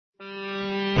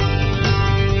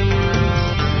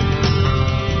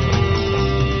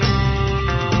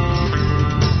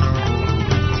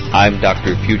I'm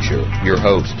Dr. Future, your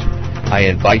host. I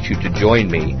invite you to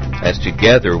join me as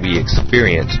together we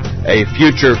experience a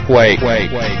future quake.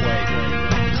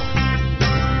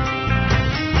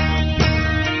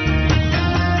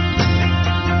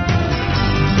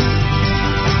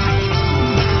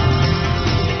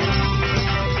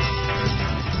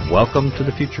 Welcome to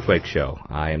the Future Quake Show.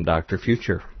 I am Dr.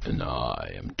 Future. And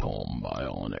I am Tom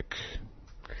Bionic.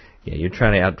 Yeah, you're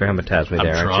trying to out-dramatize me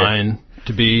there, aren't you? I'm trying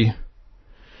to be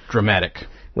dramatic.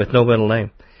 With no middle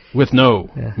name. With no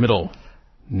middle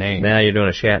name. Now you're doing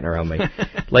a Shatner on me.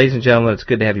 Ladies and gentlemen, it's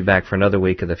good to have you back for another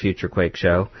week of the Future Quake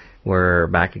Show. We're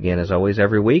back again, as always,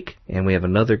 every week, and we have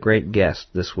another great guest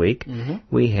this week.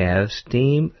 We have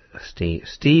Steve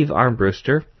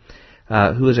Armbruster,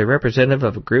 who is a representative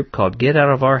of a group called Get Out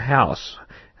of Our House,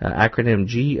 acronym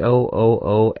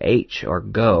GOOOH, or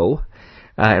GO.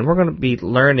 And we're going to be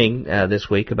learning this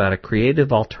week about a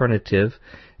creative alternative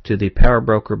to the power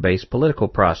broker-based political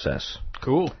process.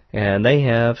 Cool. And they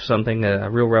have something, a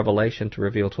real revelation to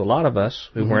reveal to a lot of us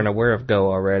who weren't aware of GO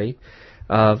already,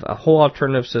 of a whole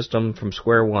alternative system from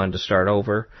square one to start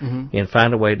over and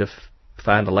find a way to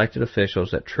find elected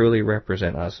officials that truly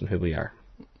represent us and who we are.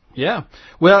 Yeah.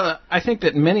 Well, I think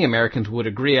that many Americans would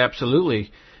agree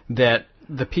absolutely that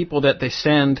the people that they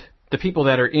send, the people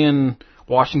that are in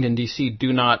Washington, D.C.,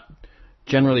 do not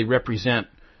generally represent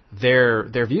their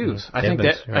views. I think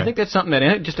that's something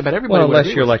that just about everybody would agree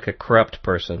unless you're with. like a corrupt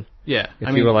person. Yeah.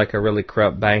 If you were like a really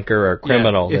corrupt banker or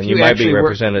criminal, then you might be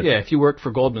represented. If you worked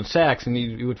for Goldman Sachs, and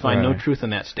you would find no truth in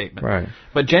that statement. Right.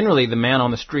 But generally, the man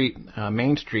on the street,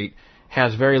 Main Street,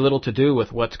 has very little to do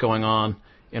with what's going on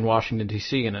in Washington,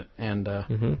 D.C. and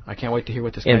I can't wait to hear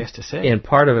what this guy has to say. And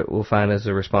part of it we'll find is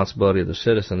the responsibility of the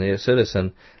citizen. The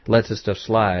citizen lets this stuff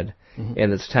slide,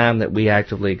 and it's time that we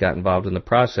actively got involved in the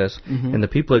process, and the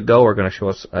people at GO are going to show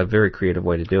us a very creative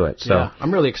way to do it. So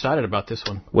I'm really excited about this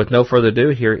one. With no further ado,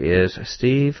 here is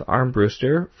Steve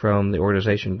Armbruster from the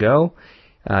organization GO,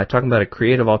 talking about a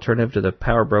creative alternative to the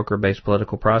power broker-based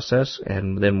political process,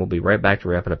 and then we'll be right back to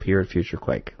wrap it up here at Future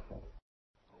Quake.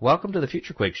 Welcome to the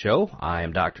Future Quake Show. I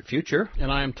am Dr. Future.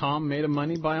 And I am Tom, made of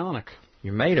money bionic.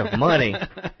 You're made of money.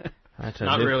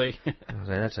 Not really.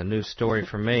 That's a new story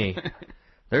for me.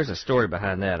 There's a story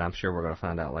behind that. I'm sure we're going to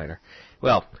find out later.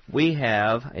 Well, we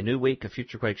have a new week of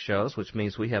Future Quake shows, which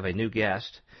means we have a new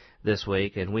guest this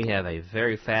week, and we have a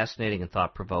very fascinating and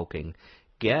thought-provoking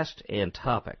guest and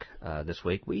topic this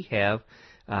week. We have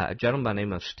a gentleman by the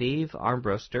name of Steve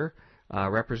Armbruster,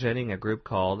 representing a group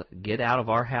called Get Out of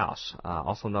Our House,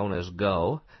 also known as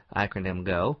GO, acronym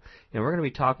GO, and we're going to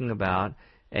be talking about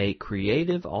a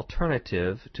creative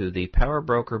alternative to the power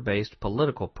broker-based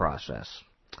political process.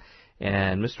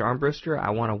 And Mr. Armbruster, I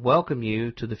want to welcome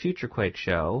you to the Future Quake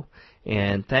Show,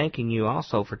 and thanking you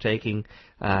also for taking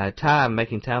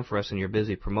making time for us in your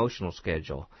busy promotional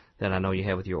schedule that I know you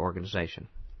have with your organization.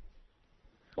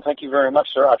 Well, thank you very much,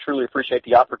 sir. I truly appreciate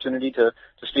the opportunity to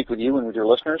speak with you and with your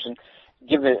listeners and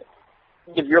give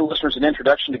your listeners an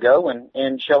introduction to GO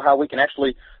and show how we can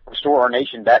actually restore our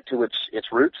nation back to its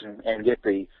roots and get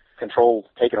the control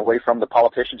taken away from the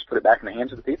politicians, put it back in the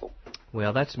hands of the people.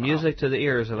 Well, that's music to the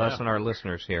ears of us and our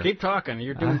listeners here. Keep talking.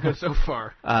 You're doing good so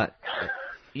far.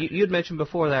 You'd mentioned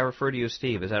before that I refer to you as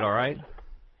Steve. Is that all right?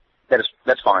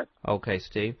 That's fine. Okay,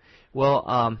 Steve.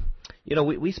 Well,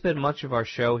 we spend much of our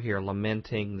show here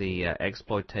lamenting the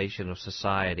exploitation of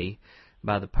society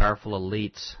by the powerful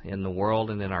elites in the world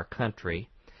and in our country,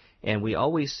 and we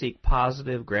always seek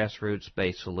positive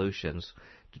grassroots-based solutions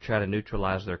to try to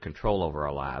neutralize their control over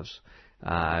our lives,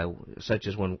 such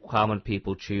as when common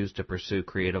people choose to pursue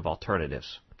creative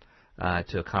alternatives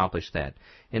to accomplish that.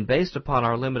 And based upon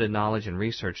our limited knowledge and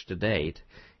research to date,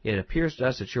 it appears to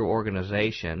us that your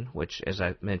organization, which, as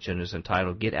I mentioned, is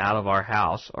entitled Get Out of Our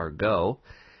House, or GO,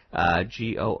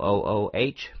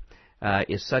 GOOOH,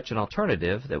 is such an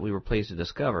alternative that we were pleased to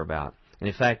discover about. And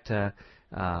in fact,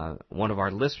 one of our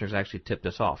listeners actually tipped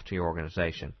us off to your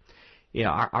organization.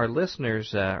 Our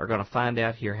listeners are going to find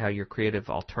out here how your creative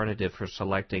alternative for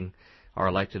selecting our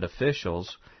elected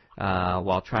officials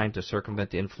while trying to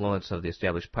circumvent the influence of the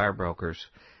established power brokers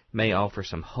may offer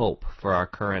some hope for our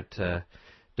current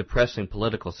depressing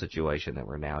political situation that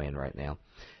we're now in right now.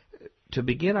 To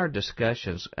begin our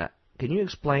discussions, can you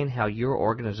explain how your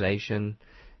organization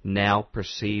now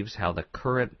perceives how the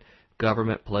current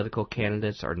government political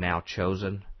candidates are now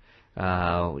chosen?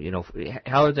 How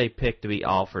are they picked to be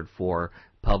offered for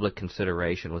public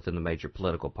consideration within the major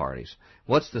political parties?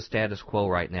 What's the status quo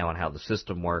right now and how the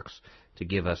system works to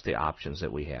give us the options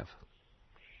that we have?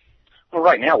 Well,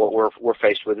 right now what we're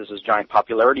faced with is this giant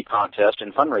popularity contest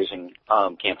and fundraising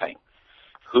campaign.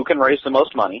 Who can raise the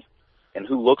most money and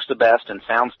who looks the best and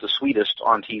sounds the sweetest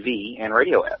on TV and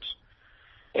radio ads.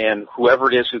 And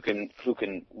whoever it is who can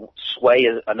sway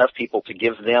enough people to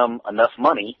give them enough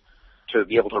money to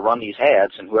be able to run these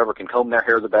ads, and whoever can comb their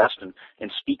hair the best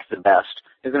and speak the best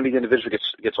is going to be the individual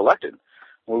who gets elected.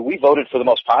 Well, we voted for the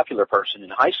most popular person in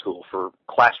high school for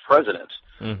class president.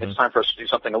 Mm-hmm. It's time for us to do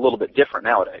something a little bit different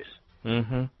nowadays.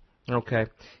 Mm-hmm. Okay.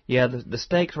 Yeah, the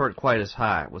stakes weren't quite as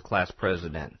high with class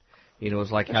president. It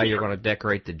was like how you're going to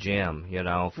decorate the gym,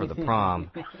 for the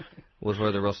prom was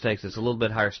where the real stakes. It's a little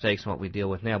bit higher stakes than what we deal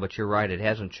with now, but you're right, it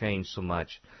hasn't changed so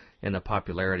much in the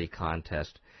popularity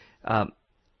contest.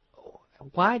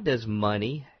 Why does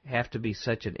money have to be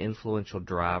such an influential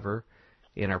driver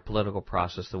in our political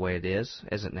process the way it is,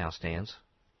 as it now stands?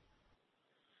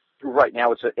 Right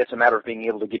now, it's a matter of being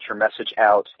able to get your message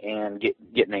out and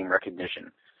get name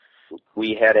recognition.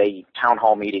 We had a town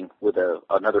hall meeting with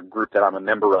another group that I'm a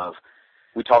member of.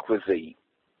 We talked with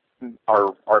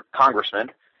our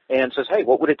congressman and says, hey,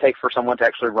 what would it take for someone to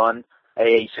actually run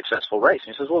a successful race?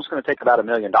 And he says, well, it's going to take about $1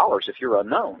 million if you're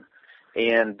unknown.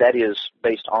 And that is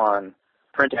based on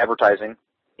print advertising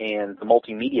and the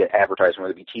multimedia advertising,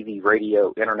 whether it be TV,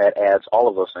 radio, internet ads, all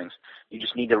of those things. You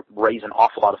just need to raise an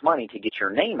awful lot of money to get your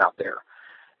name out there.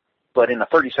 But in a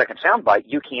 30-second soundbite,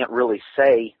 you can't really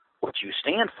say what you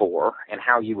stand for and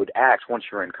how you would act once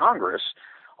you're in Congress.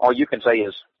 All you can say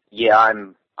is, yeah,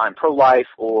 I'm pro-life,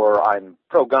 or I'm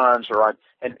pro-guns, or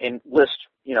and list,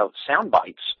 sound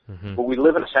bites. Mm-hmm. But we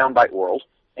live in a soundbite world,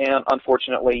 and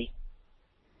unfortunately,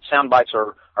 sound bites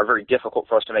are very difficult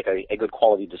for us to make a good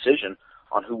quality decision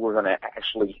on who we're going to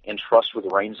actually entrust with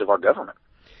the reins of our government.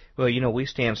 Well, we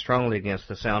stand strongly against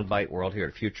the soundbite world here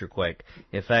at Future Quake.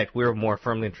 In fact, we're more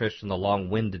firmly interested in the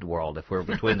long-winded world if we're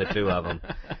between the two of them,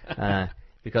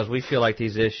 because we feel like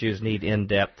these issues need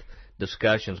in-depth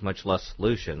discussions, much less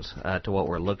solutions to what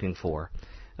we're looking for.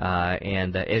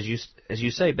 And as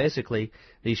you say, basically,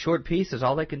 these short pieces,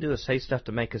 all they can do is say stuff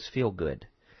to make us feel good.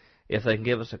 If they can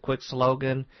give us a quick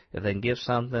slogan, if they can give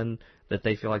something that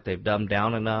they feel like they've dumbed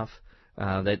down enough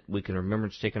that we can remember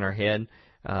and stick in our head,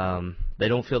 they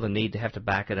don't feel the need to have to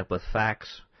back it up with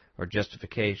facts or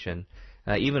justification.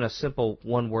 Even a simple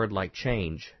one word like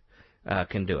change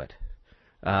can do it.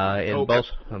 And both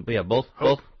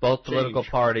political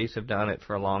parties have done it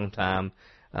for a long time.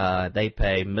 They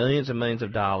pay millions and millions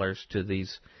of dollars to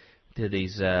these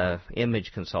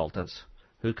image consultants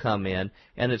who come in,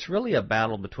 and it's really a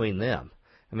battle between them.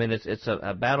 I mean, it's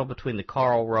a battle between the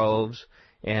Karl Roves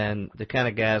and the kind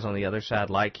of guys on the other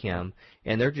side like him,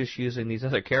 and they're just using these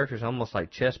other characters almost like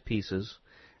chess pieces,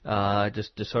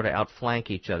 just to sort of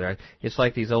outflank each other. It's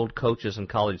like these old coaches in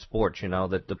college sports,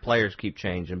 that the players keep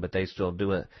changing, but they still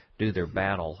do their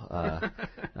battle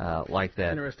like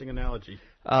that. Interesting analogy.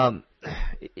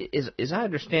 As I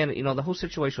understand it, the whole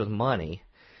situation with money.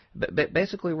 But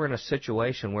basically, we're in a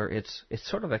situation where it's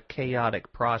sort of a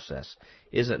chaotic process,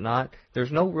 is it not?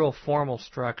 There's no real formal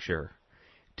structure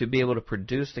to be able to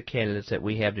produce the candidates that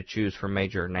we have to choose for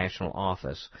major national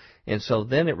office. And so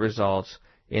then it results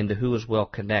into who is well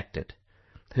connected,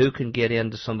 who can get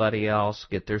into somebody else,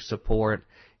 get their support,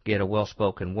 get a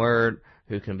well-spoken word,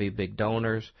 who can be big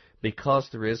donors, because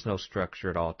there is no structure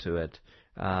at all to it.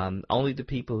 Only the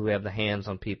people who have the hands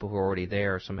on people who are already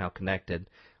there or somehow connected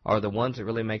are the ones that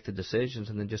really make the decisions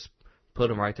and then just put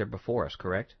them right there before us,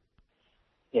 correct?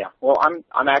 Yeah. Well,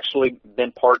 I'm actually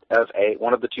been part of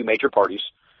one of the two major parties,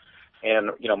 and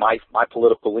my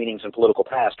political leanings and political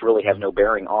past really have no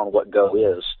bearing on what Go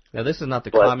is. Now, this is not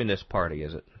the Communist Party,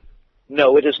 is it?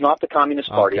 No, it is not the Communist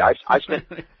Party. Okay.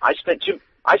 I spent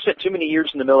too many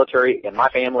years in the military, and my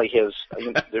family has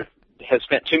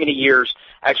spent too many years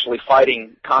actually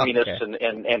fighting communists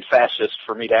and fascists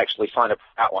for me to actually sign up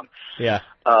for that one. Yeah.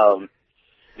 But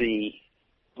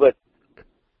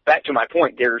back to my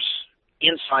point, there's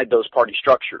inside those party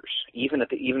structures, even at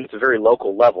the very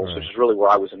local levels, right, which is really where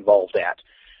I was involved at.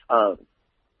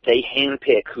 They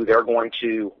handpick who they're going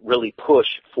to really push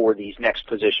for these next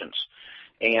positions.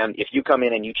 And if you come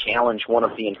in and you challenge one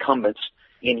of the incumbents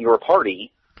in your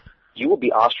party, you will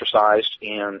be ostracized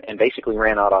and basically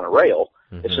ran out on a rail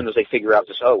as soon as they figure out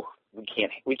this. Oh,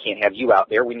 we can't have you out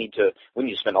there. We need to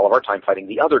spend all of our time fighting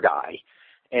the other guy,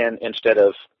 and instead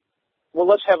of, well,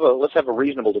 let's have a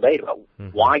reasonable debate about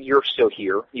why you're still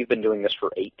here. You've been doing this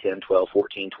for 8, 10, 12,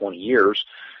 14, 20 years.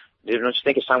 Don't you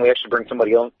think it's time we actually bring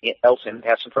somebody else in and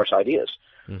have some fresh ideas?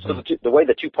 So the way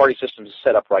the two-party system is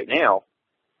set up right now,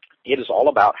 it is all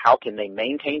about how can they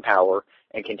maintain power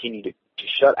and continue to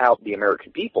shut out the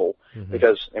American people,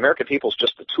 because the American people is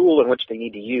just the tool in which they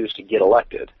need to use to get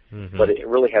elected. But it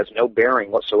really has no bearing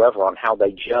whatsoever on how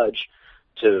they judge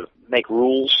to make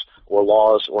rules or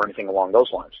laws or anything along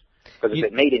those lines. Because if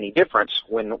it made any difference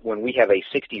when we have a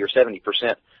 60 or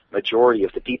 70% majority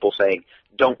of the people saying,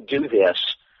 don't do this,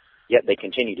 yet they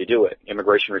continue to do it.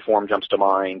 Immigration reform jumps to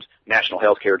mind. National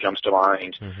health care jumps to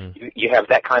mind. Mm-hmm. You have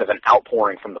that kind of an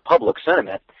outpouring from the public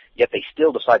sentiment, yet they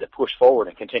still decide to push forward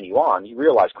and continue on. You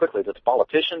realize quickly that the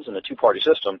politicians and the two-party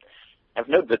system have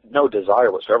no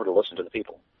desire whatsoever to listen to the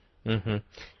people. Mm-hmm.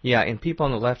 Yeah, and people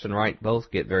on the left and right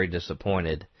both get very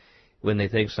disappointed when they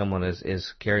think someone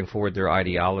is carrying forward their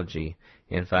ideology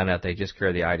and find out they just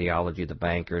carry the ideology of the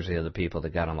bankers, the other people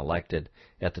that got them elected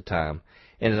at the time.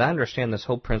 And as I understand this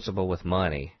whole principle with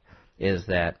money is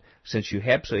that since you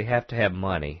absolutely have to have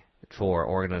money for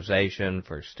organization,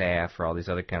 for staff, for all these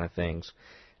other kind of things,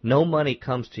 no money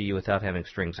comes to you without having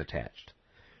strings attached.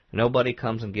 Nobody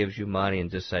comes and gives you money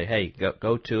and just say, hey,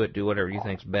 go to it, do whatever you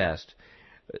think's best.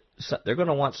 So they're going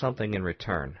to want something in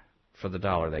return for the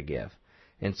dollar they give.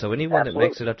 And so anyone that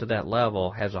makes it up to that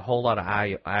level has a whole lot of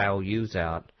IOUs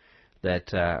out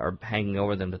that are hanging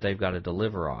over them that they've got to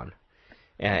deliver on.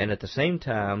 And at the same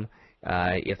time,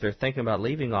 if they're thinking about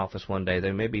leaving office one day,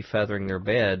 they may be feathering their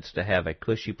beds to have a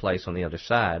cushy place on the other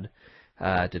side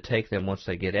to take them once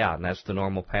they get out. And that's the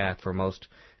normal path for most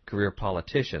career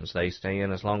politicians. They stay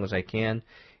in as long as they can,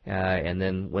 and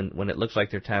then when it looks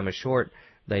like their time is short,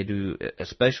 they do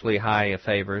especially high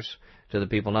favors to the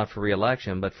people, not for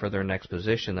re-election, but for their next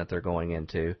position that they're going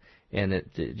into, and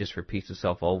it just repeats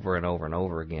itself over and over and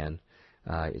over again,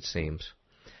 it seems.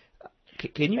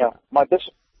 Can you? Yeah, my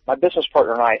business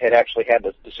partner and I had actually had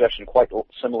this discussion quite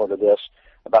similar to this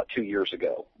about 2 years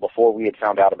ago, before we had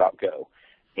found out about Go.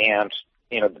 And,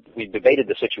 we debated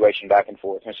the situation back and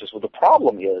forth. And he says, well, the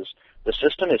problem is the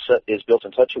system is built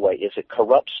in such a way is it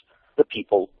corrupts the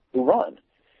people who run.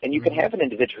 And you can have an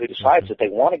individual who decides that they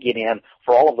want to get in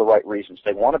for all of the right reasons.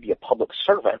 They want to be a public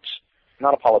servant,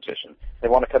 not a politician. They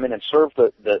want to come in and serve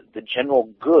the general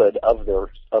good of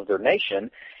their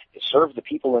nation, serve the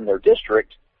people in their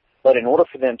district. But in order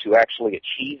for them to actually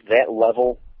achieve that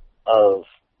level of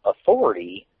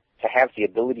authority, to have the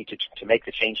ability to make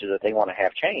the changes that they want to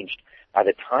have changed, by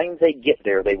the time they get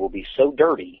there, they will be so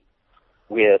dirty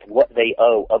with what they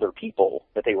owe other people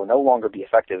that they will no longer be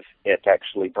effective at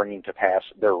actually bringing to pass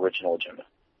their original agenda.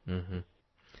 Mm-hmm.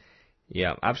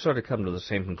 Yeah, I've sort of come to the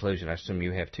same conclusion. I assume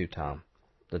you have too, Tom,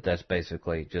 that's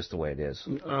basically just the way it is.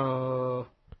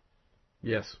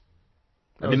 Yes.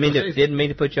 I didn't mean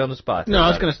to put you on the spot. No, I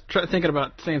was going to try thinking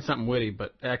about saying something witty,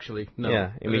 but actually, no.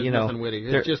 Yeah, I mean, nothing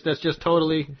witty. That's just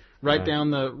totally right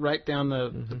down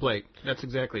the plate. That's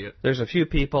exactly it. There's a few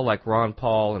people like Ron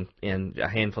Paul and a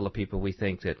handful of people we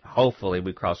think that hopefully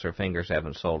we cross our fingers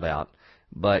haven't sold out.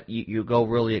 But you go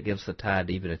really against the tide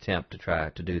to even attempt to try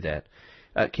to do that.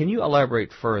 Can you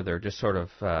elaborate further, just sort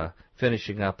of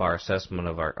finishing up our assessment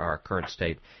of our current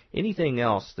state? Anything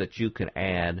else that you can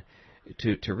add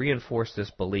to reinforce this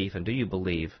belief, and do you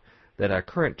believe that our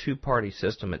current two-party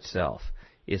system itself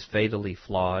is fatally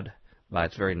flawed by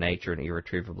its very nature and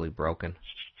irretrievably broken?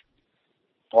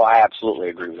 Well, I absolutely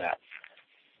agree with that.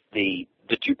 The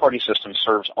two-party system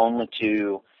serves only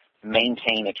to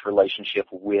maintain its relationship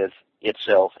with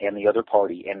itself and the other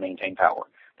party and maintain power.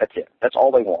 That's it. That's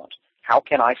all they want. How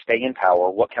can I stay in power?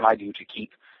 What can I do to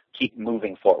keep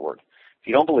moving forward? If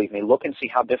you don't believe me, look and see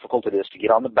how difficult it is to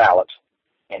get on the ballot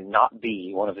and not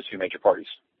be one of the two major parties.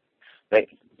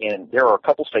 There are a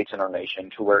couple states in our nation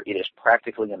to where it is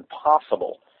practically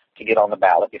impossible to get on the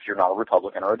ballot if you're not a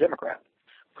Republican or a Democrat.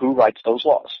 Who writes those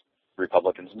laws?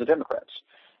 Republicans and the Democrats.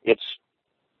 It's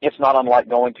not unlike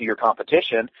going to your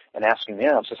competition and asking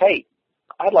them, says, hey,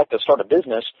 I'd like to start a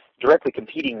business directly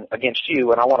competing against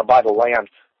you, and I want to buy the land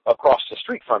across the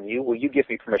street from you. Will you give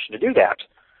me permission to do that?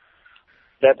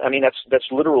 That's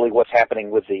literally what's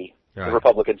happening with the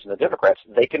Republicans and the Democrats.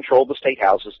 They control the state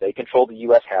houses. They control the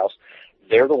U.S. House.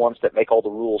 They're the ones that make all the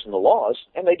rules and the laws,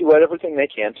 and they do everything they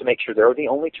can to make sure they're the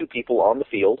only two people on the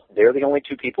field. They're the only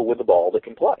two people with the ball that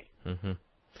can play. Mm-hmm.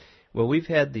 Well, we've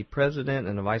had the president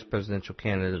and the vice presidential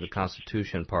candidate of the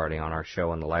Constitution Party on our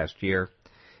show in the last year.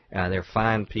 They're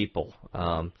fine people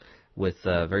with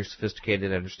very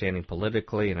sophisticated understanding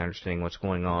politically and understanding what's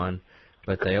going on.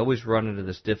 But they always run into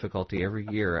this difficulty every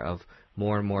year of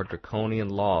more and more draconian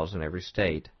laws in every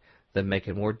state that make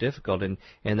it more difficult. And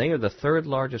they are the third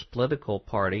largest political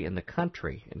party in the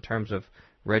country in terms of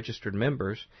registered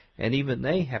members, and even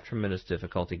they have tremendous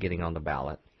difficulty getting on the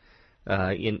ballot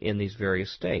in these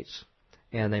various states.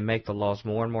 And they make the laws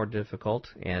more and more difficult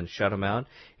and shut them out.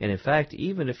 And in fact,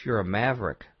 even if you're a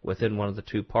maverick within one of the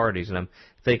two parties, and I'm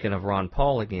thinking of Ron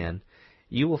Paul again,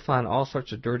 you will find all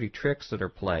sorts of dirty tricks that are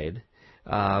played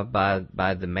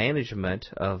by the management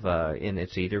of, and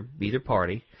it's either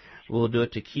party, will do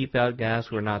it to keep out guys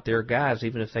who are not their guys,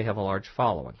 even if they have a large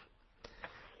following.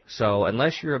 So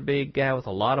unless you're a big guy with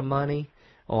a lot of money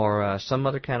or some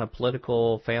other kind of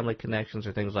political family connections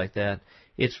or things like that,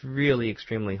 it's really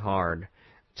extremely hard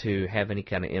to have any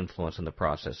kind of influence in the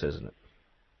process, isn't it?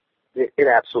 It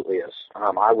absolutely is.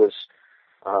 I was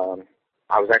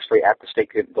actually at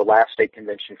the last state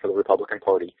convention for the Republican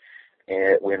Party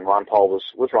when Ron Paul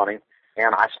was running,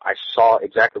 and I saw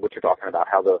exactly what you're talking about,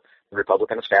 how the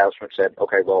Republican establishment said,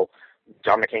 okay, well,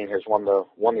 John McCain has won the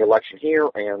election here,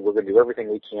 and we're going to do everything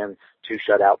we can to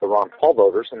shut out the Ron Paul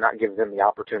voters and not give them the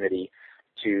opportunity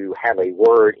to have a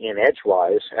word in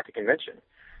edgewise at the convention.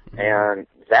 And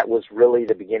that was really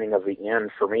the beginning of the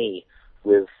end for me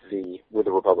with the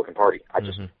Republican Party.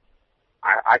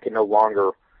 I could no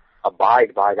longer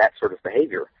abide by that sort of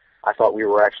behavior. I thought we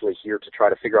were actually here to try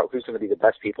to figure out who's going to be the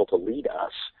best people to lead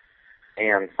us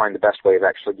and find the best way of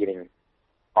actually getting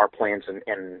our plans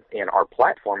and our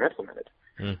platform implemented.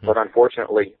 Mm-hmm. But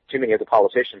unfortunately, too many of the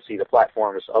politicians see the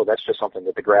platform as, oh, that's just something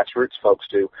that the grassroots folks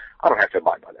do. I don't have to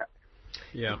abide by that.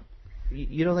 Yeah.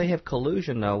 You know, they have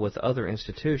collusion, though, with other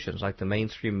institutions, like the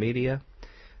mainstream media.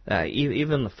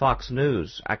 Even the Fox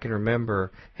News, I can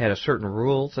remember, had a certain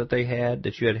rules that they had,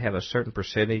 that you had to have a certain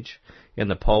percentage in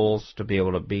the polls to be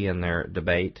able to be in their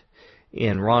debate.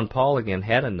 And Ron Paul, again,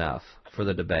 had enough for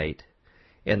the debate,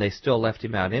 and they still left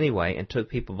him out anyway and took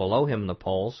people below him in the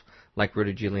polls, like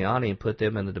Rudy Giuliani, and put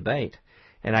them in the debate.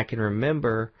 And I can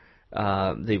remember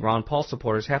the Ron Paul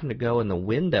supporters having to go in the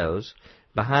windows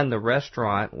behind the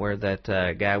restaurant where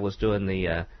that guy was doing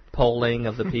the polling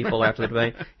of the people after the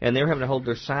debate, and they were having to hold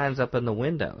their signs up in the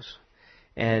windows.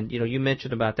 And, you know, you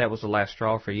mentioned about that was the last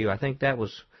straw for you. I think that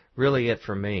was really it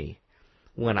for me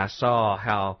when I saw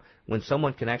how when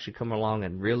someone can actually come along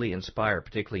and really inspire,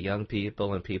 particularly young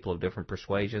people and people of different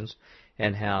persuasions,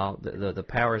 and how the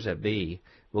powers that be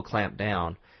will clamp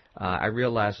down, I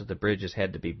realized that the bridges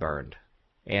had to be burned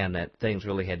and that things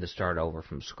really had to start over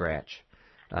from scratch.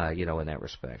 In that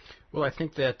respect. Well, I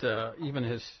think that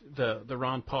even the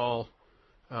Ron Paul,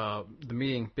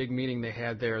 the big meeting they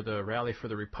had there, the Rally for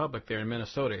the Republic there in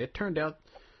Minnesota, it turned out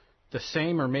the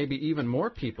same or maybe even more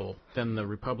people than the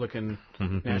Republican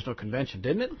National Convention,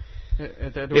 didn't it?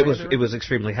 It was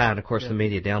extremely high, and of course the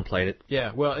media downplayed it.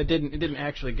 Yeah, well, it didn't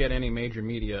actually get any major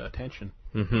media attention.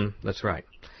 That's right,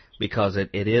 because it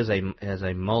is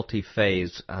a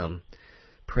multi-phase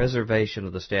preservation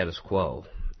of the status quo.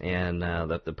 And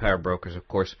the power brokers, of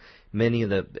course, many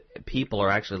of the people are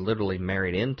actually literally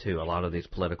married into a lot of these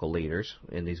political leaders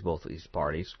in both these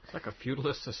parties. It's like a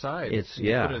feudalist society. It's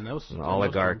an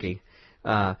oligarchy.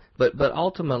 But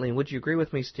ultimately, would you agree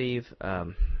with me, Steve,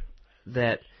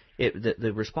 that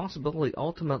the responsibility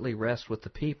ultimately rests with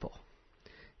the people?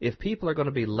 If people are going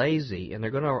to be lazy and they're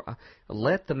going to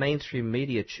let the mainstream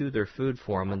media chew their food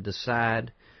for them and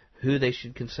decide who they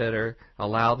should consider,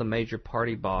 allow the major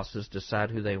party bosses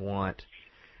decide who they want,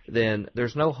 then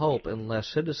there's no hope unless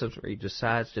citizenry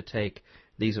decides to take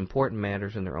these important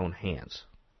matters in their own hands.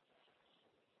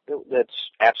 That's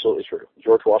absolutely true.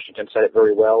 George Washington said it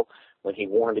very well when he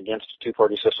warned against a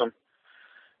two-party system.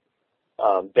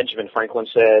 Benjamin Franklin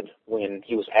said when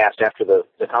he was asked after the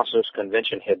Constitutional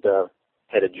Convention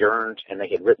had adjourned and they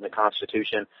had written the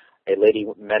Constitution, a lady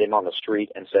met him on the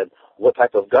street and said, "What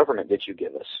type of government did you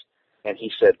give us?" And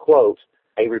he said, quote,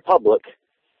 "A republic,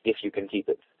 if you can keep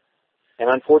it." And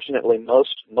unfortunately,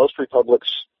 most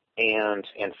republics and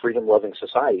freedom-loving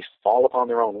societies fall upon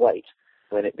their own weight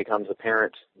when it becomes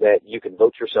apparent that you can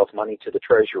vote yourself money to the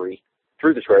Treasury,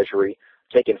 through the Treasury,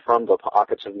 taken from the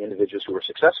pockets of the individuals who are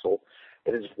successful.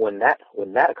 It is when that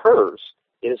occurs,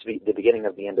 it is the beginning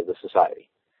of the end of the society.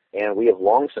 And we have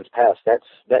long since passed that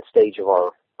stage of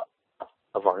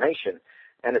our nation,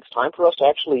 and it's time for us to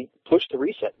actually push the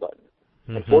reset button.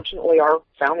 Unfortunately, our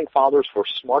founding fathers were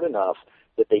smart enough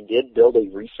that they did build a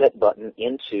reset button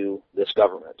into this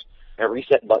government. That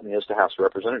reset button is the House of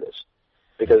Representatives,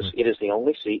 because it is the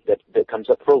only seat that comes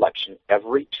up for election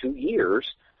every 2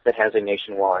 years that has a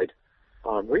nationwide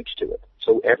reach to it.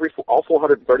 So all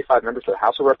 435 members of the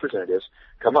House of Representatives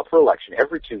come up for election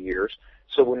every 2 years.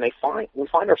 So when we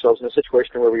find ourselves in a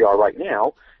situation where we are right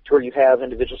now, to where you have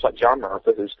individuals like John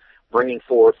Murphy, who's bringing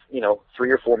forth, $3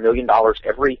 or $4 million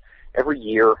every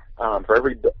year for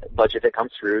every budget that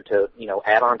comes through to,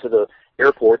 add on to the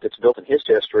airport that's built in his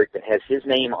district that has his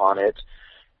name on it,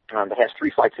 that has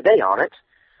 3 flights a day on it.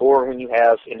 Or when you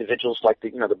have individuals like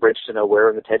the Bridge to Nowhere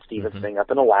and the Ted Stevens thing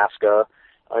up in Alaska,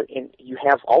 and you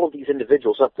have all of these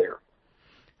individuals up there.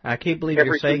 I can't believe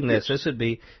you're saying this. This would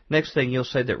be, next thing you'll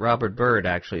say that Robert Byrd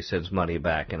actually sends money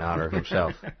back in honor of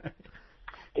himself.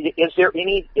 Is there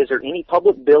any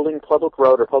public building, public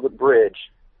road, or public bridge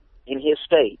in his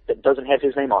state that doesn't have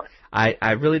his name on it?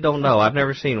 I really don't know. I've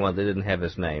never seen one that didn't have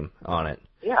his name on it.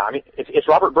 Yeah, I mean, it's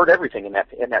Robert Byrd everything in that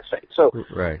state. So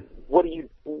right. What do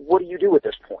you do at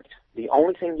this point? The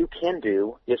only thing you can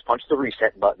do is punch the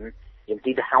reset button,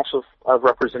 empty the House of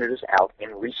Representatives out,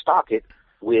 and restock it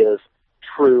with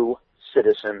true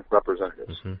citizen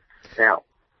representatives. Mm-hmm. Now,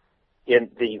 in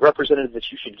the representative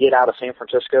that you should get out of San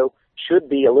Francisco should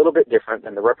be a little bit different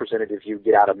than the representative you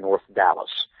get out of North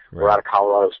Dallas or out of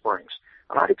Colorado Springs.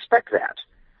 And I'd expect that.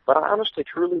 But I honestly,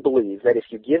 truly believe that if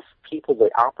you give people the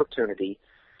opportunity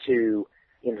to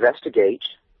investigate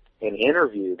and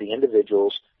interview the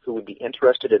individuals who would be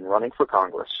interested in running for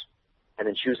Congress and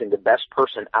then choosing the best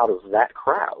person out of that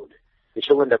crowd, that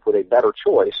you'll end up with a better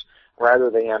choice rather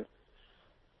than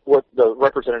what the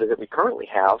representative that we currently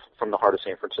have from the heart of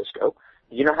San Francisco.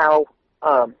 You know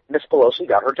how Ms. Pelosi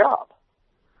got her job.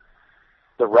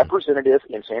 The representative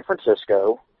in San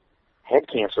Francisco had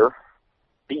cancer,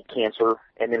 beat cancer,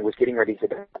 and then was getting ready to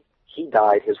die. He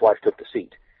died. His wife took the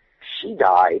seat. She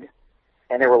died,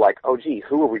 and they were like, oh, gee,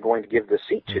 who are we going to give this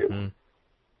seat to? Mm-hmm.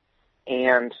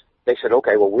 And they said,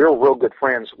 okay, well, we're real good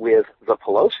friends with the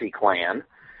Pelosi clan.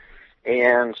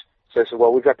 And so they said,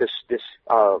 well, we've got this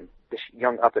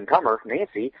young up-and-comer,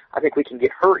 Nancy. I think we can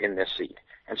get her in this seat.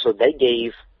 And so they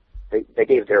gave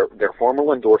their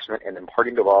formal endorsement and then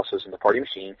party bosses and the party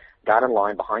machine got in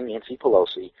line behind Nancy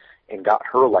Pelosi and got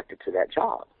her elected to that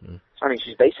job. Mm. So, I mean,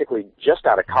 she's basically just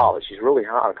out of college. She's really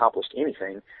not accomplished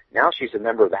anything. Now she's a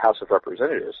member of the House of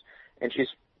Representatives, and she's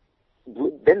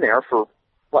been there for,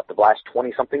 the last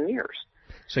 20-something years.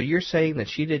 So you're saying that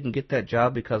she didn't get that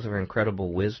job because of her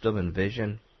incredible wisdom and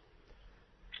vision?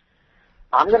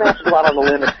 I'm going to have to go out on the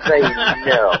limb and say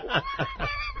no.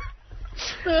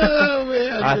 Oh,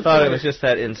 man. I thought it was just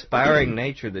that inspiring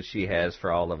nature that she has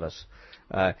for all of us.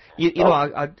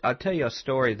 I'll tell you a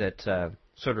story that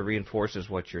sort of reinforces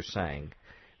what you're saying.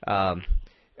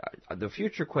 The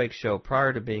Future Quake show,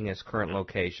 prior to being its current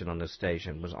location on this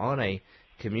station, was on a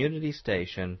community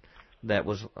station that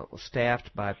was staffed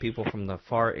by people from the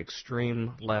far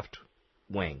extreme left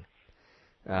wing.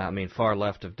 Far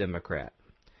left of Democrat.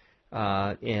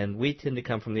 And we tend to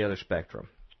come from the other spectrum.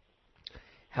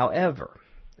 However,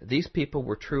 these people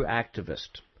were true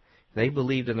activists. They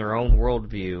believed in their own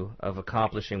worldview of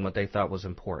accomplishing what they thought was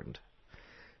important.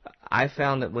 I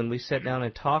found that when we sat down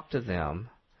and talked to them,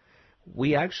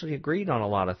 we actually agreed on a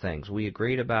lot of things. We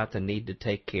agreed about the need to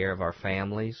take care of our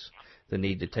families, the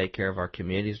need to take care of our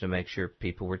communities, to make sure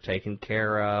people were taken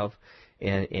care of,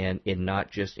 and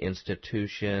not just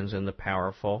institutions and the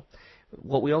powerful.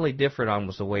 What we only differed on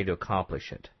was the way to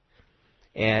accomplish it.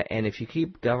 And if you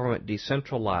keep government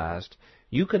decentralized,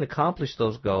 you can accomplish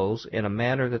those goals in a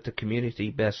manner that the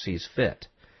community best sees fit.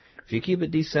 If you keep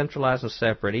it decentralized and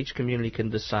separate, each community can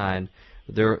decide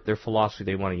their philosophy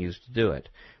they want to use to do it.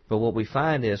 But what we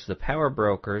find is the power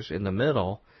brokers in the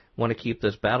middle want to keep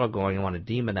this battle going and want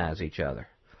to demonize each other.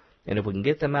 And if we can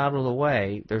get them out of the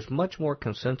way, there's much more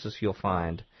consensus you'll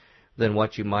find than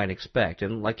what you might expect.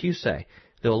 And like you say,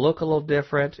 they'll look a little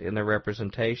different in their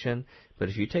representation, but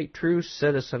if you take true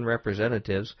citizen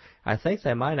representatives, I think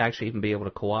they might actually even be able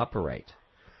to cooperate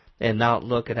and not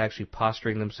look at actually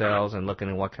posturing themselves and looking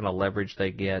at what kind of leverage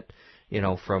they get,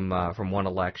 from one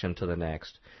election to the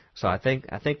next. So I think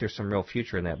there's some real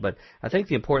future in that. But I think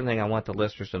the important thing I want the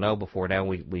listeners to know before now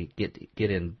we get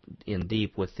in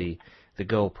deep with the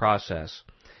GO process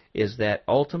is that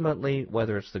ultimately,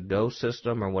 whether it's the GO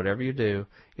system or whatever you do,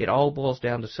 it all boils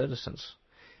down to citizens.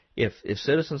 If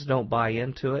citizens don't buy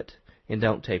into it and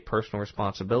don't take personal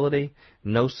responsibility,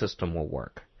 no system will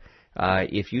work.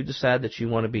 If you decide that you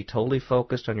want to be totally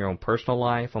focused on your own personal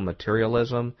life, on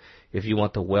materialism, if you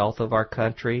want the wealth of our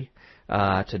country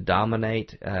to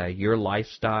dominate your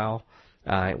lifestyle,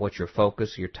 what's your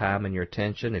focus, your time, and your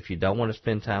attention, if you don't want to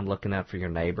spend time looking out for your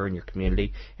neighbor and your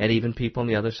community and even people on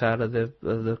the other side of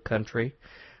the country,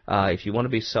 if you want to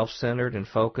be self-centered and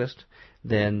focused,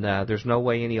 then there's no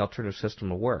way any alternative system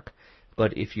will work.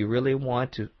 But if you really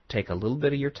want to take a little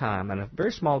bit of your time, and a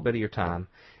very small bit of your time,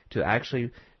 to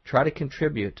actually try to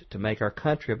contribute to make our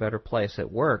country a better place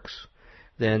that works,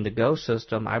 then the GO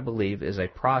system, I believe, is a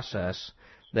process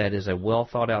that is a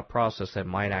well-thought-out process that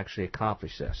might actually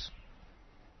accomplish this.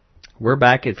 We're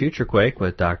back at Future Quake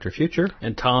with Dr. Future.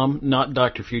 And Tom, not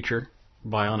Dr. Future,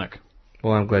 Bionic.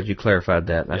 Well, I'm glad you clarified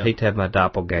that. I'd hate to have my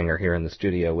doppelganger here in the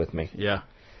studio with me. Yeah.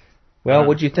 Well,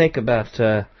 what'd you think about,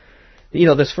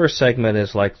 this first segment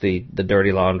is like the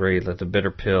dirty laundry, the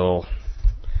bitter pill.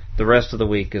 The rest of the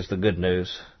week is the good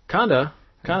news. Kinda.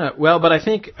 Kind of. Well, but I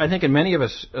think in many of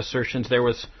his assertions there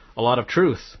was a lot of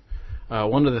truth.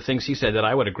 One of the things he said that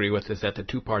I would agree with is that the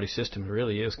two-party system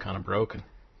really is kind of broken.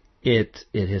 It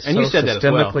is and so you said systemically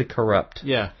that as well. corrupt.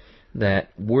 Yeah. That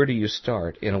where do you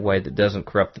start in a way that doesn't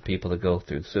corrupt the people that go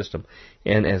through the system?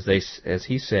 And as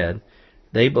he said,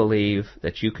 they believe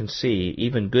that you can see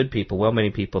even good people,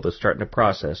 well-meaning people that start in a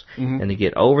process, and to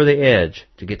get over the edge,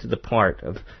 to get to the part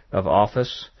of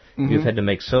office, you've had to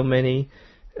make so many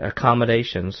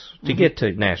accommodations to get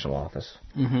to national office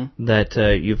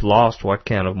that you've lost what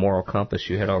kind of moral compass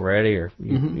you had already, or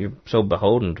you're so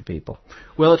beholden to people.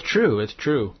 Well, it's true. It's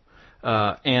true.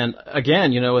 And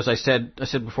again, as I said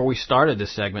before we started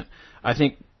this segment, I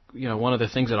think one of the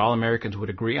things that all Americans would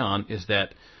agree on is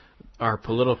that our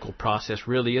political process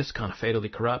really is kind of fatally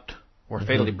corrupt or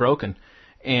fatally broken,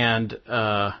 and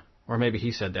or maybe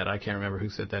he said that. I can't remember who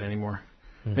said that anymore.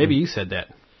 Maybe you said that.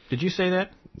 Did you say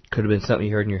that? Could have been something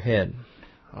you heard in your head.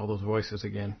 All those voices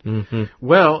again.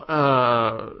 Well,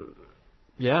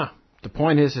 yeah. The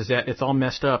point is that it's all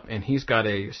messed up, and he's got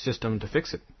a system to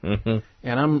fix it. And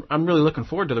I'm really looking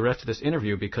forward to the rest of this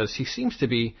interview because he seems to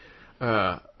be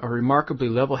a remarkably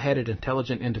level-headed,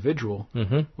 intelligent individual,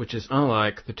 which is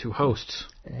unlike the two hosts.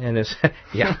 And it's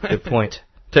good point.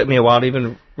 Took me a while to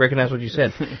even recognize what you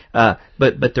said.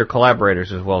 But their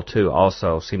collaborators as well too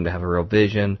also seem to have a real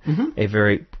vision, a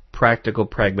very practical,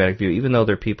 pragmatic view. Even though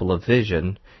they're people of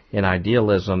vision and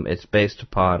idealism, it's based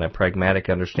upon a pragmatic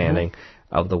understanding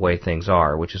of the way things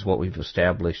are, which is what we've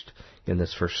established in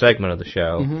this first segment of the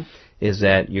show, is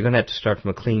that you're going to have to start from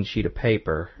a clean sheet of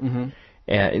paper.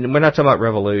 And we're not talking about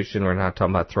revolution, we're not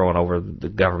talking about throwing over the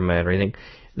government or anything,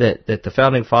 that the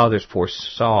Founding Fathers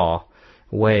foresaw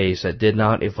ways that did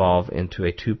not evolve into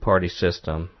a two-party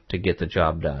system to get the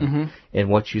job done. And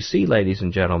what you see, ladies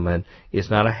and gentlemen, is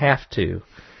not a have to,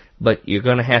 but you're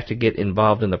going to have to get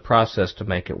involved in the process to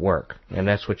make it work. And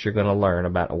that's what you're going to learn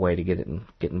about a way to get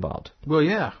involved. Well,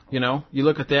 yeah. You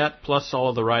look at that, plus all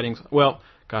of the writings. Well,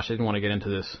 gosh, I didn't want to get into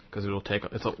this because it's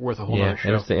worth a whole other show.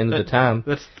 Yeah, it's the end of the time.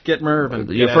 Let's get Merv. And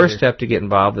your first step to get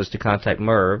involved is to contact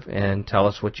Merv and tell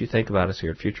us what you think about us here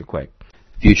at Future Quake.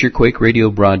 Future Quake radio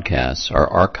broadcasts are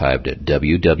archived at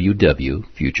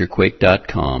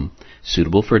www.futurequake.com,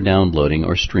 suitable for downloading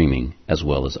or streaming, as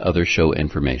well as other show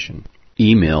information.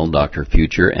 Email Dr.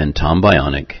 Future and Tom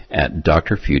Bionic at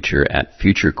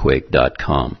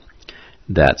drfuture@futurequake.com.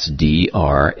 That's DRFUTURE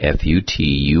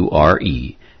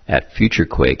at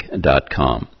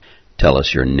futurequake.com. Tell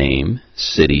us your name,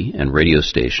 city, and radio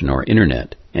station or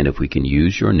internet, and if we can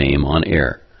use your name on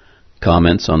air.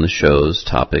 Comments on the show's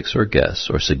topics or guests,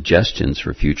 or suggestions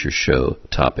for future show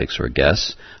topics or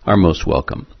guests are most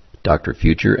welcome. Dr.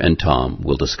 Future and Tom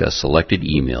will discuss selected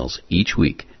emails each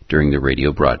week during the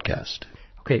radio broadcast.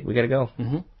 Okay, we got to go.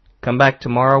 Come back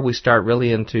tomorrow. We start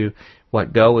really into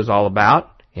what Go is all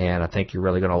about, and I think you're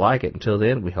really going to like it. Until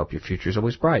then, we hope your future is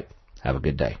always bright. Have a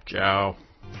good day. Ciao.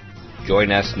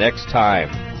 Join us next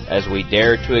time as we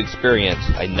dare to experience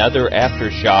another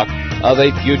aftershock of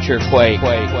a future quake.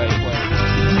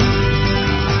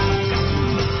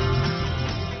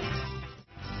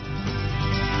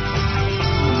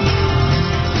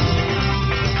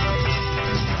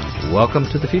 Welcome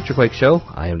to the Future Quake Show.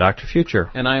 I am Dr.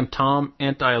 Future. And I am Tom,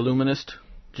 anti-illuminist,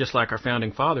 just like our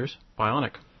founding fathers,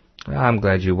 bionic. I'm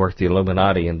glad you worked the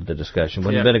Illuminati into the discussion.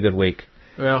 Wouldn't have been a good week.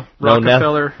 Well,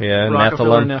 Rockefeller,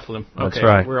 Nephilim. That's okay,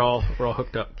 right. We're all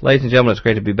hooked up. Ladies and gentlemen, it's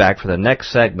great to be back for the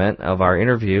next segment of our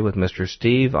interview with Mr.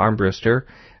 Steve Armbruster,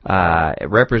 a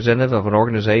representative of an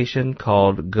organization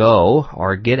called GO,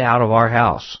 or Get Out of Our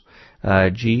House.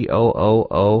 GOOOH.com.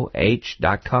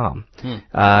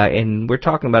 And we're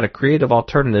talking about a creative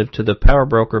alternative to the power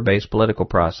broker-based political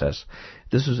process.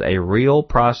 This is a real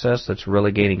process that's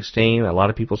really gaining steam. A lot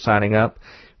of people signing up.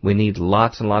 We need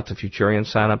lots and lots of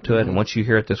Futurians sign up to it. And once you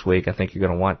hear it this week, I think you're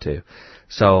going to want to.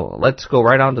 So let's go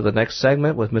right on to the next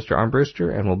segment with Mr.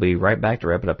 Armbruster, and we'll be right back to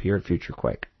wrap it up here at Future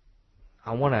Quake.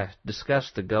 I want to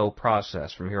discuss the GO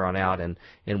process from here on out and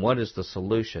what is the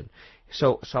solution.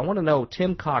 So I want to know,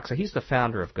 Tim Cox, he's the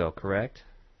founder of GO, correct?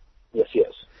 Yes, he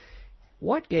is.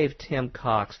 What gave Tim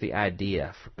Cox the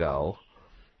idea for GO,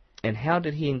 and how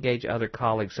did he engage other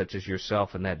colleagues such as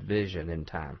yourself in that vision in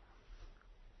time?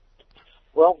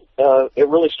 Well, it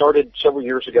really started several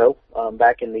years ago,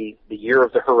 back in the year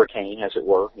of the hurricane, as it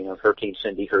were. Hurricane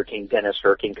Cindy, Hurricane Dennis,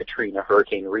 Hurricane Katrina,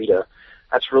 Hurricane Rita.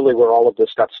 That's really where all of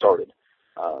this got started.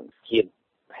 He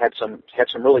had some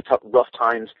really rough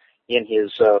times in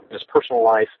his personal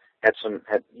life.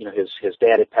 His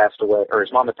dad had passed away, or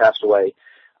his mom had passed away.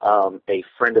 A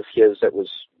friend of his that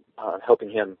was helping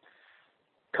him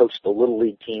coach the Little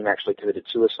League team actually committed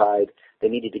suicide. they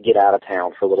needed to get out of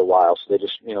town for a little while. So they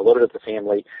just, loaded up the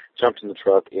family, jumped in the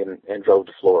truck, and drove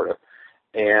to Florida.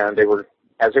 And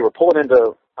as they were pulling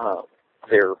into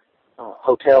their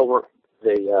hotel,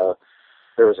 there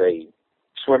was a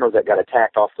swimmer that got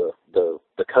attacked off the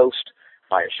coast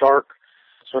by a shark.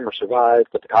 The swimmer survived,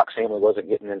 but the Cox family wasn't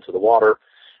getting into the water.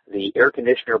 The air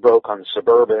conditioner broke on the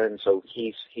Suburban, so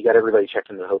he got everybody checked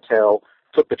into the hotel,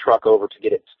 took the truck over to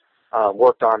get it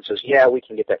worked on, says, yeah, we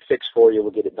can get that fixed for you.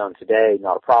 We'll get it done today.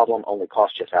 Not a problem. Only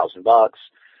cost you $1,000.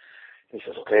 He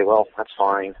says, okay, well, that's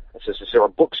fine. He says, is there a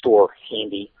bookstore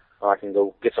handy? I can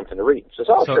go get something to read. He says,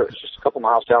 oh, sure. It's just a couple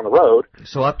miles down the road.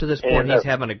 So up to this point, he's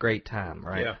having a great time,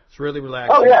 right? Yeah, it's really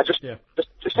relaxing. Oh, yeah, just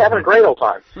having a great old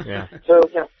time. Yeah.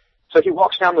 So he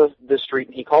walks down the street,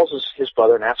 and he calls his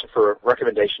brother and asks him for a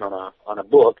recommendation on a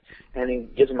book, and he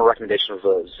gives him a recommendation of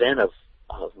a Zen of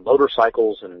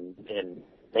motorcycles and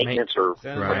maintenance or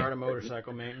Zen of the art of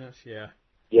motorcycle maintenance. Yeah.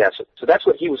 Yeah. So that's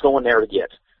what he was going there to get.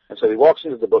 And so he walks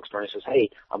into the bookstore and he says, "Hey,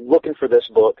 I'm looking for this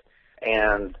book."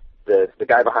 And the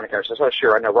guy behind the counter says, "Oh,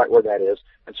 sure, I know right where that is,"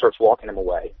 and starts walking him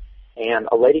away. And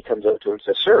a lady comes up to him and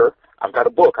says, "Sir, I've got a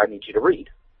book I need you to read."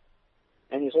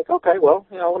 And he's like, "Okay, well,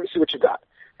 let me see what you got."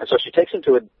 And so she takes him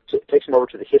takes him over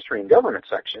to the history and government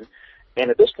section. And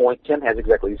at this point, Tim has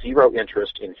exactly zero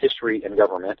interest in history and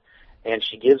government, and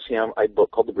she gives him a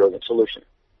book called The Brilliant Solution,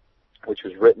 which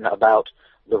was written about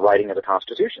the writing of the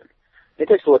Constitution. He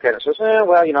takes a look at it and says,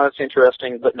 well, that's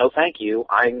interesting, but no thank you.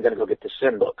 I'm going to go get this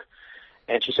Zen book.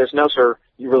 And she says, no, sir,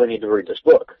 you really need to read this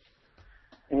book.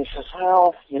 And he says,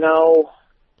 well,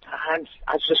 I'm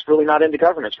just really not into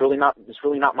government. It's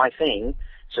really not my thing.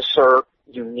 He says, sir,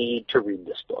 you need to read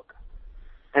this book.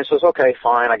 And says, okay,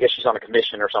 fine. I guess she's on a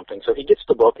commission or something. So he gets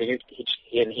the book and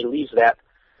he leaves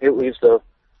the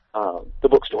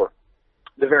bookstore.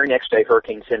 The very next day,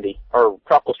 Hurricane Cindy, or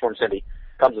Tropical Storm Cindy,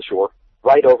 comes ashore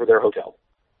right over their hotel.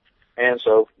 And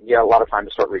so, a lot of time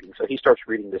to start reading. So he starts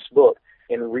reading this book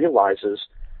and realizes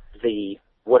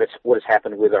what has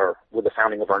happened with the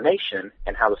founding of our nation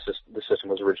and how the system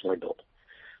was originally built.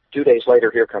 2 days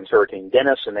later, here comes Hurricane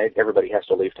Dennis, and everybody has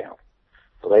to leave town.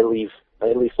 So they leave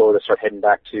Florida, start heading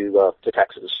back to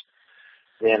Texas.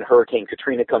 Then Hurricane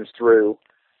Katrina comes through,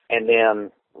 and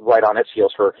then right on its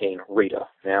heels, Hurricane Rita.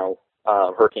 Now,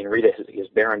 Hurricane Rita is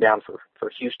bearing down for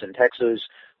Houston, Texas,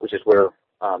 which is where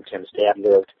Tim's dad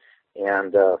lived.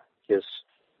 And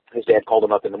his dad called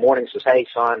him up in the morning and says, hey,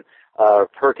 son,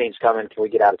 hurricane's coming. Can we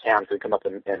get out of town? Can we come up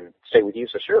and stay with you?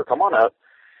 So sure, come on up.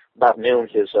 About noon,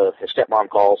 his stepmom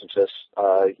calls and says,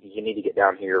 you need to get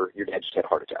down here. Your dad just had a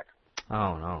heart attack.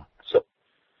 Oh, no.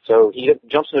 So he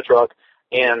jumps in the truck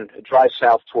and drives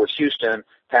south towards Houston,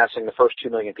 passing the first 2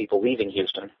 million people leaving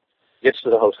Houston, gets to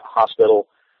the hospital,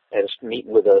 and is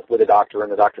meeting with a doctor,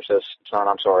 and the doctor says, son,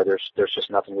 I'm sorry, there's just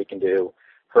nothing we can do.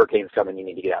 Hurricane's coming, you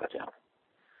need to get out of town.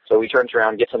 So he turns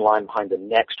around, gets in line behind the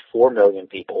next 4 million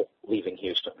people leaving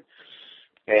Houston.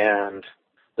 And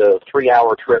the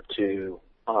 3-hour trip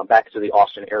back to the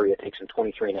Austin area takes him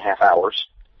 23 and a half hours.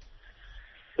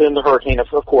 Then the hurricane,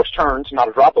 of course, turns. Not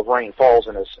a drop of rain falls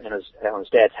on his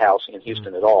dad's house in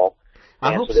Houston at all.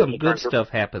 I hope some good stuff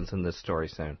happens in this story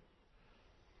soon.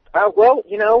 Well,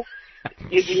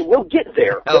 you will get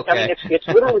there. Okay. I mean, it's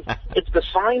literally the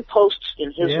signposts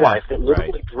in his life that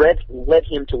literally led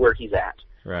him to where he's at.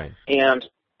 Right. And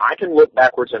I can look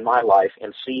backwards in my life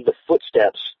and see the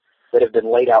footsteps that have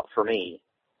been laid out for me,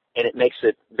 and it makes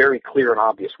it very clear and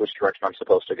obvious which direction I'm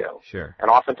supposed to go. Sure.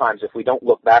 And oftentimes, if we don't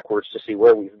look backwards to see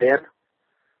where we've been,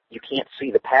 you can't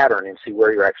see the pattern and see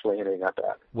where you're actually ending up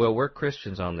at. Well, we're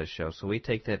Christians on this show, so we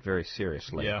take that very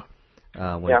seriously. Yeah.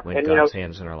 When God's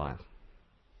hand's in our life.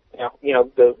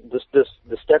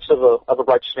 The steps of a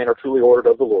righteous man are truly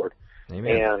ordered of the Lord.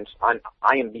 Amen. And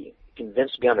I am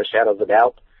convinced beyond a shadow of a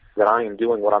doubt that I am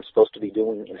doing what I'm supposed to be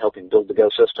doing in helping build the Go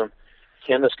system.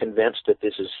 Tim is convinced that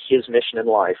this is his mission in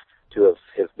life to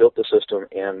have built the system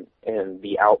and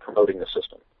be out promoting the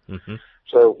system. Mm-hmm.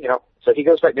 So he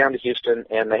goes back down to Houston,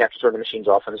 and they have to turn the machines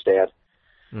off on his dad.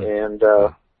 And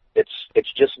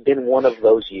it's just been one of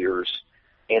those years.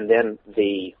 And then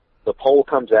the poll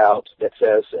comes out that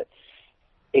says that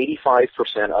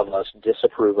 85% of us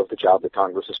disapprove of the job that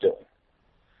Congress is doing.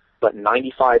 But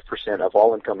 95% of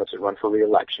all incumbents that run for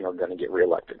re-election are going to get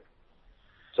re-elected.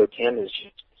 So Tim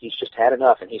he's just had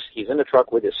enough, and he's in the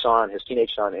truck with his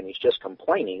teenage son, and he's just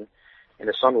complaining. And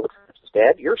his son looks and says,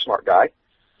 Dad, you're a smart guy.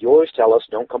 You always tell us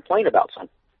don't complain about something.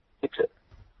 Fix it.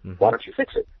 Mm-hmm. Why don't you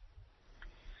fix it?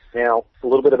 Now, a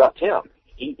little bit about Tim.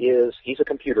 He's a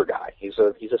computer guy. He's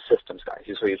a systems guy.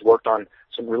 He's worked on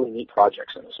some really neat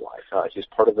projects in his life. He's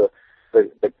part of the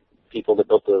people that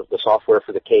built the software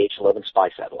for the KH-11 spy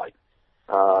satellite.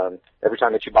 Every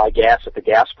time that you buy gas at the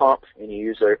gas pump and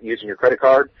you using your credit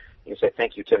card, you say,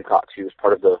 thank you, Tim Cox. He was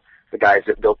part of the guys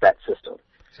that built that system.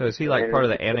 So is he like part of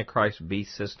the Antichrist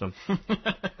beast system?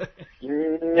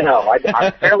 No,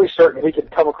 I'm fairly certain we could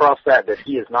come across that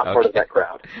he is not part of that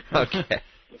crowd. Okay.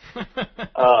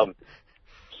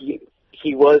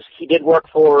 He did work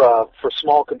for a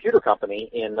small computer company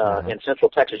in Central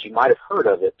Texas. You might have heard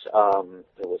of it.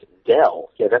 It was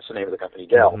Dell. Yeah, that's the name of the company,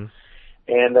 Dell. Mm-hmm.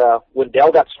 And when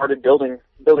Dell got started building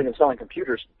and selling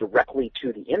computers directly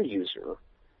to the end user,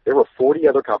 there were 40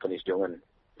 other companies building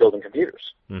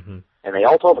computers. Mm-hmm. And they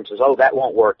all told him, oh, that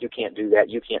won't work. You can't do that.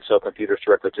 You can't sell computers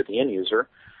directly to the end user.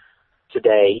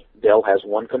 Today, Dell has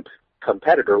one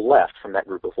competitor left from that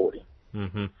group of 40.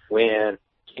 Mm-hmm. When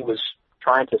he was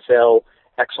trying to sell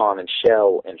Exxon and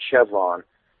Shell and Chevron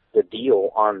the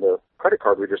deal on the credit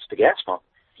card readers at the gas pump,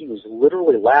 he was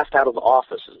literally laughed out of the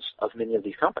offices of many of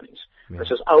these companies. Yeah. It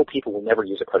says, oh, people will never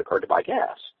use a credit card to buy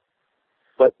gas.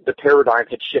 But the paradigm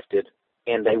had shifted,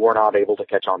 and they were not able to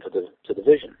catch on to the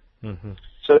vision. Mm-hmm.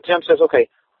 So Tim says, okay,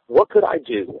 what could I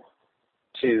do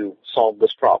to solve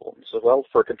this problem? So, well,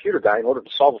 for a computer guy, in order to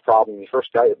solve a problem, you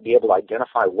first got to be able to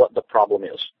identify what the problem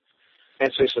is.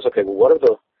 And so he says, okay, well, what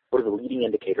are the leading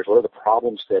indicators? What are the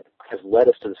problems that have led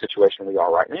us to the situation we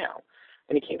are right now?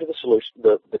 And he came to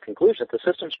the conclusion that the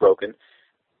system's broken,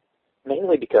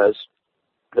 mainly because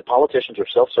the politicians are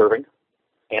self-serving,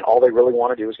 and all they really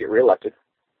want to do is get reelected.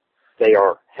 They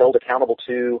are held accountable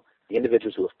to the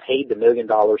individuals who have paid the $1 million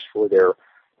for their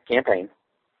campaign,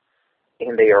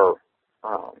 and they are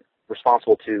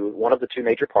responsible to one of the two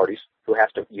major parties you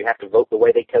have to vote the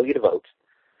way they tell you to vote,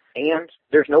 and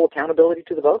there's no accountability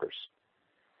to the voters.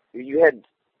 You had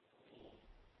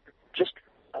just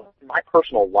my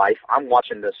personal life. I'm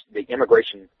watching the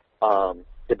immigration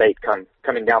debate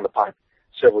coming down the pipe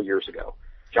several years ago.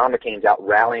 John McCain's out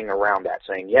rallying around that,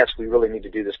 saying, yes, we really need to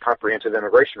do this comprehensive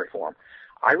immigration reform.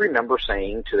 I remember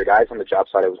saying to the guys on the job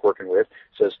site I was working with,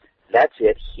 says, that's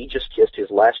it. He just kissed his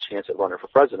last chance at running for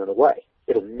president away.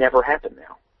 It'll never happen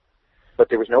now. But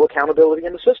there was no accountability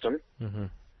in the system. Mm-hmm.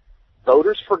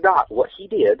 Voters forgot what he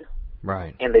did,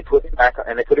 right? And they put him back,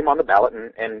 and they put him on the ballot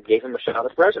and gave him a shot at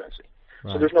the presidency.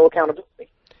 Right. So there's no accountability.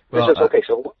 Well, okay,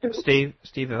 so Steve,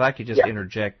 if I could just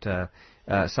interject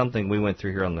something we went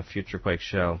through here on the Future Quake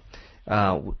show.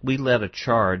 We led a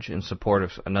charge in support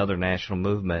of another national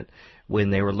movement when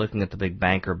they were looking at the big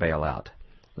banker bailout,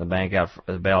 the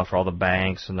bailout for all the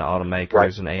banks and the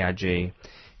automakers and AIG.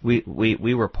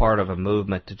 We were part of a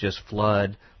movement to just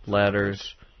flood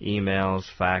letters, emails,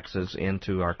 faxes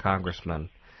into our congressmen.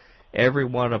 Every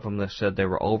one of them that said they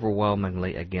were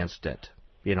overwhelmingly against it.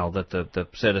 You know, that the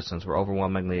citizens were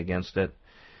overwhelmingly against it.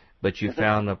 But you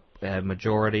found a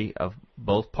majority of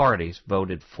both parties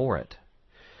voted for it.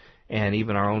 And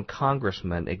even our own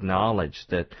congressman acknowledged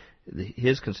that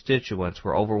his constituents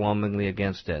were overwhelmingly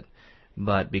against it.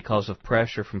 But because of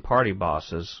pressure from party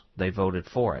bosses, they voted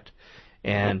for it.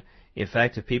 And, in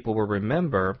fact, if people will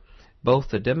remember, both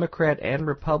the Democrat and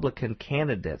Republican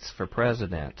candidates for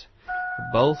president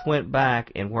both went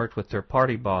back and worked with their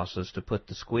party bosses to put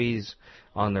the squeeze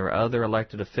on their other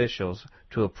elected officials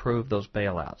to approve those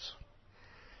bailouts.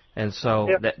 And so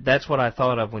that's what I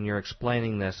thought of when you're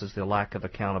explaining this, is the lack of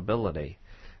accountability.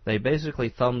 They basically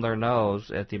thumbed their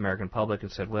nose at the American public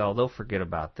and said, well, they'll forget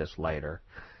about this later.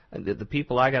 And the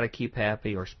people I got to keep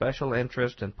happy are special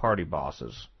interest and party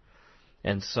bosses.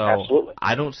 And so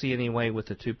I don't see any way with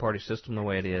the two-party system the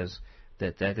way it is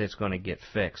that it's going to get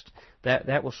fixed.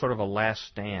 That was sort of a last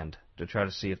stand to try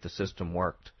to see if the system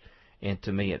worked. And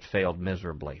to me, it failed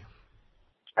miserably.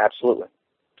 Absolutely.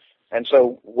 And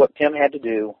so what Tim had to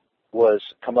do was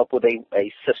come up with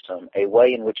a system, a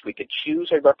way in which we could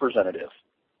choose a representative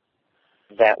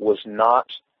that was not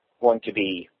going to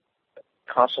be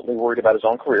constantly worried about his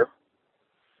own career,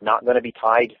 not going to be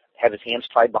have his hands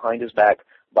tied behind his back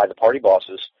by the party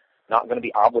bosses, not going to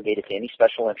be obligated to any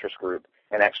special interest group,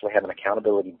 and actually have an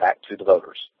accountability back to the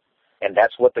voters. And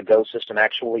that's what the GO system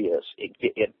actually is.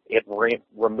 It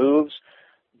removes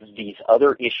these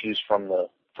other issues from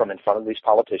in front of these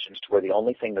politicians, to where the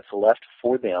only thing that's left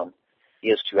for them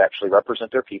is to actually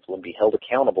represent their people and be held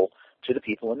accountable to the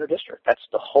people in their district. That's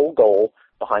the whole goal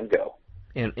behind GO.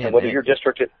 And whether your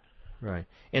district... Right.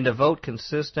 And to vote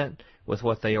consistent with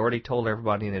what they already told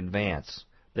everybody in advance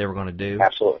they were going to do.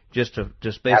 Absolutely.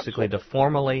 Just basically to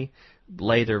formally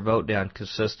lay their vote down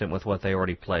consistent with what they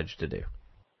already pledged to do.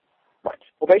 Right.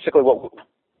 Well, basically what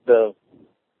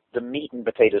the meat and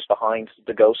potatoes behind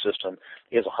the GO system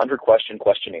is a 100-question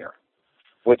questionnaire,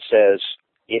 which says,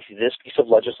 if this piece of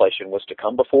legislation was to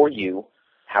come before you,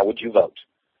 how would you vote?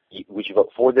 Would you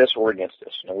vote for this or against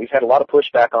this? We've had a lot of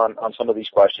pushback on some of these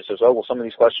questions. Says, oh, well, some of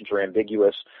these questions are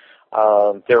ambiguous.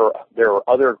 There are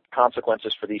other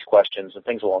consequences for these questions and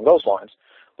things along those lines.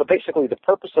 But basically, the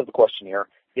purpose of the questionnaire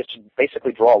is to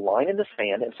basically draw a line in the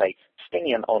sand and say,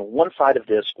 stand on one side of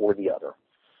this or the other.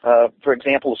 For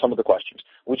example, some of the questions.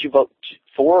 Would you vote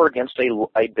for or against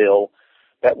a bill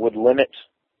that would limit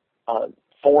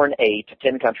foreign aid to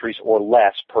 10 countries or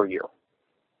less per year?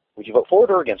 Would you vote for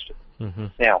it or against it? Mm-hmm.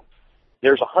 Now,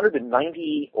 there's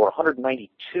 190 or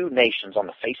 192 nations on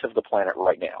the face of the planet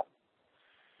right now.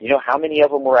 You know how many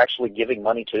of them we're actually giving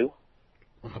money to?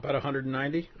 About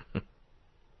 190?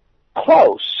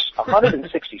 Close.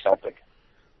 160-something.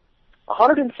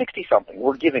 160-something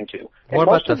we're giving to. What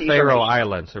about the Faroe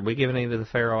Islands? Are we giving any to the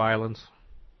Faroe Islands?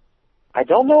 I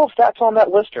don't know if that's on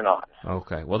that list or not.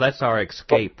 Okay. Well, that's our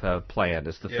escape plan.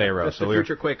 Is the Faroe. That's the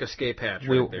Future Quake escape hatch.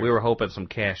 We were hoping some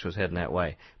cash was heading that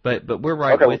way, but we're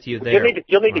right with you there.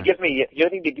 You'll need to give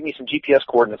me some GPS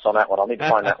coordinates on that one. I'll need to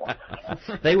find that one.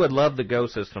 They would love the Go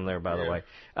system there, by the way.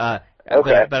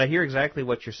 Okay. But I hear exactly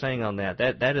what you're saying on that.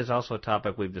 That is also a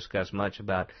topic we've discussed much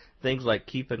about things like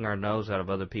keeping our nose out of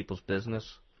other people's business.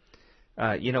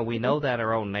 We know that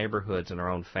our own neighborhoods and our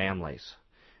own families.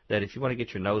 That if you want to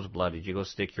get your nose bloodied, you go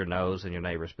stick your nose in your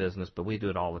neighbor's business, but we do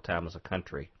it all the time as a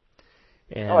country.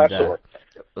 And, absolutely.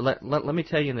 Let me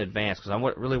tell you in advance, because I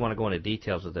really want to go into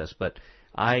details of this, but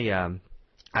I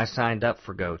signed up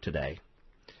for Go today.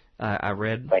 I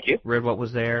read what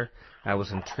was there. I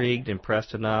was intrigued,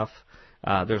 impressed enough.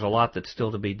 There's a lot that's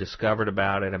still to be discovered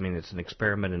about it. I mean, it's an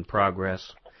experiment in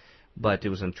progress, but it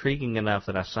was intriguing enough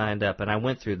that I signed up, and I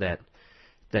went through that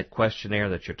questionnaire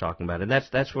that you're talking about, and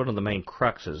that's one of the main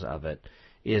cruxes of it,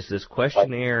 is this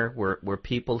questionnaire where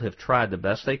people have tried the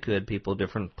best they could, people of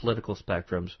different political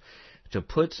spectrums, to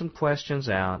put some questions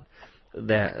out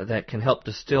that can help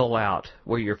distill out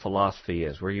where your philosophy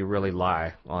is, where you really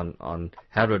lie on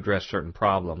how to address certain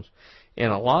problems.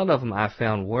 And a lot of them I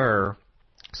found were,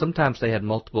 sometimes they had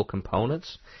multiple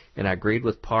components, and I agreed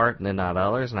with part and then not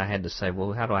others, and I had to say,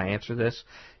 well, how do I answer this?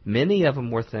 Many of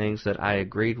them were things that I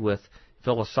agreed with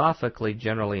philosophically,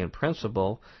 generally in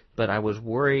principle, but I was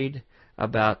worried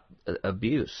about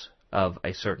abuse of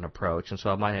a certain approach, and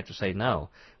so I might have to say no.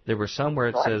 There were some where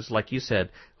it says, like you said,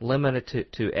 limit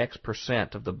it to X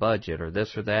percent of the budget or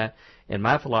this or that, and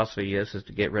my philosophy is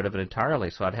to get rid of it entirely,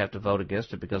 so I'd have to vote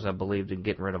against it because I believed in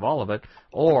getting rid of all of it,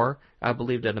 or I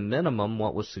believed at a minimum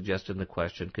what was suggested in the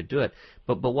question could do it.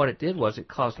 But what it did was it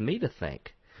caused me to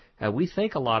think. We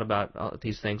think a lot about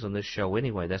these things on this show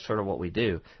anyway. That's sort of what we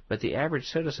do. But the average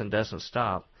citizen doesn't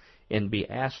stop and be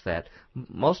asked that.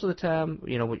 Most of the time,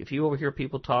 if you overhear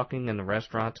people talking in the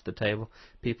restaurants at the table,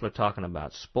 people are talking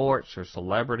about sports or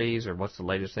celebrities or what's the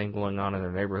latest thing going on in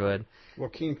their neighborhood.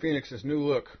 Joaquin Phoenix's new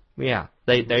look. Yeah,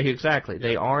 exactly. Yeah.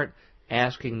 They aren't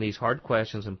asking these hard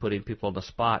questions and putting people on the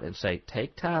spot and say,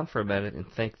 take time for a minute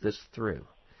and think this through.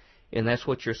 And that's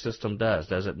what your system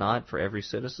does it not, for every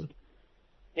citizen?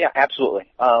 Yeah,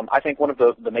 absolutely. I think one of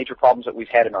the major problems that we've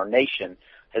had in our nation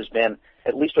has been,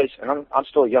 at least, and I'm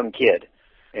still a young kid,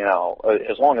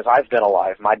 as long as I've been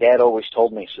alive, my dad always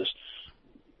told me, says,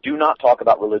 do not talk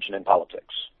about religion in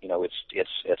politics.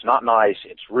 It's not nice,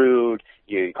 it's rude,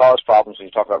 you cause problems when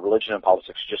you talk about religion and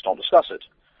politics, just don't discuss it.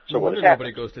 So no wonder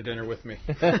nobody goes to dinner with me.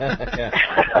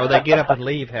 Or they get up and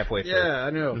leave halfway through. Yeah,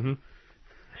 I know. Mm-hmm.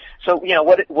 So,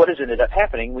 what has ended up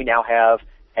happening, we now have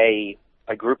a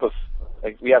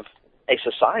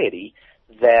society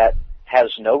that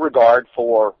has no regard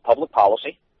for public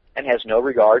policy and has no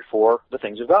regard for the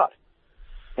things of God.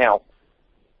 Now,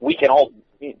 we can all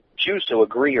choose to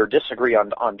agree or disagree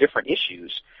on different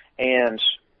issues, and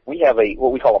we have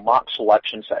what we call a mock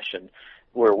selection session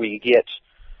where we get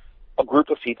a group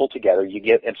of people together. You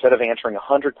get, instead of answering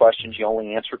 100 questions, you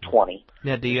only answer 20.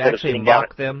 Now, do you actually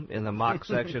mock them in the mock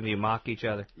section? Do you mock each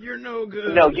other? You're no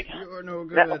good. No, you're no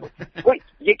good. Well,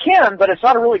 you can, but it's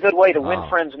not a really good way to win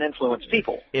friends and influence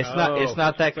people. It's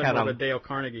not that kind of a Dale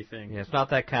Carnegie thing. Yeah, it's not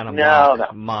that kind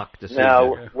of mock decision.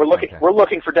 No, we're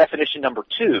looking for definition number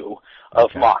 2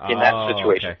 of mock in that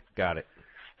situation. Okay, got it.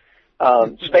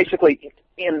 So basically,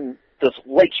 in this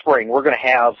late spring, we're going to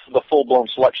have the full-blown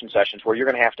selection sessions where you're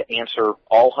going to have to answer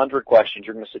all 100 questions.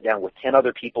 You're going to sit down with 10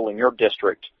 other people in your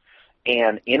district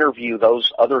and interview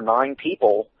those other 9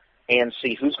 people and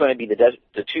see who's going to be the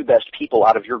 2 best people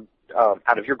out of your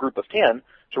group of 10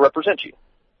 to represent you.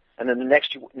 And then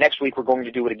the next week we're going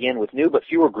to do it again with new but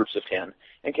fewer groups of 10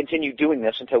 and continue doing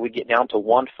this until we get down to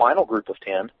one final group of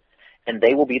 10, and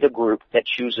they will be the group that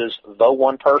chooses the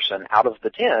one person out of the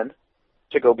 10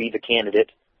 to go be the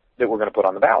candidate that we're going to put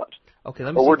on the ballot. Okay,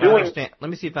 let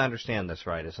me see if I understand this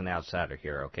right as an outsider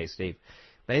here. Okay, Steve.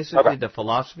 Basically, the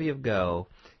philosophy of Go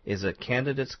is that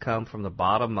candidates come from the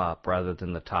bottom up rather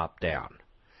than the top down.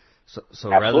 So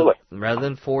rather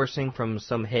than forcing from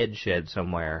some head shed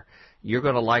somewhere, you're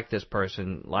going to like this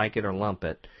person, like it or lump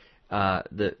it.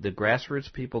 The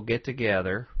grassroots people get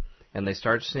together and they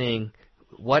start seeing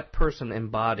what person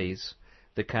embodies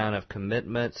the kind of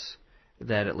commitments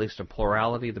that at least a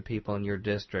plurality of the people in your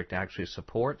district actually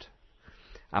support.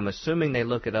 I'm assuming they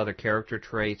look at other character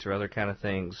traits or other kind of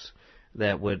things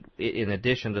that would, in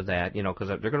addition to that, because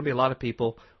there are going to be a lot of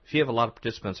people, if you have a lot of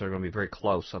participants that are going to be very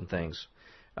close on things.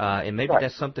 And maybe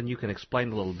that's something you can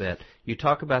explain a little bit. You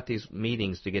talk about these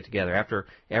meetings to get together. After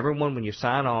everyone, when you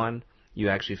sign on, you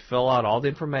actually fill out all the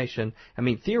information. I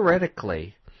mean,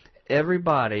 theoretically,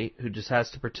 everybody who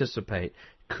decides to participate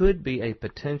could be a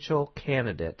potential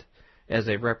candidate as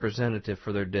a representative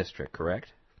for their district,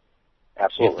 correct?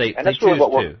 Absolutely. If they choose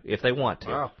to, if they want to.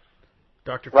 Wow.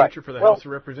 Dr. Future for the House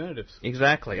of Representatives.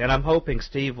 Exactly. And I'm hoping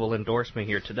Steve will endorse me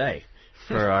here today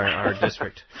for our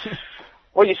district.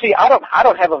 Well, you see, I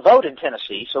don't have a vote in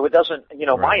Tennessee, so it doesn't,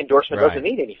 my endorsement doesn't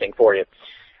mean anything for you.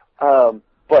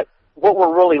 But what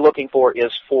we're really looking for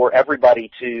is for everybody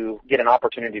to get an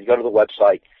opportunity to go to the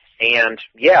website and,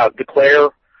 declare.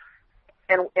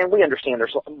 And we understand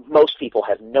most people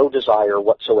have no desire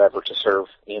whatsoever to serve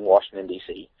in Washington,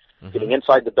 D.C. Mm-hmm. Getting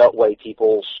inside the Beltway,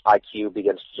 people's IQ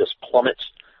begins to just plummet.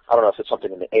 I don't know if it's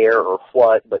something in the air or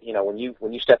what, but when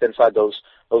you step inside those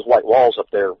white walls up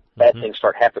there, bad things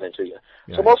start happening to you.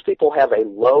 Yeah. So most people have a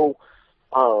low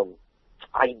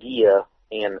idea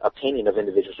and opinion of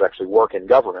individuals who actually work in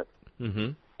government,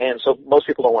 and so most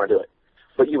people don't want to do it.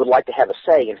 But you would like to have a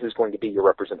say in who's going to be your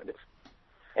representative.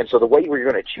 And so the way we're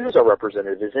going to choose our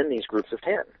representative is in these groups of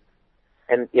 10.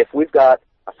 And if we've got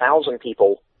 1,000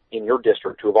 people in your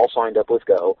district who have all signed up with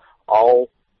Go, all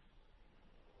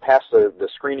passed the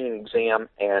screening exam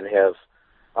and have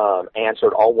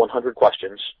answered all 100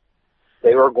 questions,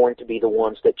 they are going to be the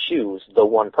ones that choose the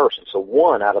one person. So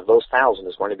one out of those 1,000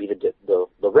 is going to be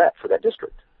the rep for that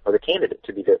district, or the candidate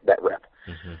to be that rep.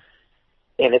 Mm-hmm.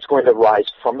 And it's going to rise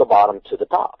from the bottom to the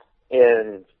top.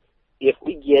 And if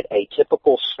we get a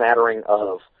typical smattering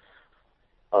of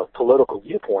political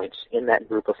viewpoints in that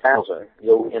group of 1,000,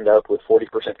 you'll end up with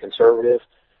 40% conservative,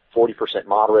 40%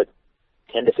 moderate,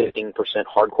 10 to 15%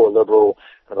 hardcore liberal,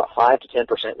 and about 5 to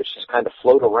 10% which just kind of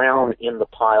float around in the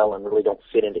pile and really don't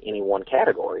fit into any one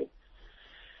category.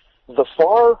 The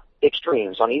far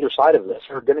extremes on either side of this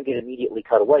are going to get immediately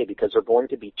cut away because they're going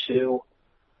to be too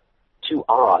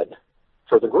odd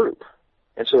for the group.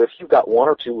 And so if you've got one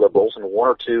or two liberals and one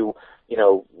or two,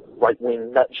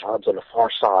 right-wing nut jobs on the far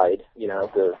side,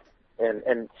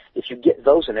 and if you get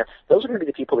those in there, those are going to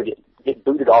be the people that get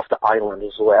booted off the island,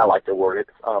 is the way I like to word it,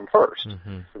 first.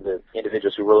 Mm-hmm. The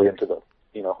individuals who are really into the,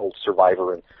 whole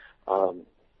survivor and. Well,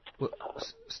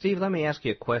 Steve, let me ask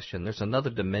you a question. There's another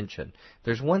dimension.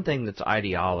 There's one thing that's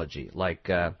ideology, like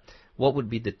what would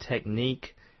be the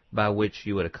technique by which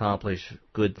you would accomplish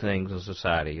good things in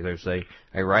society. There's a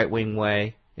right-wing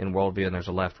way in worldview, and there's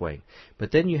a left-wing.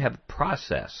 But then you have a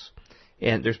process.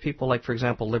 And there's people like, for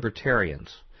example,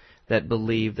 libertarians that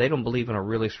they don't believe in a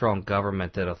really strong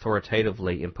government that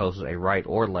authoritatively imposes a right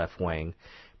or left wing,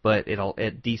 but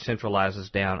it decentralizes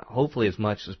down, hopefully as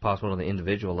much as possible on the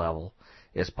individual level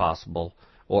as possible,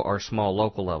 or small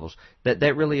local levels.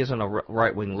 That really isn't a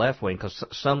right-wing, left-wing, because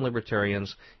some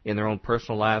libertarians in their own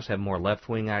personal lives have more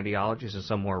left-wing ideologies and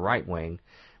some more right-wing,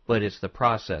 but it's the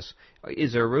process.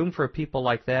 Is there room for people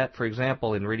like that? For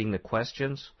example, in reading the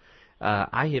questions,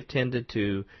 I have tended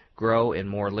to grow in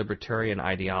more libertarian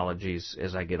ideologies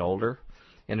as I get older,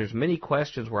 and there's many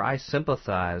questions where I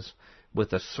sympathize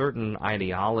with a certain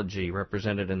ideology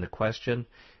represented in the question,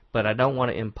 but I don't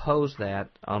want to impose that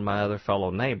on my other fellow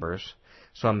neighbors,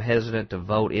 so I'm hesitant to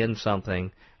vote in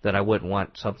something that I wouldn't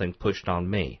want something pushed on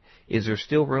me. Is there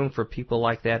still room for people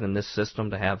like that in this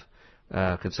system to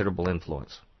have considerable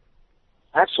influence?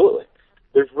 Absolutely.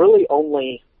 There's really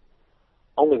only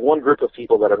one group of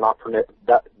people that are not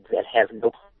that have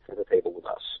no place at the table with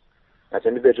us. That's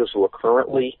individuals who are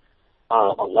currently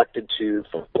elected to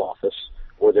federal office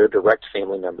or their direct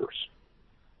family members.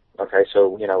 Okay,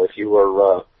 so if you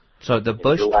were so the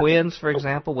Bush twins, for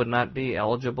example, would not be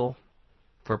eligible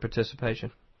for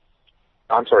participation?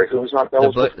 I'm sorry, who's not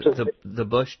eligible? The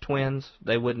Bush twins,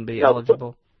 they wouldn't be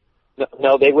eligible?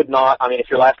 No, they would not. I mean,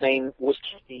 if your last name was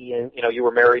Kennedy and you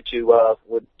were married to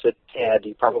Ted,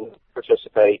 you probably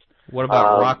participate. What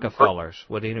about Rockefellers?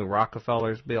 Would any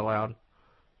Rockefellers be allowed?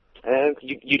 And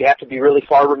you'd have to be really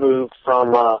far removed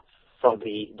from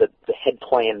the head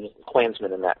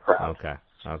Klansman in that crowd. Okay.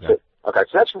 Okay,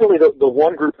 so that's really the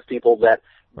one group of people that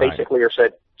basically are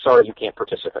said, sorry, you can't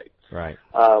participate. Right.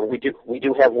 We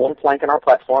do have one plank in our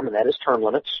platform, and that is term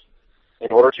limits.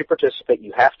 In order to participate,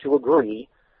 you have to agree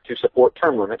to support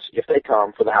term limits if they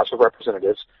come for the House of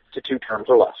Representatives to 2 terms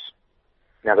or less.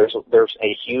 Now, there's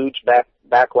a huge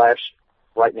backlash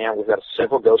right now. We've got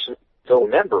several GO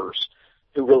members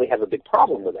who really have a big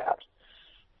problem with that.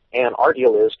 And our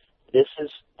deal is, this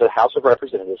is the House of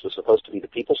Representatives. It was supposed to be the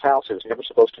people's house. It was never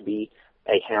supposed to be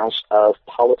a house of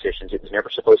politicians. It was never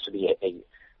supposed to be a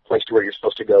place to where you're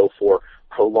supposed to go for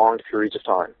prolonged periods of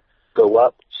time. Go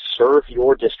up, serve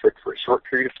your district for a short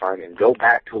period of time, and go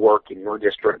back to work in your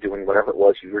district doing whatever it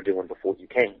was you were doing before you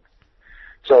came.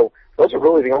 So those are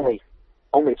really the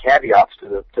only caveats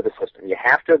to the system. You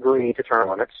have to agree to term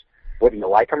limits, whether you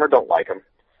like them or don't like them,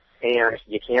 and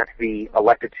you can't be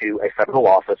elected to a federal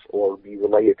office or be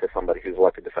related to somebody who's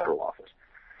elected to federal office.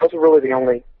 Those are really the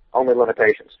only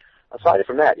limitations. Aside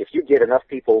from that, if you get enough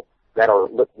people that are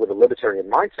with a libertarian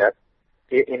mindset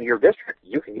in your district,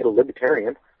 you can get a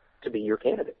libertarian to be your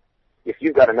candidate. If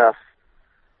you've got enough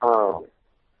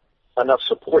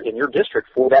support in your district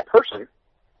for that person,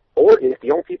 or if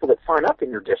the only people that sign up in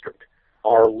your district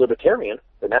are libertarian,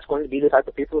 then that's going to be the type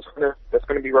of people that's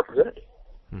going to be represented.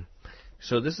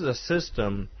 So this is a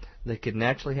system that could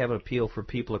naturally have an appeal for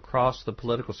people across the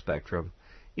political spectrum,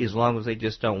 as long as they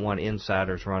just don't want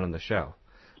insiders running the show.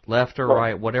 Left or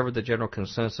right, whatever the general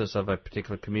consensus of a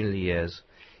particular community is,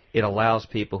 it allows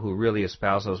people who really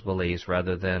espouse those beliefs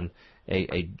rather than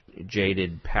a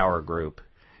jaded power group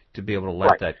to be able to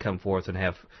let that come forth and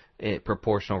have a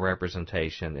proportional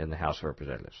representation in the House of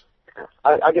Representatives.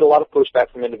 I get a lot of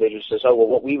pushback from individuals who says, oh, well,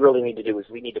 what we really need to do is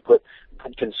we need to put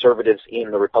conservatives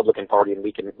in the Republican Party, and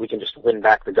we can just win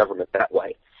back the government that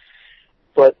way.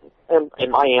 But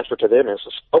and my answer to them is,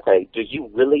 okay, do you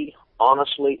really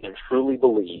honestly and truly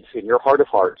believe in your heart of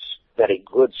hearts that a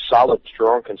good, solid,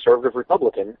 strong conservative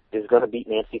Republican is going to beat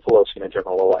Nancy Pelosi in a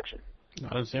general election?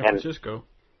 Not in San Francisco.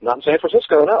 Not in San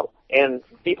Francisco, no. And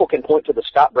people can point to the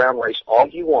Scott Brown race all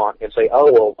you want and say,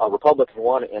 oh, well, a Republican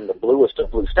won in the bluest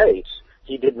of blue states.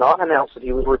 He did not announce that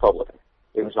he was a Republican.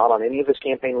 It was not on any of his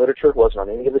campaign literature. It wasn't on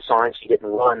any of his signs. He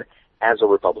didn't run as a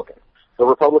Republican. The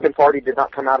Republican Party did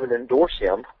not come out and endorse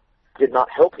him, did not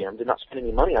help him, did not spend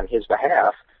any money on his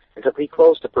behalf until he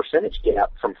closed the percentage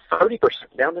gap from 30%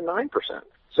 down to 9%.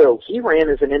 So he ran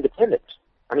as an independent.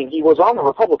 I mean, he was on the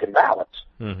Republican ballot,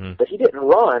 but he didn't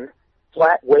run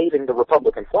flat waving the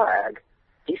Republican flag.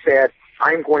 He said,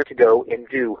 I'm going to go and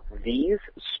do these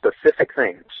specific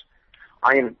things.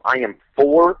 I am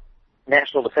for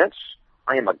national defense.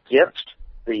 I am against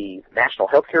the national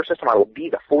health care system. I will be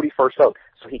the 41st vote.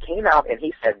 So he came out and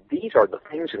he said, these are the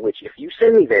things in which if you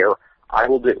send me there, I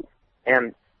will do.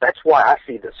 And that's why I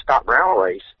see the Scott Brown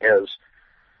race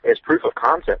as proof of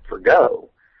concept for GO.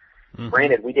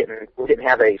 Granted, we didn't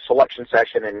have a selection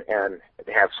session and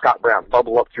have Scott Brown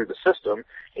bubble up through the system.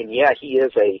 And yeah, he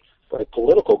is a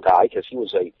political guy because he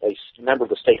was a member of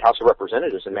the State House of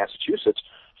Representatives in Massachusetts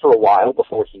for a while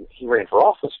before he ran for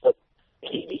office. But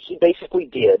he basically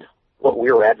did what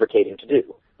we were advocating to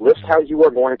do. List how you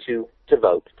are going to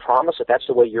vote. Promise that that's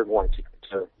the way you're going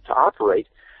to operate.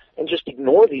 And just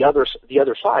ignore the other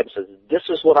side and say, this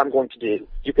is what I'm going to do.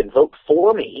 You can vote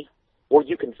for me or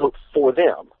you can vote for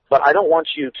them. But I don't want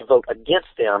you to vote against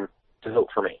them to vote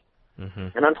for me.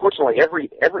 And unfortunately,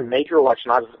 every major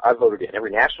election I've voted in, every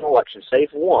national election, save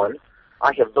one,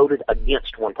 I have voted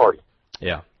against one party.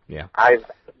 Yeah.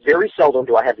 Very seldom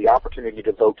do I have the opportunity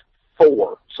to vote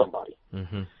for somebody.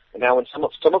 And now in some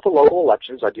of the local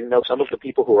elections, I do know some of the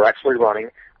people who are actually running.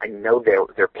 I know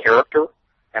their character,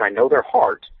 and I know their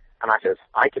heart, and I says,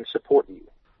 I can support you.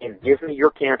 And give me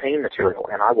your campaign material,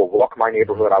 and I will walk my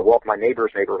neighborhood. I walk my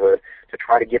neighbor's neighborhood to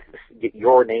try to get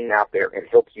your name out there and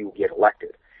help you get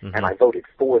elected. And I voted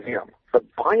for them. But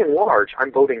by and large,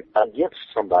 I'm voting against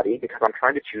somebody because I'm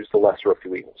trying to choose the lesser of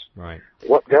two evils. Right.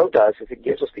 What GO does is it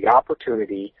gives us the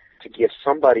opportunity to give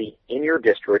somebody in your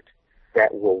district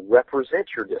that will represent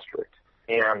your district.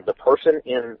 And the person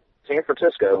in San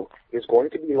Francisco is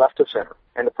going to be left of center,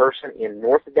 and the person in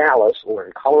North Dallas or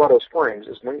in Colorado Springs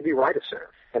is going to be right of center.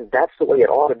 And that's the way it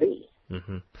ought to be.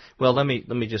 Well, let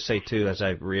me just say, too, as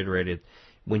I've reiterated,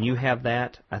 when you have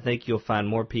that, I think you'll find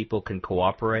more people can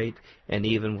cooperate, and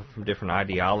even from different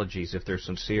ideologies, if they're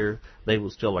sincere, they will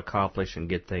still accomplish and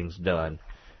get things done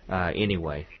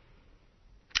anyway.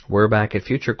 We're back at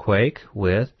Future Quake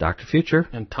with Dr. Future.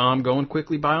 And Tom going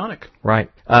quickly bionic. Right.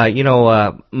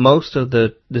 Most of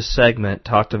this segment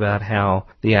talked about how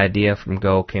the idea from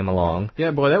Go came along.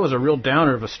 Yeah, boy, that was a real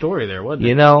downer of a story there, wasn't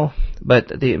it?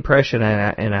 But the impression,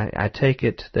 and I take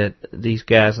it that these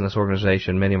guys in this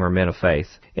organization, many of them are men of faith,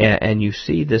 and you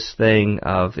see this thing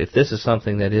of, if this is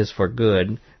something that is for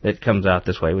good, that comes out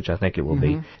this way, which I think it will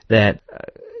be, that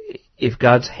if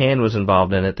God's hand was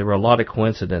involved in it, there were a lot of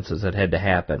coincidences that had to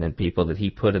happen and people that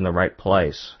he put in the right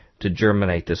place to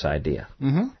germinate this idea.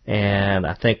 And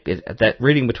I think that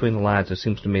reading between the lines, it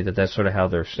seems to me that that's sort of how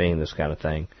they're seeing this kind of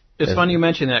thing. It's funny you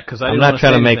mention that, because I'm not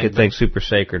trying to make it think super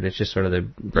sacred. It's just sort of the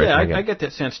breaking. I get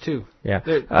that sense too.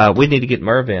 Yeah. We need to get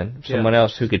Merv in, someone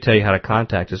else who could tell you how to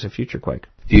contact us at Future Quake.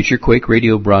 Future Quake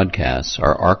radio broadcasts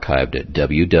are archived at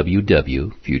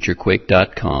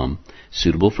www.futurequake.com,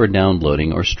 suitable for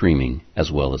downloading or streaming,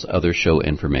 as well as other show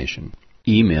information.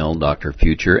 Email Dr.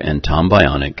 Future and Tom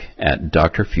Bionic at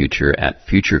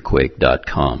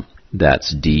drfuture@futurequake.com.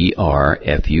 That's DRFUTURE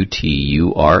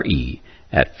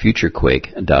at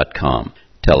futurequake.com.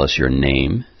 Tell us your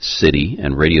name, city,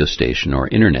 and radio station or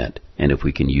internet, and if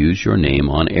we can use your name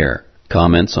on air.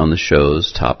 Comments on the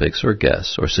show's topics or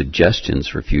guests, or suggestions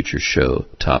for future show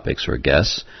topics or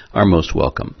guests are most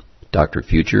welcome. Dr.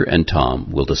 Future and Tom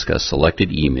will discuss selected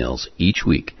emails each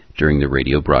week during the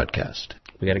radio broadcast.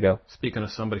 We got to go. Speaking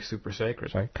of somebody super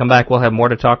sacred. Sorry. Come back. We'll have more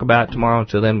to talk about tomorrow.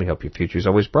 Until then, we hope your future is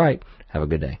always bright. Have a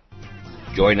good day.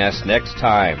 Join us next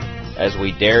time as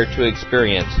we dare to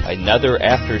experience another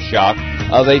aftershock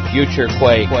of a future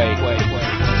quake.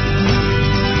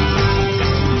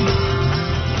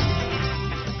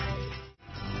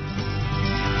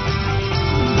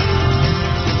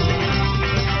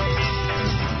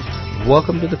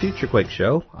 Welcome to the Future Quake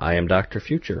Show. I am Dr.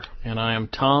 Future. And I am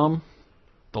Tom,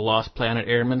 the Lost Planet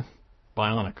Airman,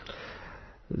 Bionic.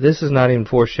 This is not even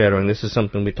foreshadowing. This is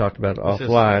something we talked about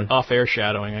offline. Off-air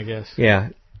shadowing, I guess. Yeah.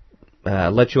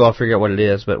 Let you all figure out what it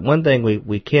is. But one thing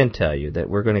we can tell you, that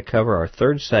we're going to cover our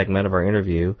third segment of our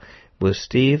interview with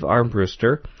Steve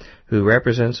Armbruster, who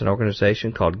represents an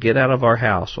organization called Get Out of Our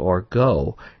House, or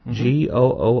GOOH,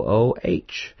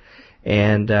 Gooh.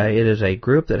 And it is a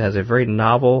group that has a very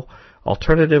novel,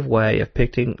 alternative way of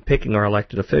picking our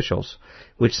elected officials,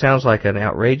 which sounds like an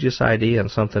outrageous idea and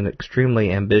something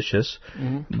extremely ambitious.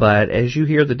 But as you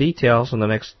hear the details in the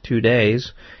next 2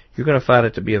 days, you're going to find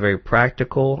it to be a very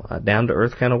practical,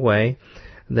 down-to-earth kind of way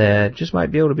that just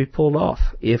might be able to be pulled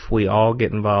off if we all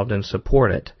get involved and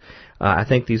support it. I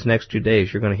think these next 2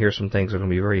 days you're going to hear some things that are going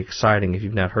to be very exciting if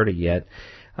you've not heard it yet.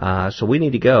 So we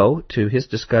need to go to his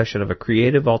discussion of a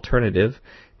creative alternative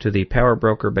to the power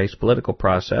broker-based political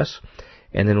process,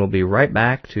 and then we'll be right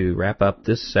back to wrap up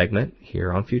this segment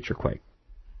here on Future Quake.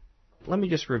 Let me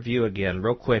just review again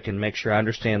real quick and make sure I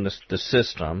understand the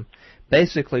system.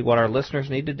 Basically, what our listeners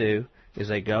need to do is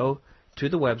they go to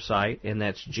the website, and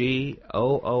that's GOOH.com.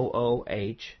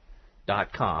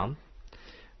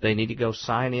 They need to go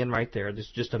sign in right there. There's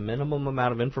just a minimum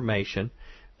amount of information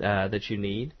that you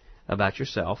need about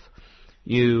yourself.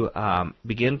 You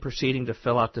begin proceeding to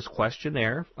fill out this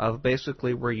questionnaire of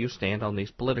basically where you stand on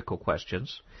these political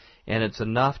questions, and it's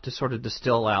enough to sort of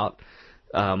distill out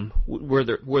where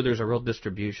there's a real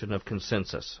distribution of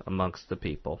consensus amongst the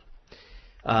people.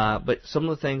 But some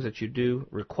of the things that you do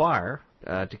require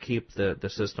to keep the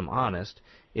system honest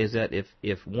is that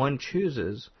if one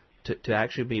chooses to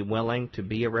actually be willing to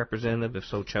be a representative, if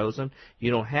so chosen,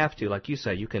 you don't have to. Like you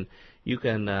say, you can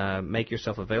make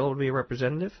yourself available to be a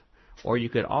representative, or you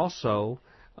could also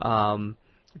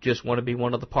just want to be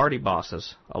one of the party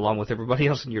bosses along with everybody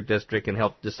else in your district and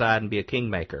help decide and be a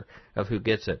kingmaker of who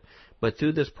gets it. But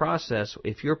through this process,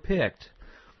 if you're picked,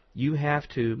 you have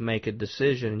to make a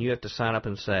decision, and you have to sign up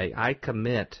and say, I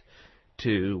commit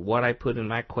to what I put in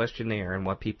my questionnaire and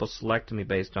what people select me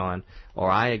based on,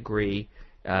 or I agree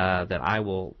that I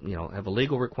will, have a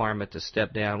legal requirement to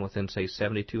step down within, say,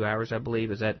 72 hours, I believe.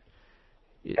 That's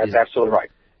absolutely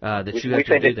right. That you have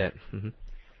to do that.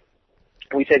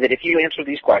 We say that if you answer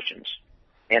these questions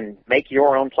and make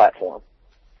your own platform,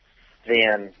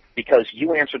 then because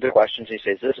you answered the questions and he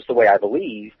says, this is the way I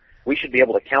believe, we should be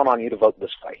able to count on you to vote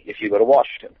this way if you go to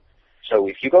Washington. So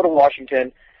if you go to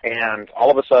Washington and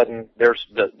all of a sudden there's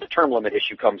the term limit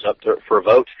issue comes up for a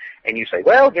vote, and you say,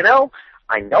 well,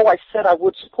 I know I said I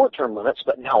would support term limits,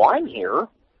 but now I'm here,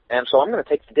 and so I'm going to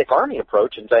take the Dick Armey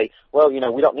approach and say, well, we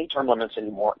don't need term limits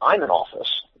anymore. I'm in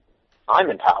office. I'm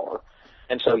in power.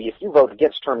 And so if you vote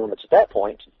against term limits at that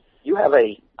point, you have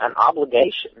an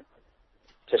obligation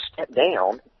to step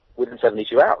down within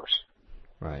 72 hours.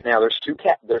 Right. Now, there's two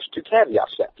caveats to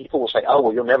that. People will say, oh,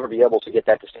 well, you'll never be able to get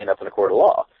that to stand up in a court of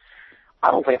law.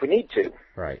 I don't think we need to.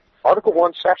 Right. Article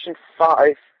 1, Section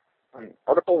 5,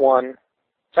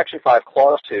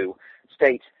 Clause 2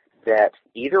 states that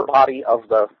either body of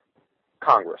the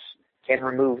Congress can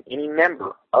remove any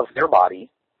member of their body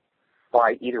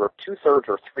by either a two-thirds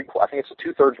or I think it's a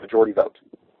two-thirds majority vote.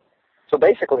 So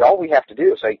basically, all we have to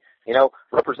do is say,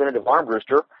 Representative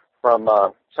Armbruster from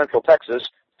Central Texas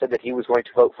said that he was going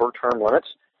to vote for term limits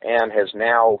and has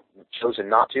now chosen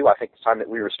not to. I think it's time that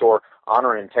we restore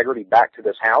honor and integrity back to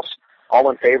this House. All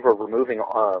in favor of removing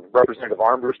Representative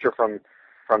Armbruster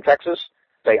from Texas,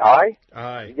 say aye.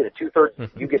 Aye. You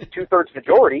get a two-thirds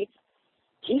majority.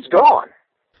 He's gone.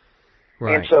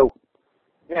 Right. And so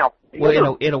now,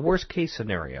 in a worst-case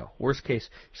scenario,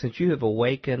 since you have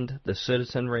awakened the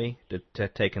citizenry to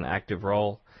take an active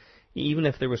role, even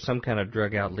if there was some kind of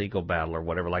drug-out legal battle or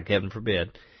whatever, like heaven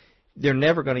forbid, they're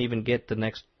never going to even get the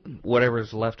next whatever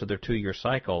is left of their 2-year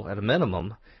cycle at a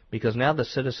minimum, because now the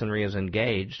citizenry is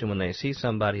engaged, and when they see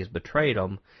somebody has betrayed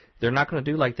them, they're not going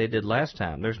to do like they did last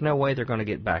time. There's no way they're going to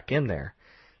get back in there,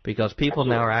 because people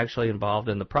now are actually involved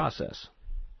in the process.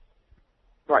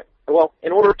 Right. Well,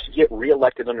 in order to get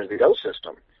reelected under the GO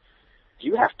system,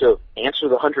 you have to answer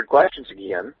the 100 questions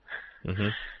again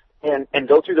and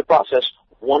go through the process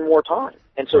one more time.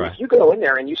 And so if you go in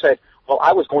there and you say, well,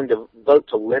 I was going to vote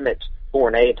to limit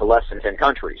foreign aid to less than 10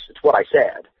 countries. It's what I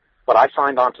said. But I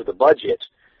signed on to the budget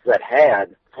that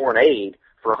had foreign aid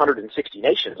for 160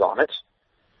 nations on it.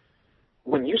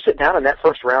 When you sit down in that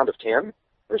first round of 10,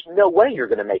 there's no way you're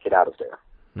going to make it out of there.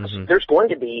 There's going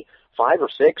to be 5 or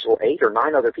 6 or 8 or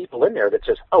 9 other people in there that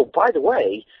says, oh, by the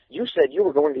way, you said you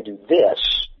were going to do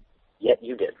this, yet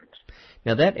you didn't.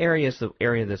 Now, that area is the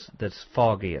area that's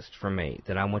foggiest for me,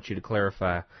 that I want you to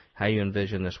clarify how you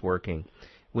envision this working.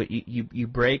 You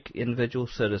break individual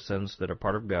citizens that are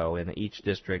part of GO in each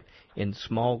district in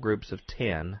small groups of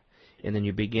 10, and then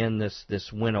you begin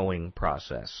this winnowing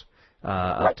process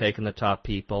of taking the top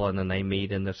people, and then they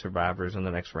meet in the survivors in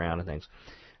the next round and things.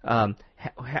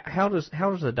 How does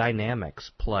the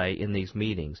dynamics play in these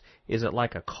meetings? Is it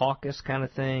like a caucus kind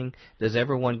of thing? Does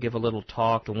everyone give a little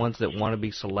talk? The ones that want to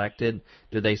be selected,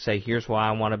 do they say, here's why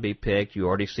I want to be picked? You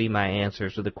already see my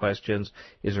answers to the questions.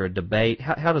 Is there a debate?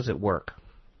 How does it work?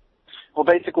 Well,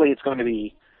 basically, it's going to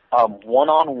be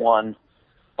one-on-one,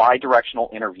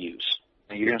 bi-directional interviews.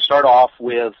 Now, you're going to start off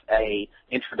with a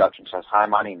introduction. So, hi,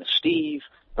 my name is Steve,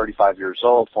 35 years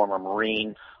old, former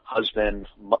Marine, husband,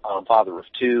 father of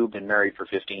 2, been married for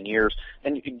 15 years,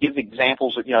 and you can give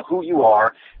examples of, who you are.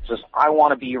 It says, I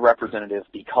want to be your representative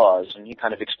because, and you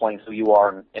kind of explain who you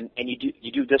are, and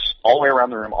you do this all the way around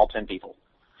the room, all 10 people.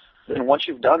 Then once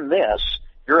you've done this,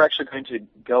 you're actually going to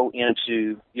go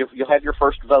into, you'll have your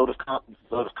first vote of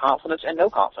confidence and no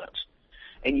confidence,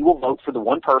 and you will vote for the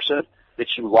one person that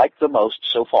you like the most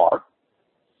so far,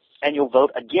 and you'll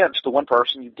vote against the one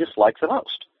person you dislike the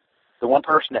most. The one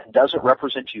person that doesn't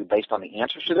represent you based on the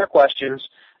answers to their questions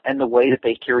and the way that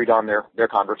they carried on their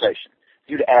conversation.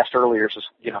 You'd asked earlier,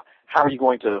 how are you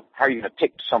going to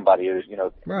pick somebody?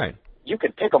 Right. You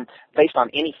can pick them based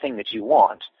on anything that you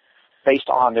want, based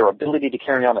on their ability to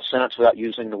carry on a sentence without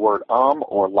using the word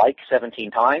or like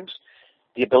 17 times,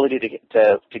 the ability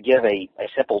to give a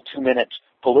simple 2-minute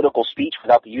political speech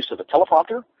without the use of a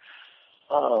teleprompter.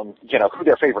 Who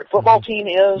their favorite football team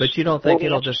is. But you don't think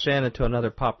it'll descend into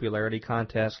another popularity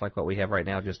contest like what we have right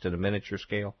now, just at a miniature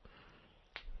scale?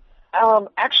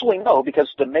 Actually, no, because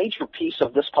the major piece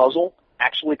of this puzzle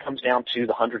actually comes down to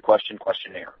the 100-question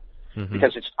questionnaire.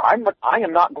 Because I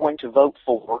am not going to vote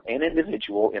for an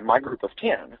individual in my group of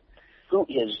 10 who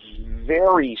is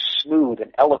very smooth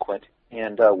and eloquent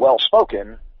and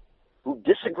well-spoken, who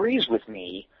disagrees with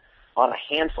me on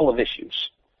a handful of issues.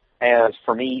 As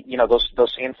for me,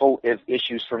 those handful of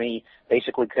issues for me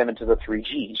basically come into the 3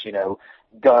 Gs,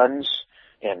 guns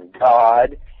and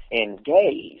God and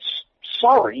gays.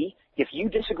 Sorry, if you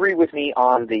disagree with me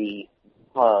on gay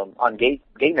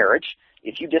marriage,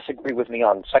 if you disagree with me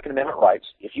on Second Amendment rights,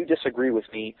 if you disagree with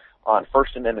me on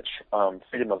First Amendment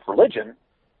freedom of religion,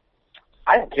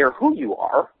 I don't care who you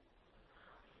are,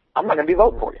 I'm not going to be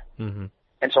voting for you.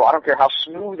 And so I don't care how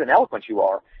smooth and eloquent you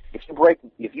are. If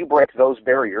you break those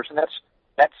barriers, and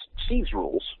that's Steve's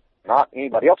rules, not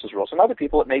anybody else's rules. And other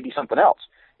people, it may be something else.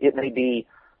 It may be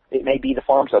the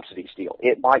farm subsidies deal.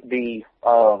 It might be,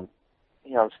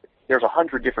 there's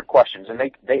 100 different questions, and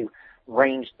they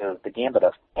range the gambit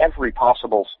of every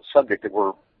possible subject that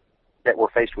we're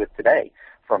faced with today,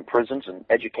 from prisons and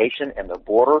education and the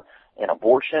border and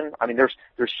abortion. I mean,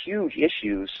 there's huge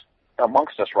issues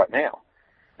amongst us right now.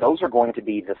 Those are going to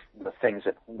be the things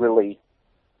that really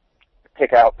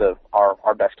pick out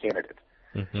our best candidate.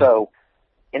 Mm-hmm. So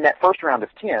in that first round of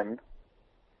 10,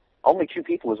 only 2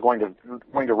 people is going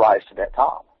to rise to that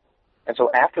top. And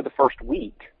so after the first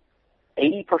week,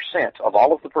 80% of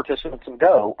all of the participants in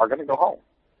Go are going to go home,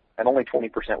 and only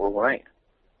 20% will remain.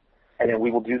 And then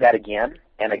we will do that again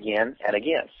and again and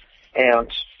again.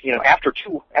 And after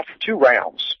two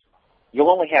rounds,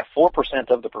 you'll only have 4%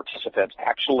 of the participants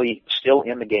actually still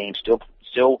in the game,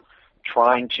 still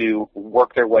trying to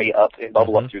work their way up and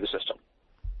bubble up through the system.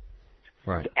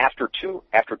 Right. After two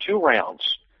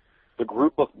rounds, the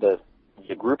group of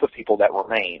people that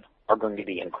remain are going to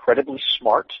be incredibly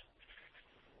smart,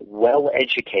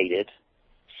 well-educated,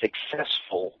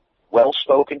 successful,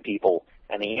 well-spoken people,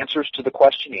 and the answers to the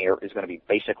questionnaire is going to be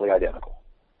basically identical.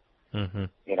 Mm-hmm.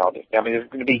 There's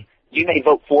going to be, you may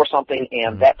vote for something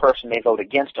and that person may vote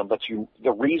against them, but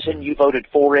the reason you voted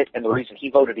for it and the reason he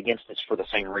voted against it is for the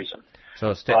same reason.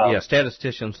 So,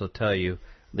 statisticians will tell you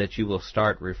that you will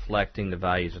start reflecting the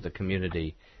values of the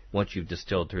community once you've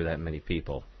distilled through that many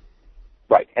people.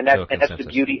 Right, and that's the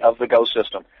beauty of the Go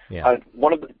system. Yeah.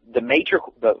 One of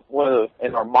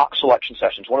in our mock selection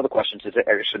sessions, one of the questions that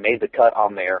actually made the cut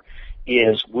on there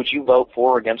is, would you vote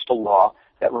for or against a law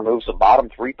that removes the bottom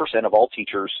 3% of all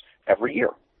teachers every year?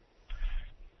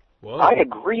 Whoa. I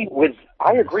agree with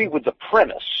the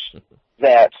premise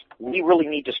that we really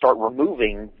need to start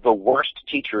removing the worst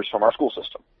teachers from our school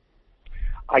system.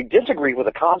 I disagree with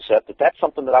the concept that that's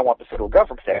something that I want the federal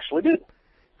government to actually do.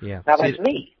 Yeah. Now, that's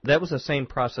me. That was the same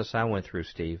process I went through,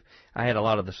 Steve. I had a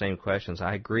lot of the same questions.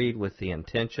 I agreed with the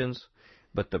intentions,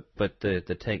 but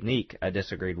the technique I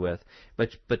disagreed with.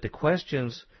 But the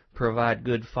questions provide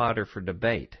good fodder for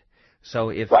debate. So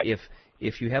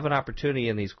if you have an opportunity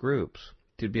in these groups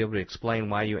to be able to explain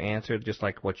why you answered just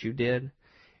like what you did,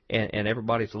 and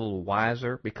everybody's a little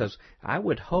wiser, because I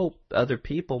would hope other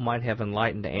people might have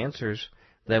enlightened answers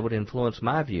that would influence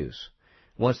my views.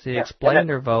 Once they explain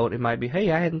their vote, it might be,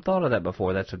 hey, I hadn't thought of that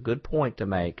before. That's a good point to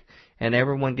make. And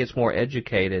everyone gets more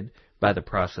educated by the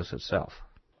process itself.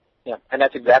 Yeah, and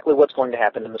that's exactly what's going to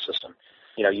happen in the system.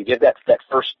 You give that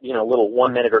first, little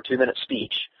 1 minute or 2 minute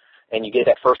speech, and you get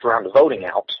that first round of voting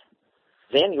out.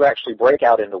 Then you actually break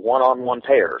out into one-on-one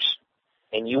pairs,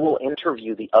 and you will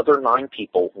interview the other 9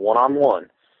 people one-on-one,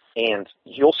 and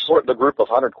you'll sort the group of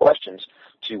 100 questions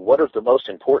to what are the most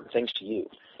important things to you.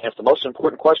 And if the most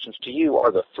important questions to you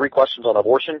are the 3 questions on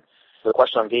abortion, the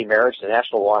question on gay marriage, the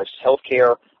nationalized health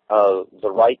care,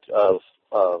 the right of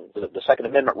the Second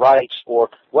Amendment rights, or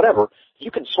whatever,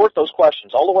 you can sort those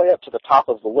questions all the way up to the top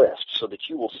of the list so that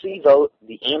you will see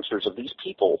the answers of these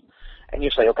people, and you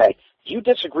say, okay, you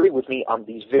disagree with me on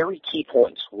these very key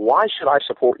points. Why should I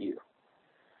support you?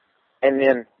 And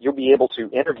then you'll be able to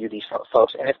interview these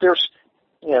folks. And if there's,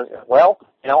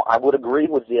 I would agree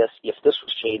with this if this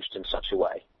was changed in such a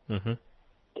way. Mm-hmm.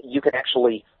 You can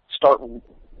actually start,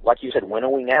 like you said,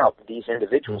 winnowing out these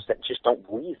individuals that just don't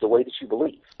believe the way that you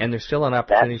believe. And there's still an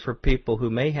opportunity for people who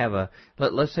may have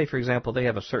let's say, for example, they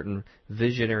have a certain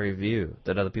visionary view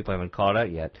that other people haven't caught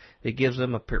out yet. It gives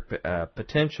them a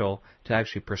potential to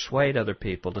actually persuade other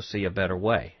people to see a better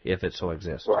way, if it so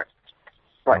exists. Right.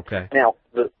 Okay. Now,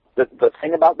 the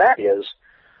thing about that is,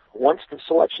 once the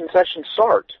selection sessions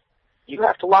start, you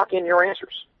have to lock in your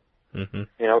answers. Mm-hmm.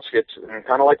 It's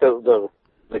kind of like the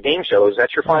game show. Is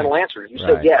that your final answer? You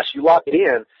say yes, you lock it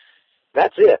in.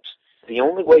 That's it. The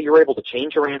only way you're able to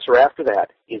change your answer after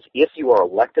that is if you are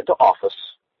elected to office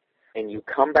and you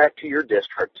come back to your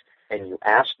district and you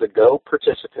ask the Go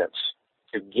participants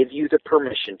to give you the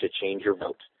permission to change your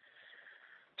vote.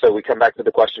 So we come back to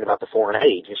the question about the foreign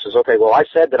aid. He says, okay, well, I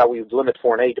said that I would limit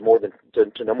foreign aid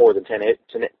to no more than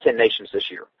 10 nations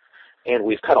this year. And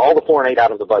we've cut all the foreign aid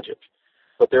out of the budget.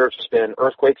 But there's been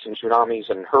earthquakes and tsunamis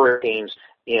and hurricanes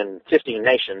in 15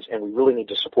 nations, and we really need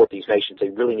to support these nations. They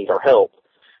really need our help.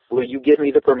 Will you give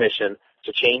me the permission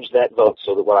to change that vote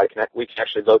so that we can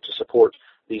actually vote to support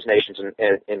these nations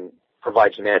and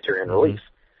provide humanitarian relief?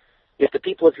 If the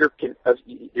people of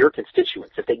your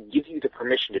constituents, if they give you the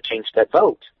permission to change that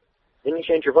vote, then you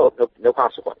change your vote, no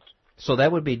consequence. So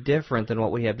that would be different than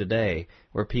what we have today,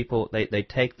 where people, they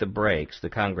take the breaks, the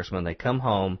congressmen, they come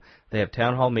home, they have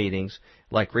town hall meetings,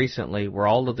 like recently, where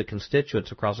all of the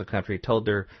constituents across the country told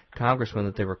their congressmen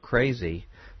that they were crazy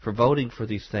for voting for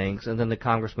these things, and then the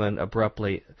congressman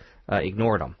abruptly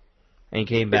ignored them. And he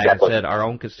came back and said, our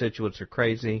own constituents are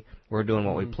crazy, we're doing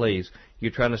what we please.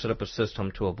 You're trying to set up a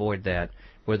system to avoid that,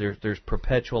 where there's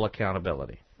perpetual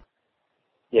accountability.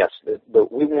 Yes,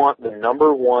 but we want the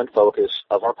number one focus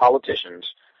of our politicians,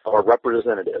 of our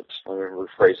representatives, let me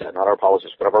rephrase that, not our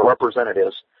politicians, but of our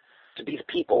representatives, to be the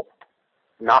people,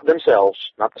 not themselves,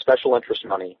 not the special interest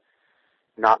money,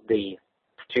 not the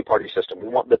two-party system. We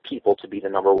want the people to be the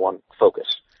number one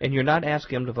focus. And you're not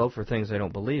asking them to vote for things they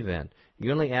don't believe in.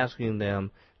 You're only asking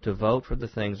them to vote for the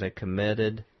things they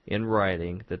committed in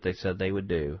writing that they said they would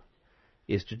do,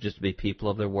 is to just be people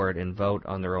of their word and vote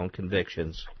on their own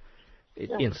convictions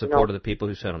in support of the people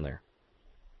who sent them there.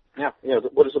 Yeah,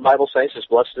 what does the Bible say? It says,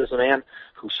 blessed is the man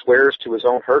who swears to his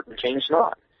own hurt and change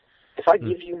not. If I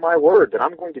give you my word that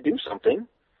I'm going to do something,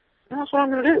 that's what I'm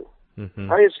going to do.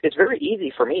 Mm-hmm. Right? It's very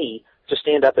easy for me to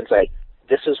stand up and say,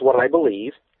 this is what I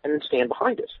believe, and then stand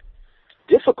behind it.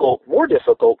 More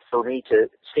difficult for me to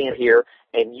stand here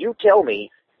and you tell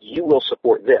me you will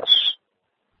support this.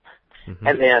 Mm-hmm.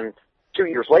 And then 2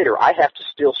 years later, I have to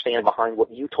still stand behind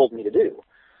what you told me to do.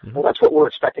 Mm-hmm. Well, that's what we're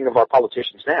expecting of our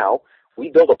politicians now. We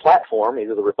build a platform,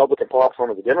 either the Republican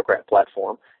platform or the Democrat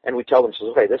platform, and we tell them,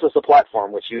 okay, this is the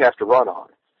platform which you have to run on,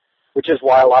 which is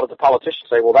why a lot of the politicians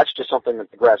say, well, that's just something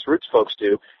that the grassroots folks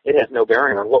do. It has no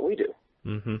bearing on what we do.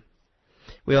 Mm-hmm.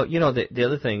 Well, the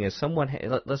other thing is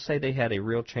let's say they had a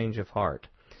real change of heart,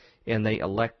 and they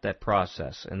elect that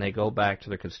process, and they go back to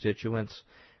their constituents.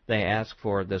 They ask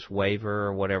for this waiver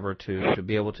or whatever to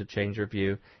be able to change their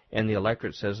view, and the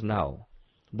electorate says, no,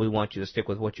 we want you to stick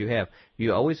with what you have.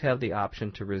 You always have the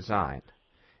option to resign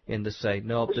and to say,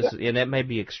 no, and that may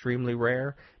be extremely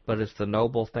rare, but it's the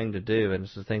noble thing to do, and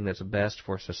it's the thing that's best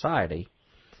for society,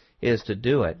 is to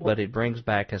do it. But it brings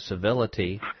back a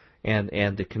civility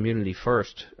and the community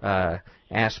first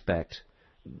aspect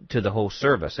to the whole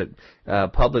service.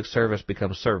 Public service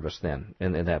becomes service then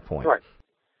in that point. Right.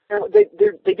 Now,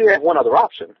 they do have one other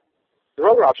option. Their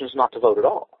other option is not to vote at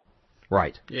all.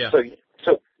 Right. Yeah.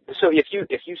 So if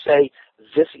you say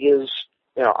this is,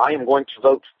 I am going to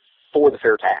vote for the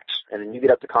fair tax, and then you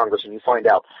get up to Congress and you find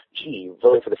out, gee,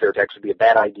 voting for the fair tax would be a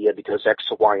bad idea because X,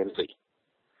 Y, and Z.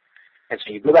 And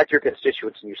so you go back to your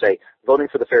constituents and you say, voting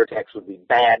for the fair tax would be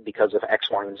bad because of X,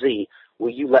 Y, and Z. Will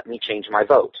you let me change my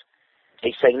vote?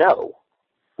 They say no.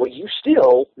 Well, you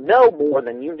still know more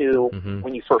than you knew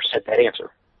when you first said that answer.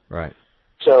 Right.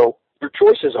 So your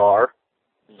choices are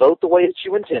vote the way that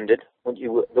you intended,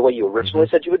 the way you originally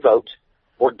said you would vote,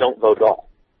 or don't vote at all.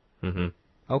 Mm-hmm.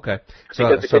 Okay.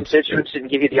 Because the constituents didn't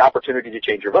give you the opportunity to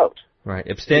change your vote. Right.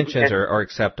 Abstentions are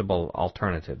acceptable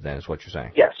alternative, then, is what you're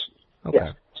saying. Yes. Okay.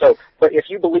 Yes. So, but if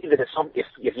you believe that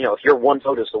if your one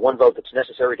vote is the one vote that's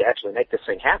necessary to actually make this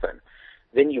thing happen,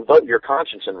 then you vote your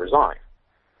conscience and resign.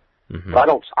 Mm-hmm. But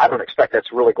I don't expect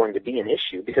that's really going to be an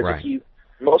issue because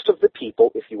most of the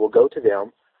people, if you will go to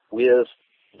them with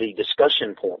the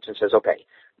discussion points and says, okay,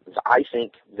 I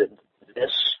think that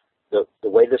the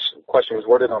way this question was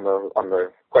worded on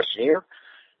the questionnaire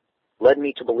led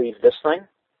me to believe this thing.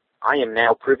 I am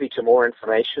now privy to more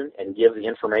information and give the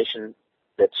information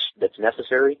that's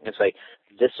necessary and say,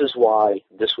 this is why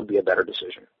this would be a better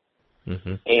decision.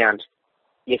 Mm-hmm. And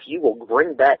if you will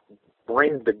bring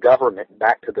the government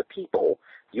back to the people,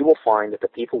 you will find that the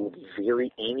people will be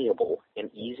very amiable and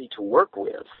easy to work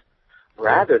with,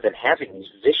 rather than having these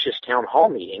vicious town hall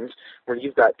meetings where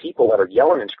you've got people that are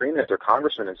yelling and screaming at their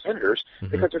congressmen and senators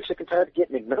because they're sick and tired of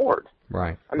getting ignored.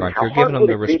 Right. I mean, You're giving them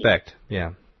the respect.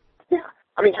 Yeah. Yeah.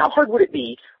 I mean, how hard would it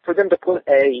be for them to put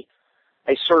a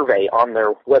survey on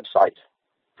their website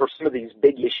for some of these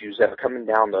big issues that are coming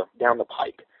down the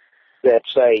pipe that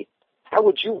say, how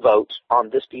would you vote on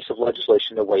this piece of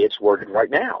legislation the way it's worded right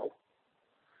now?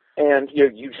 And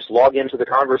you just log into the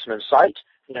congressman's site,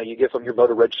 you give them your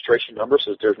voter registration number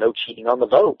so there's no cheating on the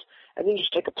vote, and then you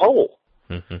just take a poll.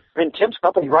 Mm-hmm. I mean, Tim's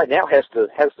company right now has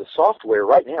the software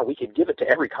right now. We could give it to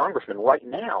every congressman right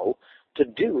now to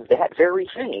do that very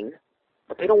thing,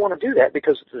 but they don't want to do that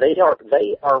because they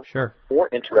are sure. more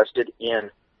interested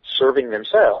in serving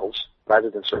themselves rather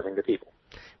than serving the people.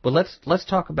 Well, let's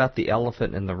talk about the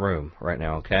elephant in the room right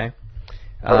now, okay?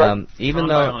 Even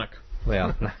though,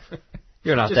 well,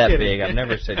 you're not that big. I've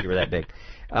never said you were that big.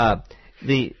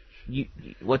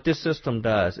 What this system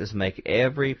does is make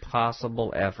every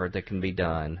possible effort that can be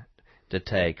done to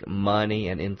take money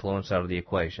and influence out of the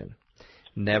equation.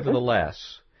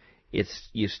 Nevertheless,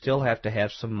 you still have to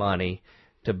have some money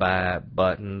to buy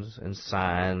buttons and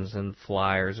signs and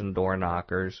flyers and door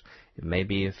knockers,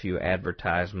 maybe a few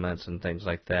advertisements and things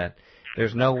like that.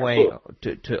 There's no way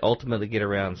to ultimately get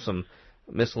around some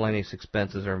miscellaneous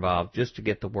expenses are involved just to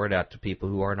get the word out to people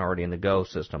who aren't already in the GO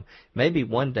system. Maybe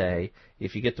one day,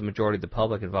 if you get the majority of the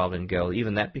public involved in GO,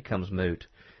 even that becomes moot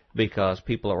because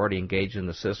people are already engaged in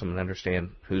the system and understand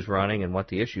who's running and what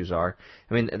the issues are.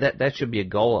 I mean, that should be a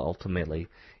goal ultimately,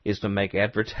 is to make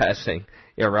advertising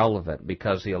irrelevant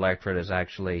because the electorate is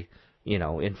actually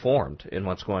informed in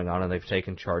what's going on, and they've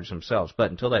taken charge themselves.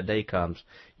 But until that day comes,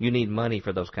 you need money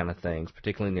for those kind of things,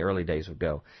 particularly in the early days of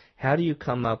Go. How do you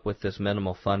come up with this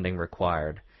minimal funding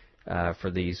required for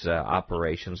these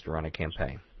operations to run a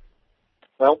campaign?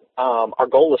 Well, our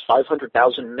goal is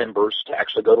 500,000 members to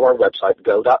actually go to our website,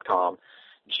 go.com,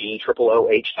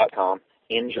 GOOH.com,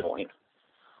 and join.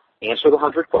 Answer the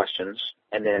 100 questions,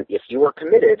 and then if you are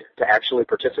committed to actually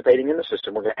participating in the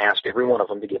system, we're going to ask every one of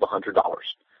them to give $100,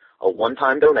 a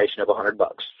one-time donation of $100.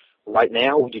 Right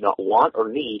now, we do not want or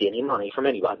need any money from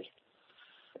anybody.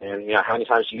 And, how many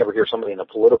times do you ever hear somebody in the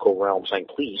political realm saying,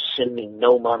 please send me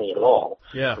no money at all?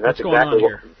 Yeah, and that's what's going on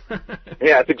here?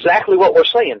 Yeah, it's exactly what we're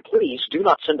saying. Please do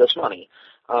not send us money.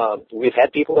 We've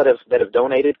had people that have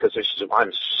donated because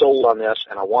I'm sold on this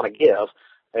and I want to give.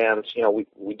 And,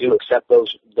 we do accept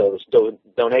those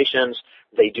donations.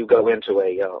 They do go into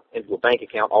a bank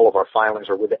account. All of our filings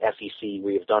are with the SEC.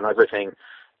 We have done everything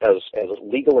as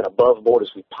legal and above board as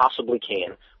we possibly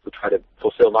can. We try to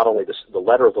fulfill not only the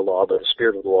letter of the law, but the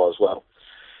spirit of the law as well.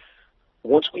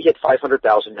 Once we hit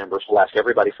 500,000 members, we'll ask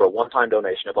everybody for a one-time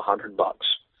donation of $100,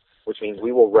 which means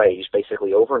we will raise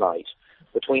basically overnight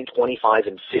between $25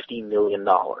 and $50 million,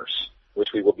 which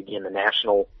we will begin the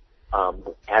national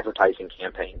advertising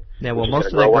campaign. Now, will most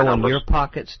of that go in your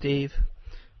pocket, Steve,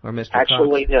 or Mr.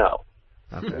 Actually, Cox? no.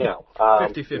 Okay. No.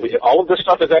 50-50. All of this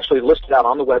stuff is actually listed out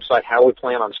on the website, how we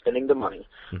plan on spending the money,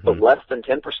 but less than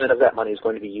 10% of that money is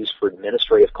going to be used for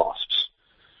administrative costs.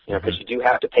 Because you do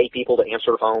have to pay people to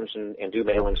answer phones and do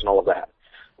mailings and all of that.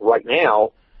 Right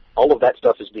now, all of that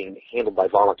stuff is being handled by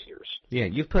volunteers. Yeah,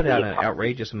 you've put out an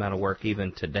outrageous amount of work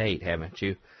even to date, haven't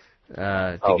you,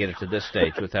 to get it to this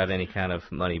stage without any kind of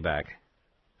money back?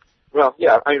 Well,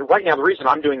 yeah. Right now, the reason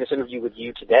I'm doing this interview with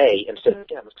you today instead of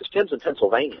Tim is because Tim's in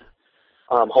Pennsylvania,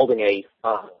 holding a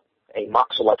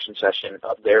mock selection session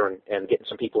up there and getting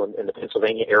some people in the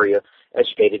Pennsylvania area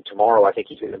educated. Tomorrow, I think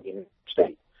he's going to be in the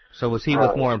state. So was he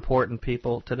with more important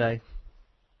people today?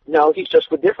 No, he's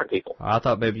just with different people. I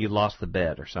thought maybe you lost the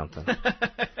bet or something.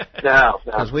 No.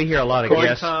 Because we hear a lot of Coin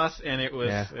guests. toss, and it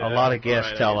was a lot of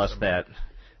guests tell us that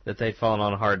they've fallen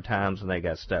on hard times and they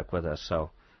got stuck with us.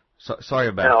 So sorry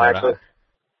about that. No, actually,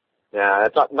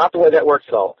 that's not the way that works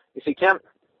at all. You see, Tim,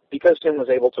 because Tim was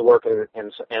able to work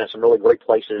in some really great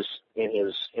places in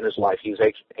his life, he was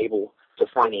able to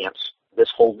finance this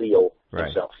whole deal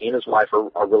himself. He and his wife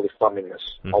are really funding this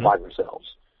all by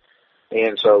themselves.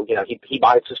 And so, he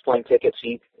buys his plane tickets.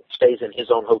 He stays in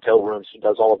his own hotel rooms. He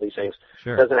does all of these things.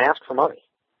 Sure. Doesn't ask for money.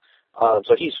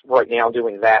 So he's right now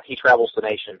doing that. He travels the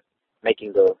nation,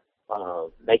 making the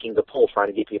pull, trying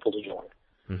to get people to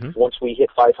join. Once we hit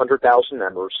 500,000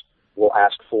 members, we'll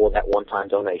ask for that one-time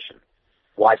donation.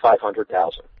 Why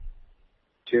 500,000?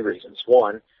 Two reasons.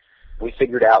 One, we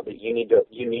figured out that you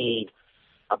need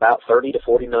about $30 to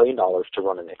 $40 million to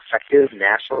run an effective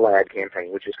national ad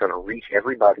campaign, which is going to reach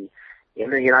everybody in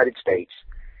the United States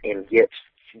and get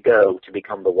Go to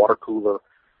become the water cooler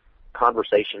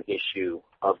conversation issue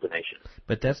of the nation.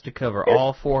 But that's to cover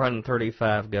all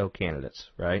 435 Go candidates,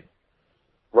 right?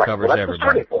 Right. Covers that's everybody. The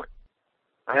starting point.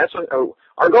 And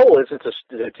our goal isn't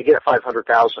to get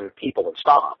 500,000 people and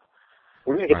stop.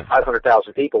 We're going to get to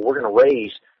 500,000 people. We're going to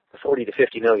raise the $40 to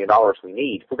 $50 million we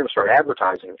need. We're going to start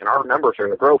advertising, and our numbers are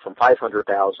going to grow from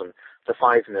 500,000 to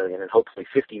 5 million and hopefully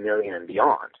 50 million and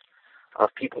beyond of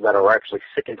people that are actually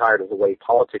sick and tired of the way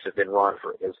politics has been run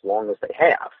for as long as they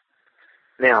have.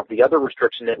 Now, the other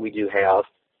restriction that we do have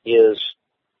is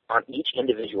on each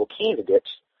individual candidate,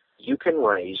 you can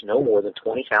raise no more than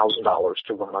 $20,000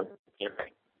 to run on a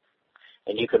campaign.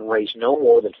 And you can raise no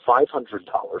more than $500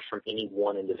 from any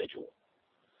one individual.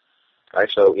 Okay,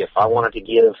 so if I wanted to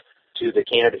give to the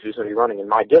candidate who's going to be running in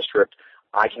my district,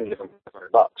 I can give him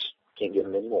 $500. Can't give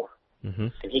him any more.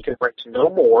 And he can raise no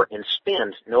more and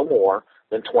spend no more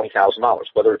than $20,000,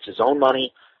 whether it's his own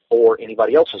money or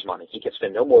anybody else's money. He can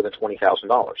spend no more than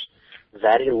 $20,000.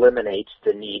 That eliminates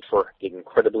the need for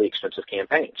incredibly expensive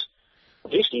campaigns.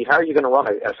 Gee, Steve, how are you going to run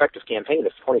an effective campaign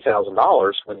of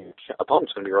 $20,000 when your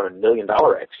opponent's going to be running $1 million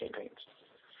ad campaigns?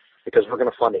 Because we're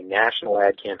going to fund a national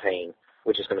ad campaign,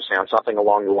 which is going to sound something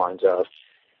along the lines of,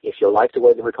 if you like the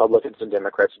way the Republicans and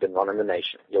Democrats have been running the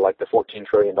nation, you like the $14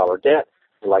 trillion debt,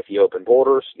 you like the open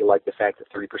borders, you like the fact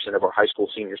that 3% of our high school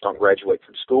seniors don't graduate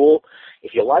from school,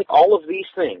 if you like all of these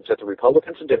things that the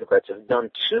Republicans and Democrats have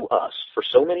done to us for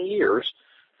so many years,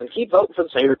 then keep voting for the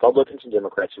same Republicans and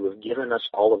Democrats who have given us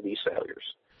all of these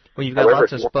failures. Well, you've got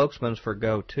lots of spokesmen for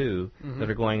Go, too, that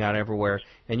are going out everywhere.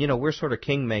 And, we're sort of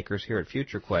kingmakers here at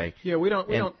Future Quake. Yeah, we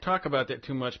don't talk about that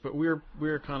too much, but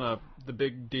we're kind of the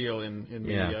big deal in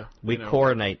yeah. media. We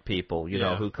coronate people, you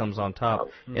know, who comes on top,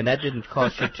 and that didn't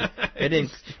cost you. It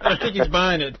didn't. I think he's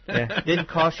buying it. It didn't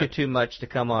cost you too much to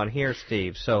come on here,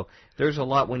 Steve. So there's a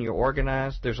lot when you're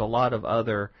organized. There's a lot of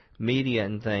other media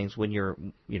and things when you're,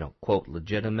 you know, quote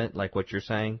legitimate, like what you're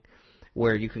saying,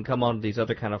 where you can come on to these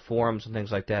other kind of forums and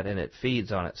things like that, and it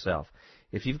feeds on itself.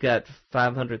 If you've got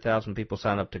 500,000 people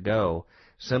sign up to go,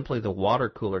 simply the water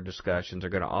cooler discussions are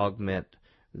going to augment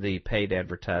the paid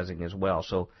advertising as well.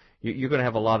 So you're going to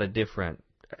have a lot of different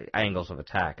angles of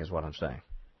attack is what I'm saying.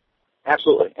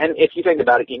 Absolutely. And if you think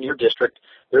about it, in your district,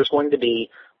 there's going to be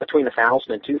between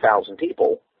 1,000 and 2,000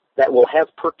 people that will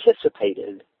have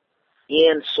participated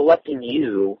in selecting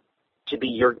you to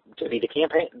be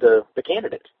the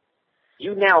candidate.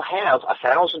 You now have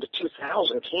 1,000 to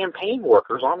 2,000 campaign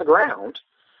workers on the ground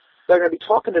that are going to be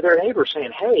talking to their neighbors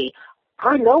saying, hey,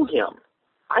 I know him.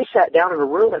 I sat down in a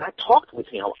room and I talked with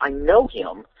him. I know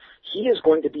him. He is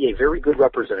going to be a very good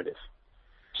representative.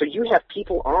 So you have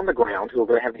people on the ground who are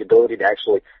going to have the ability to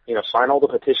actually, you know, sign all the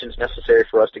petitions necessary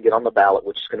for us to get on the ballot,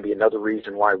 which is going to be another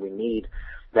reason why we need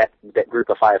that group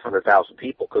of 500,000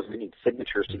 people, because we need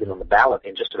signatures to get on the ballot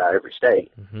in just about every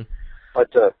state. Mm-hmm. But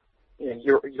you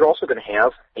know, you're also going to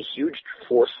have a huge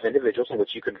force of individuals in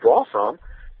which you can draw from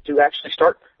to actually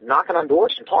start knocking on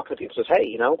doors and talking to people. Says, hey,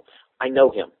 you know, I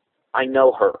know him. I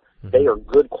know her. Mm-hmm. They are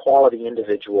good quality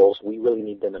individuals. We really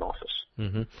need them in office.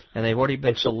 Mm-hmm. And they've already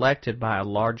been selected by a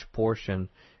large portion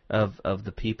of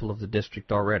the people of the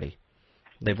district already.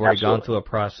 They've already gone through a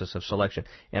process of selection.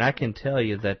 And I can tell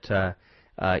you that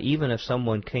even if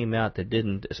someone came out that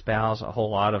didn't espouse a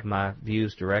whole lot of my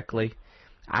views directly,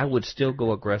 I would still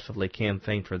go aggressively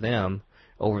campaign for them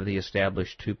over the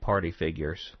established two-party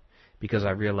figures because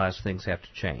I realize things have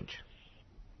to change.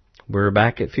 We're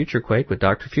back at Future Quake with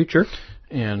Dr. Future.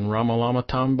 And Ramalama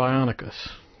Tom Bionicus.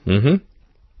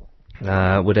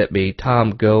 Mm-hmm. Would that be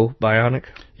Tom Go Bionic?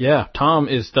 Yeah, Tom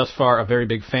is thus far a very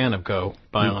big fan of Go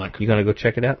Bionic. You going to go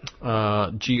check it out?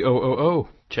 GOOO.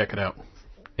 Check it out.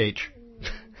 H.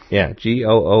 Yeah,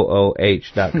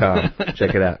 GOOOH.com.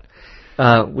 Check it out.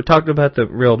 We talked about the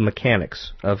real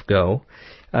mechanics of Go.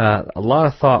 A lot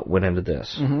of thought went into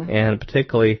this, and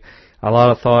particularly a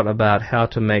lot of thought about how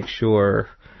to make sure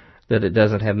that it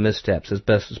doesn't have missteps as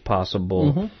best as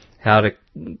possible, how to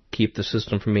keep the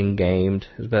system from being gamed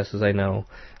as best as I know.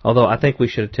 Although I think we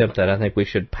should attempt that. I think we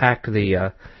should pack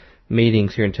the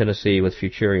meetings here in Tennessee with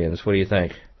Futurians. What do you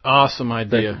think? Awesome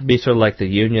idea. That'd be sort of like the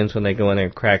unions when they go in there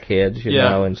and crack heads, you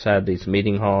know, inside these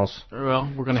meeting halls.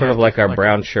 Well, we're going to sort of like our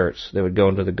brown shirts that would go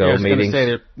into the Go meetings. I was going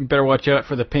to say, you better watch out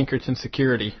for the Pinkerton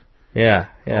security. Yeah.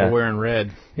 All wearing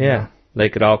red. Yeah. They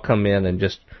could all come in and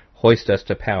just hoist us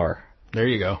to power. There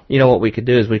you go. You know, what we could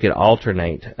do is we could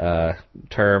alternate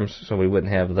terms so we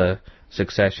wouldn't have the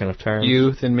succession of terms.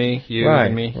 You and me,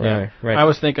 and me. Right. I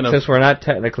was thinking of... Since we're not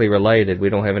technically related, we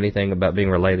don't have anything about being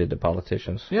related to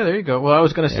politicians. Yeah, there you go. Well, I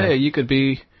was going to say, you could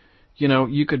be,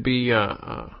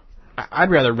 I'd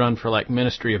rather run for, like,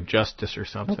 Ministry of Justice or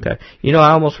something. Okay. You know,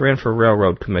 I almost ran for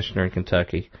railroad commissioner in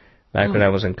Kentucky back when I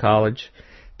was in college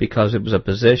because it was a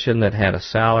position that had a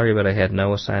salary, but I had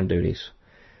no assigned duties.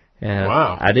 And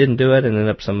I didn't do it, and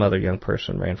then some other young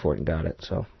person ran for it and got it.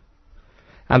 So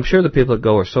I'm sure the people at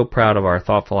Go are so proud of our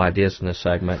thoughtful ideas in this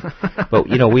segment. But,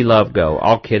 you know, we love Go.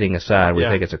 All kidding aside, we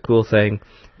think it's a cool thing.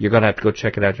 You're going to have to go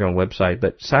check it out on your own website.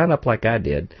 But sign up like I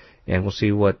did, and we'll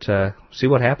see what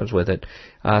happens with it.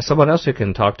 Someone else who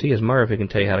can talk to you is Merv, who can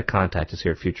tell you how to contact us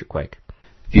here at Future Quake.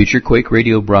 Future Quake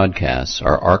radio broadcasts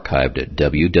are archived at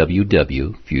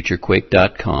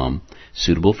www.futurequake.com,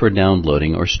 suitable for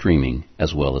downloading or streaming,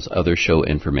 as well as other show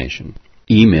information.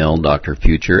 Email Dr.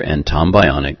 Future and Tom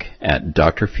Bionic at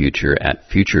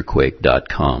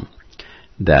drfuture@futurequake.com.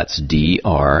 That's DRFUTURE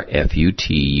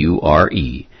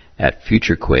at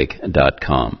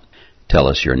futurequake.com. Tell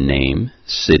us your name,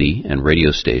 city, and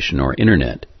radio station or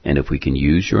internet, and if we can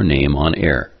use your name on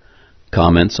air.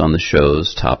 Comments on the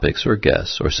show's topics or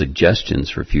guests, or suggestions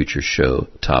for future show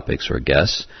topics or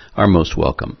guests are most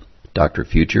welcome. Dr.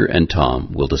 Future and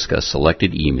Tom will discuss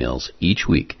selected emails each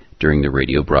week during the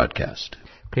radio broadcast.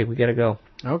 Okay, we got to go.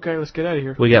 Okay, let's get out of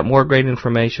here. We got more great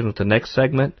information with the next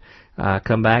segment.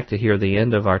 Come back to hear the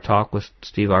end of our talk with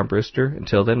Steve Armbruster.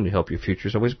 Until then, we hope your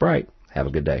future's always bright. Have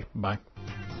a good day. Bye.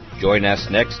 Join us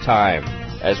next time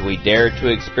as we dare to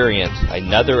experience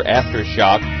another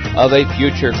aftershock of a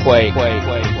future quake.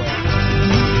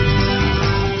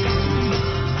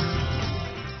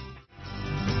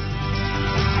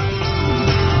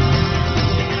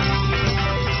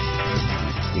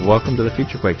 Welcome to the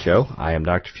Future Quake Show. I am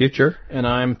Dr. Future. And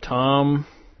I'm Tom,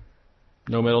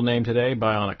 no middle name today,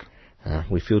 Bionic.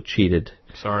 We feel cheated.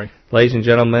 Sorry. Ladies and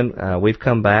gentlemen, we've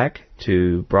come back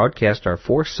to broadcast our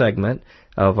fourth segment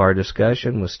of our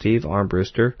discussion with Steve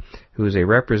Armbruster, who is a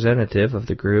representative of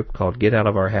the group called Get Out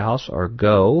of Our House, or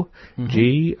GOOH,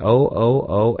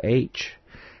 G-O-O-O-H,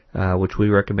 which we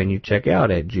recommend you check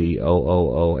out at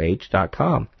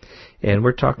GOOH.com. And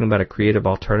we're talking about a creative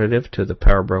alternative to the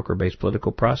power broker-based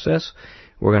political process.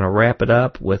 We're going to wrap it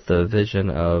up with the vision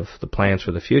of the plans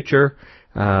for the future,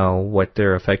 what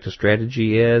their effective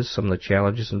strategy is, some of the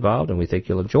challenges involved, and we think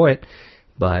you'll enjoy it.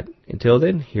 But until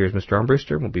then, here's Mr.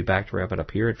 Armbruster, and we'll be back to wrap it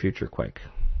up here at Future Quake.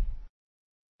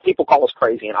 People call us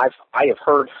crazy, and I have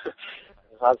heard.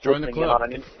 Join the club.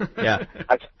 Yeah.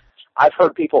 I've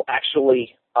heard people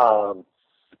actually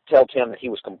tell Tim that he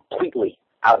was completely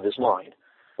out of his mind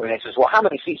when he says, "Well, how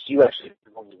many seats do you actually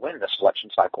going to win this election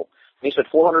cycle?" And he said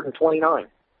 429.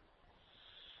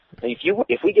 And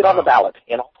if we get on the ballot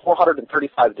in all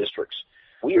 435 districts,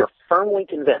 we are firmly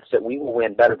convinced that we will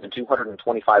win better than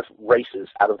 225 races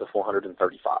out of the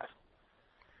 435.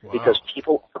 Wow. Because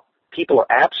people are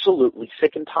absolutely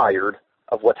sick and tired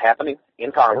of what's happening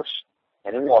in Congress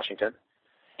and in Washington.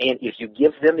 And if you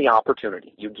give them the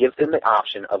opportunity, you give them the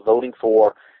option of voting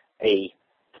for a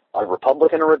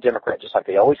Republican or a Democrat, just like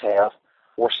they always have,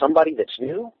 or somebody that's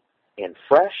new and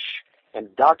fresh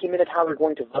and documented how they're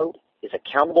going to vote, is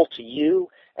accountable to you,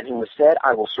 and who has said,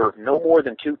 I will serve no more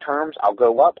than 2 terms, I'll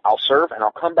go up, I'll serve, and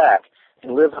I'll come back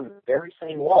and live under the very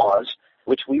same laws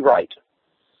which we write.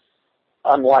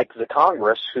 Unlike the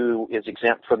Congress, who is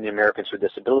exempt from the Americans with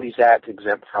Disabilities Act,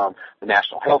 exempt from the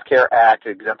National Health Care Act,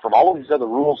 exempt from all of these other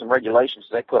rules and regulations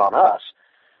they put on us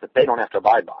that they don't have to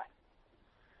abide by.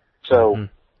 So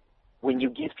when you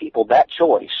give people that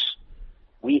choice,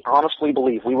 we honestly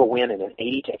believe we will win in an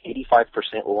 80 to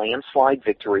 85% landslide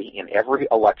victory in every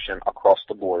election across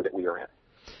the board that we are in.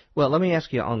 Well, let me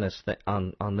ask you on this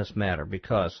on this matter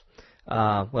because,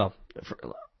 I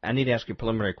need to ask you a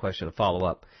preliminary question to follow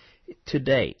up. To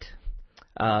date,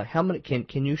 how many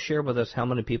can you share with us how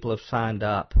many people have signed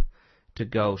up to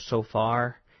go so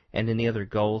far, and any other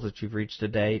goals that you've reached to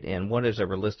date, and what is a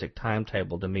realistic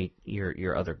timetable to meet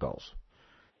your other goals?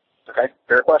 Okay,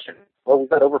 fair question. Well, we've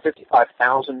got over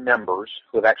 55,000 members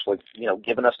who have actually,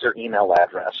 given us their email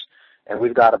address, and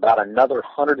we've got about another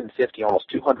 150, almost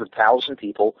 200,000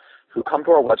 people who come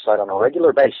to our website on a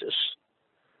regular basis,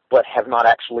 but have not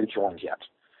actually joined yet.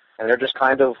 And they're just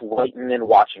kind of waiting and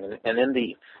watching. And in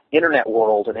the internet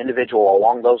world, an individual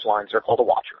along those lines, they're called a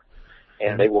watcher.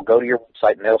 And they will go to your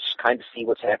website and they'll kind of see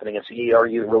what's happening and see, are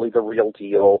you really the real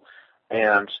deal?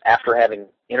 And after having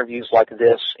interviews like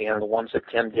this and the ones that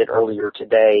Tim did earlier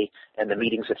today and the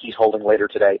meetings that he's holding later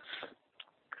today,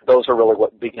 those are really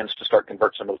what begins to start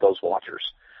convert some of those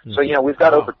watchers. Mm-hmm. So, we've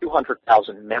got over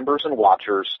 200,000 members and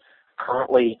watchers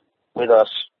currently with us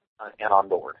and on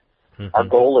board. Mm-hmm. Our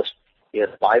goal is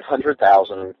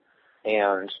 500,000,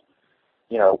 and,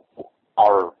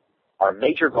 our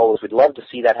major goal is we'd love to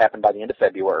see that happen by the end of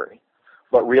February.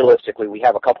 But realistically, we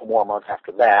have a couple more months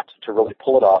after that to really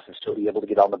pull it off and still be able to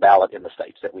get on the ballot in the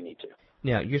states that we need to.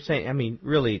 Now, you're saying,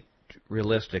 really,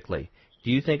 realistically,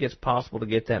 do you think it's possible to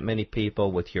get that many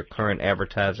people with your current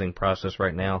advertising process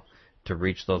right now to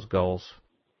reach those goals?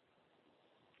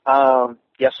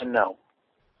 Yes and no.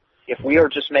 If we are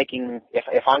just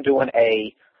if I'm doing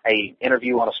a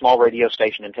interview on a small radio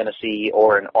station in Tennessee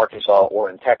or in Arkansas or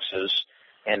in Texas,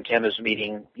 and Tim is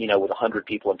meeting, with 100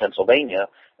 people in Pennsylvania,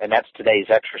 and that's today's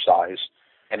exercise,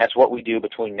 and that's what we do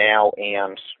between now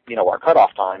and, our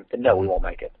cutoff time, then no, we won't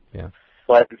make it. Yeah.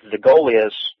 But the goal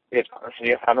is, I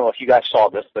don't know if you guys saw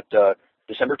this, but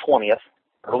December 20th,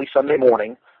 early Sunday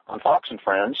morning on Fox and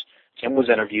Friends, Tim was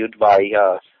interviewed by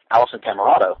Allison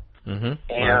Camerado,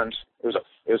 and it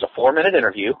was a 4-minute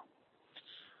interview.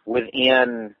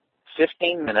 Within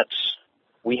 15 minutes,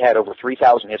 we had over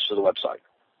 3,000 hits to the website.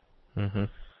 Mm-hmm.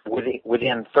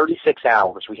 Within 36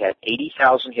 hours, we had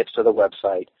 80,000 hits to the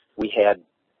website. We had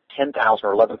 10,000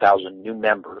 or 11,000 new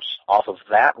members off of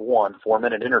that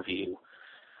 4-minute interview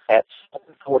at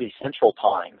 7:40 Central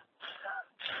Time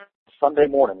Sunday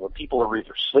morning, when people are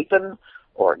either sleeping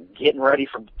or getting ready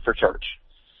for church.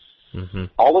 Mm-hmm.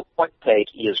 All it's going to take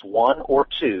is 1 or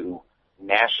 2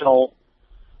 national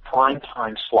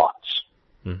primetime slots.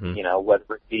 Mm-hmm.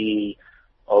 Whether it be,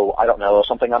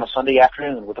 something on a Sunday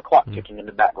afternoon with the clock ticking in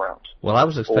the background. Well, I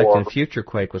was expecting Future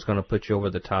Quake was going to put you over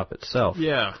the top itself.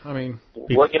 Yeah, I mean...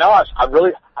 Well,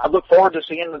 I look forward to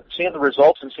seeing the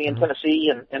results and seeing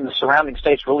Tennessee and the surrounding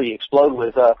states really explode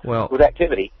with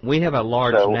activity. We have a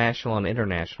large national and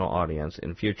international audience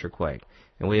in Future Quake.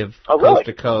 And we have coast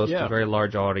to coast a very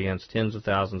large audience, tens of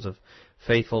thousands of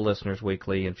faithful listeners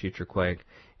weekly in Future Quake.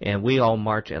 And we all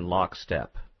march in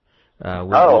lockstep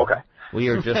Okay. We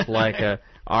are just like a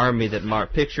army that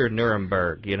picture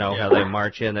Nuremberg, you know, how they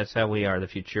march in. That's how we are, the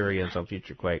Futurians on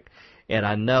Future Quake. And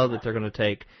I know that they're going to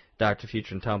take Dr.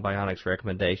 Future and Tom Bionic's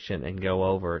recommendation and go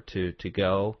over to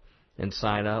go and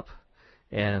sign up.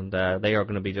 And they are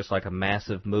going to be just like a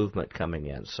massive movement coming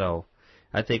in. So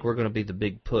I think we're going to be the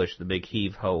big push, the big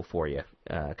heave-ho for you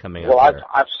coming up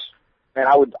there. And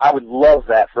I would love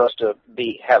that for us to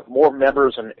have more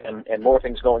members and more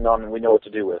things going on than we know what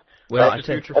to do with. Well,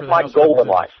 that's my goal in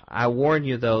life. I warn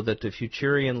you, though, that the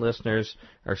Futurian listeners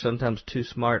are sometimes too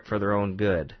smart for their own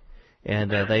good.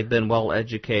 And they've been well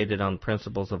educated on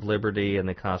principles of liberty and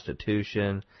the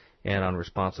Constitution and on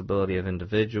responsibility of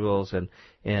individuals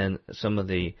and some of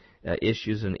the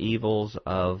issues and evils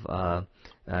of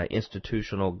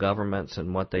institutional governments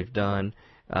and what they've done.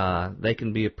 They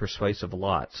can be a persuasive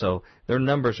lot. So their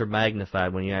numbers are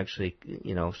magnified when you actually,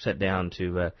 sit down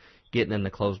to getting in the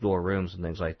closed-door rooms and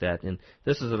things like that. And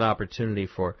this is an opportunity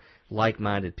for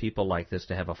like-minded people like this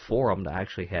to have a forum to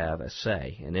actually have a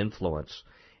say and influence.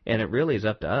 And it really is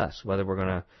up to us whether we're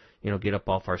going to, get up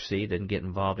off our seat and get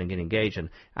involved and get engaged. And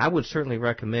I would certainly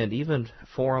recommend even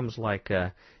forums like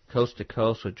Coast to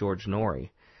Coast with George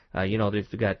Norrie.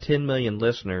 They've got 10 million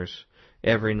listeners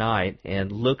every night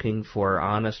and looking for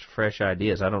honest, fresh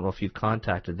ideas. I don't know if you've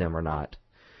contacted them or not,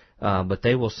 but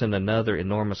they will send another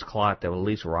enormous clot that will at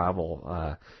least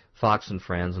rival Fox and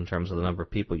Friends in terms of the number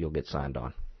of people you'll get signed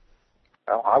on.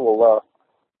 Well,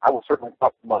 I will certainly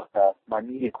talk to my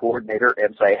media coordinator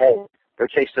and say, hey, go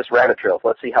chase this rabbit trail.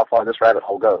 Let's see how far this rabbit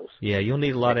hole goes. Yeah, you'll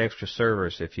need a lot of extra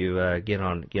servers if you get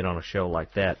on a show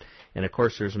like that. And of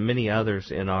course, there's many others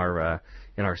in our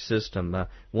system.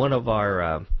 One of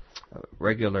our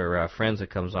regular friends that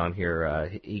comes on here,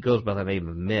 he goes by the name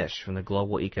of Mish from the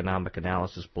Global Economic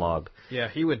Analysis blog. Yeah,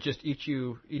 he would just eat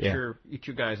you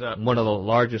guys up. One of the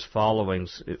largest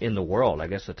followings in the world, I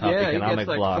guess, the top economic blog. Yeah, he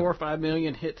gets like 4 or 5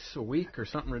 million hits a week or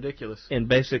something ridiculous. And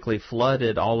basically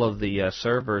flooded all of the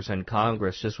servers in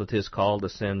Congress just with his call to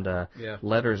send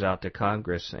letters out to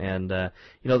Congress. And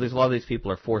there's a lot of these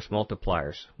people are force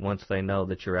multipliers once they know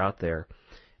that you're out there,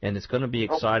 and it's going to be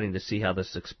exciting to see how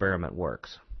this experiment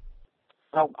works.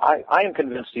 Well, I am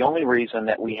convinced the only reason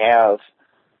that we have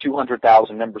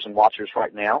 200,000 members and watchers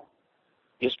right now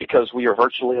is because we are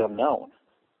virtually unknown.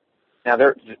 Now,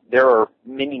 there are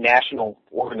many national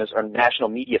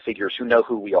media figures who know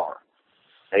who we are.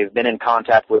 They've been in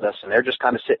contact with us, and they're just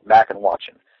kind of sitting back and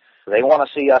watching. They want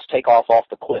to see us take off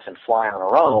the cliff and fly on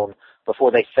our own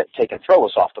before they take and throw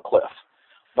us off the cliff.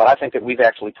 But I think that we've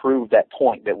actually proved that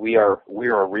point, that we're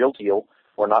a real deal.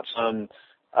 We're not some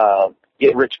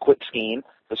get-rich-quick scheme.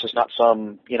 This is not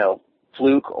some,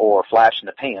 fluke or flash in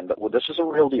the pan, but this is a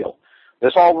real deal.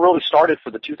 This all really started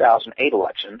for the 2008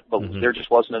 election, but there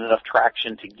just wasn't enough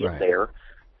traction to get there.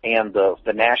 And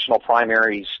the national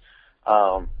primaries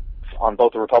on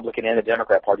both the Republican and the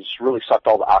Democrat parties really sucked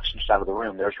all the oxygen out of the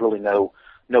room. There's really no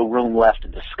room left to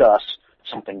discuss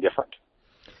something different.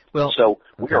 Well, so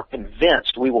we are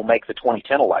convinced we will make the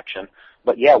 2010 election,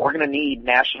 but yeah, we're going to need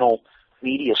national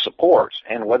media support,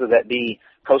 and whether that be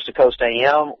Coast to Coast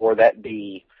AM or that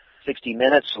be 60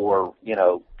 Minutes or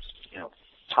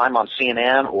time on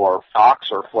CNN or Fox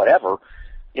or whatever,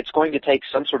 it's going to take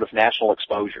some sort of national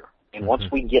exposure. And once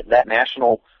we get that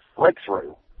national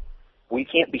breakthrough, we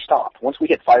can't be stopped. Once we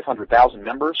hit 500,000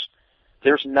 members,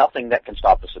 there's nothing that can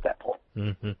stop us at that point.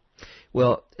 Mm-hmm.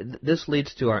 Well, this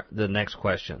leads to the next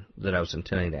question that I was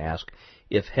intending to ask.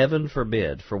 If heaven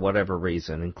forbid, for whatever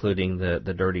reason, including the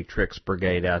Dirty Tricks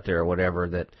Brigade out there or whatever,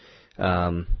 that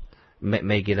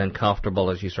may get uncomfortable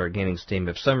as you start gaining steam,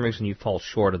 if for some reason you fall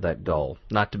short of that goal,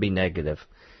 not to be negative,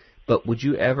 but would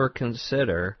you ever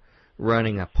consider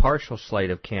running a partial slate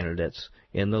of candidates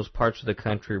in those parts of the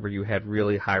country where you had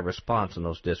really high response in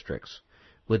those districts?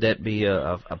 Would that be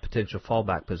a potential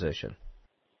fallback position?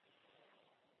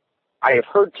 I have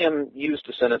heard Tim use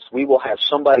the sentence, we will have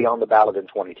somebody on the ballot in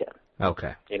 2010.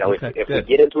 Okay. If we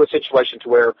get into a situation to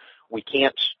where we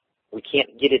can't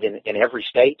get it in every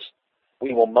state,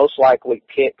 we will most likely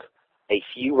pick a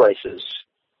few races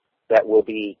that will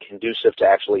be conducive to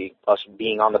actually us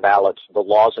being on the ballot. The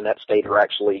laws in that state are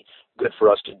actually good for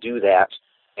us to do that,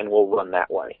 and we'll run that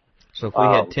way. So if we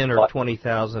had 10 or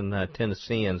 20,000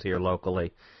 Tennesseans here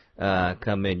locally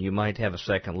come in, you might have a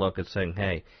second look at saying,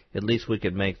 hey, at least we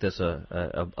could make this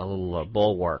a little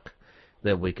bulwark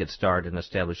that we could start and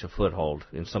establish a foothold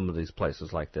in some of these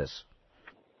places like this.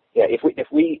 Yeah,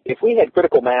 if we had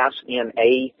critical mass in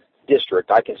a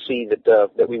district, I can see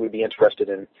that we would be interested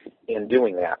in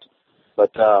doing that.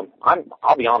 But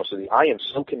I'll be honest with you, I am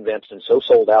so convinced and so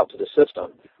sold out to the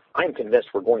system. I am convinced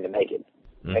we're going to make it,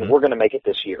 and we're going to make it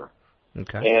this year.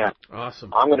 Okay. And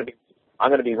awesome. I'm going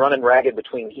to be running ragged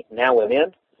between now and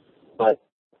then, but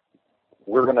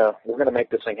we're gonna make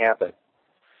this thing happen.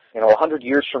 100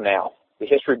 years from now, the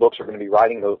history books are going to be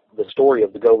writing the story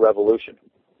of the Go Revolution,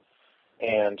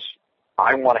 and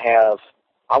I want to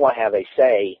have a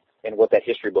say in what that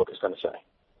history book is going to say.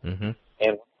 Mm-hmm.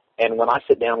 And when I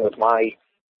sit down with my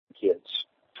kids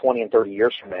 20 and 30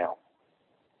 years from now,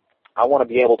 I want to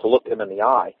be able to look them in the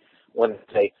eye when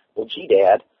they say, "Well, gee,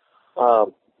 Dad,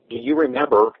 do you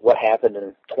remember what happened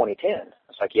in 2010?"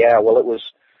 It's like, "Yeah, well, it was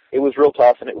real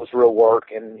tough and it was real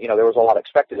work, and there was a lot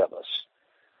expected of us."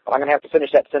 But I'm going to have to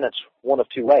finish that sentence one of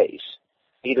two ways.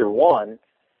 Either one,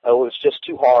 oh, it was just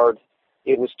too hard,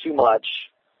 it was too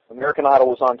much, American Idol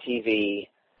was on TV,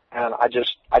 and I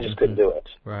just couldn't do it.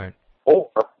 Right. Or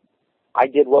I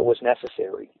did what was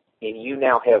necessary, and you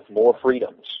now have more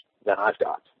freedoms than I've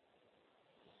got.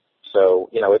 So,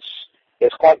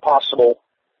 it's quite possible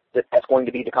that that's going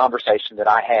to be the conversation that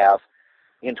I have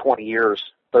in 20 years,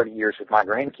 30 years with my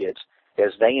grandkids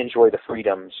as they enjoy the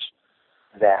freedoms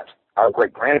that our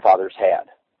great-grandfathers had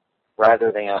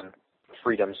rather than the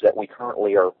freedoms that we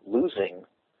currently are losing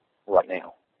right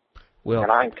now. Well,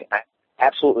 and I'm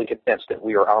absolutely convinced that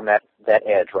we are on that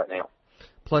edge right now.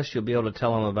 Plus, you'll be able to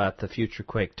tell them about the future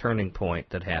Quake turning point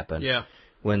that happened. Yeah.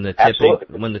 When the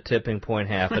tipping point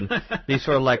happened. These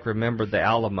sort of like remember the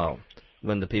Alamo.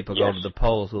 When the people go to the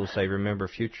polls, who'll say, "Remember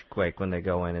future Quake," when they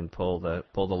go in and pull the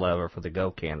lever for the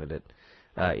Go candidate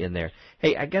in there.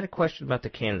 Hey, I got a question about the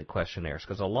candidate questionnaires,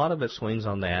 because a lot of it swings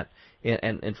on that.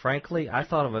 And frankly, I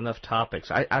thought of enough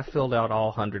topics. I filled out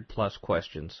all 100-plus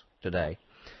questions today.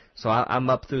 So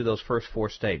I'm up through those first 4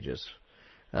 stages.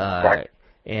 Right.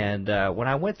 And when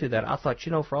I went through that, I thought,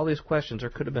 for all these questions,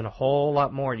 there could have been a whole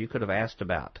lot more you could have asked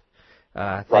about.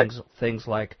 Things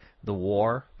like the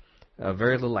war.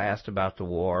 Very little asked about the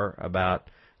war, about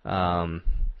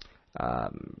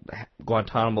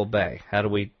Guantanamo Bay. How do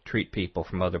we treat people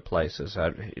from other places? How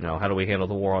do we handle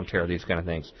the war on terror? These kind of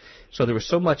things. So there was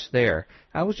so much there.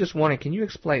 I was just wondering, can you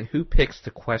explain who picks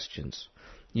the questions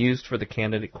used for the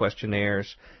candidate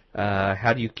questionnaires?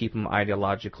 How do you keep them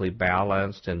ideologically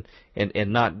balanced and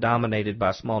not dominated by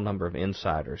a small number of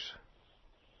insiders?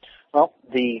 Well,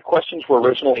 the questions were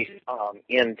originally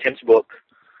in Tim's book,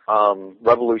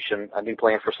 Revolution, A New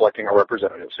Plan for Selecting Our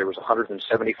Representatives. There was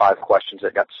 175 questions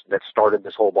that started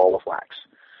this whole ball of wax.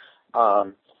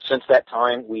 Since that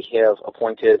time, we have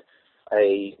appointed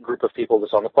a group of people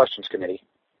that's on the questions committee,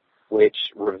 which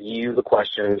review the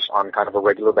questions on kind of a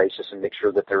regular basis and make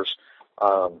sure that there's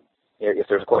if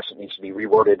there's a question that needs to be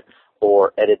reworded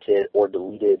or edited or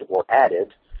deleted or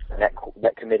added, and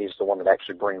that committee is the one that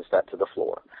actually brings that to the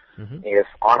floor. Mm-hmm. If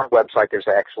on our website there's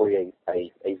actually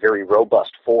a very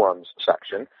robust forums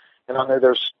section, and on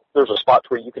there's a spot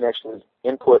where you can actually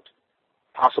input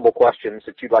possible questions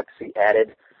that you'd like to see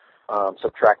added,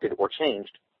 subtracted, or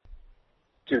changed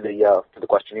to the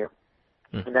questionnaire.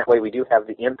 Mm-hmm. And that way we do have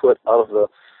the input of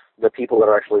the people that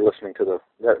are actually listening to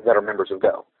that are members of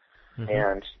Go. Mm-hmm.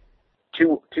 And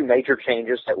two major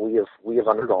changes that we have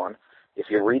undergone. If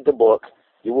you read the book,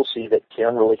 you will see that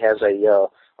Tim really has a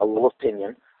little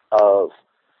opinion of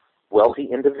wealthy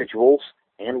individuals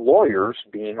and lawyers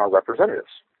being our representatives.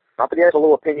 Not that he has a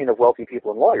little opinion of wealthy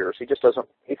people and lawyers. He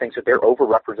thinks that they're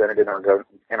overrepresented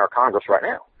in our Congress right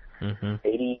now. Mm-hmm.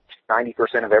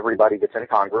 80-90% of everybody that's in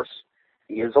Congress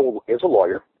is a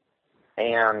lawyer,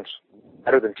 and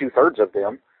better than 2/3 of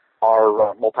them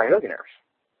are multimillionaires.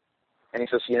 And he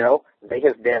says, they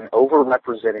have been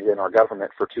overrepresented in our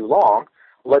government for too long.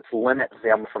 Let's limit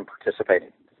them from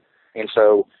participating. And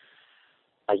so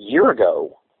a year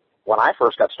ago, when I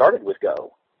first got started with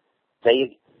Go,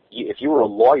 if you were a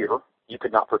lawyer, you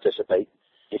could not participate.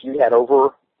 If you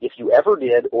ever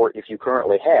did, or if you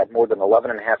currently had more than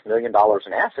 $11.5 million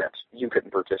in assets, you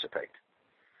couldn't participate.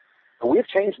 But we've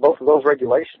changed both of those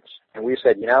regulations, and we've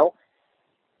said,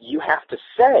 you have to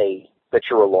say that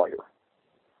you're a lawyer,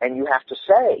 and you have to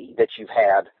say that you've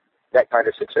had that kind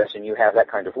of success and you have that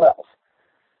kind of wealth,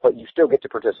 but you still get to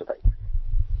participate.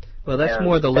 Well, that's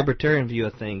more the libertarian view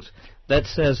of things. That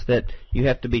says that you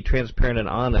have to be transparent and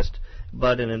honest,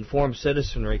 but an informed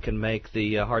citizenry can make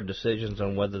the hard decisions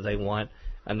on whether they want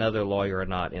another lawyer or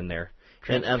not in there.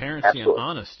 Transparency and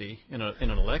honesty in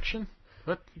an election?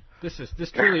 What? This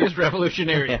truly is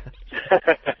revolutionary. Yeah.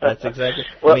 That's exactly.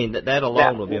 Well, that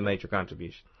alone will be a major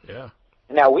contribution. Yeah.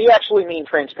 Now, we actually mean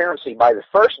transparency by the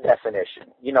first definition,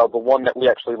 the one that we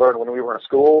actually learned when we were in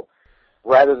school,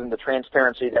 rather than the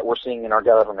transparency that we're seeing in our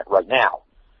government right now,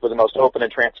 with the most open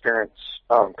and transparent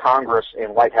Congress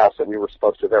and White House that we were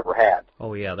supposed to have ever had.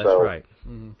 Oh, yeah, that's right.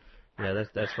 Mm-hmm. Yeah,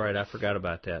 that's right. I forgot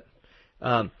about that.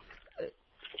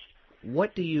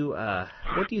 what do you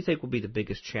think will be the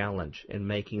biggest challenge in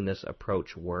making this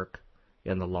approach work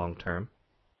in the long term?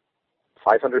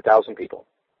 500,000 people.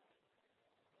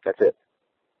 That's it.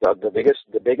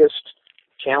 The biggest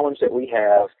challenge that we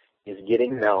have is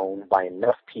getting known by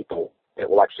enough people that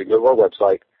will actually go to our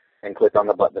website and click on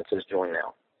the button that says Join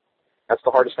Now. That's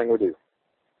the hardest thing we do.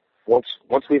 Once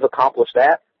we've accomplished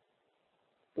that,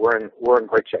 we're in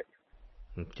great shape.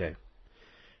 Okay.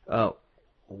 How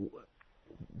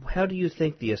do you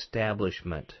think the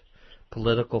establishment,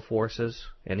 political forces,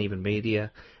 and even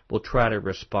media will try to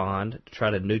respond, to try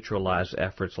to neutralize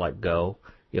efforts like Go,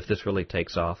 if this really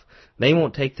takes off? They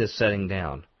won't take this setting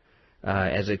down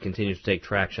as it continues to take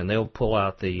traction. They'll pull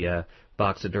out the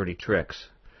box of dirty tricks.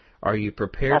 Are you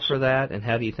prepared for that, and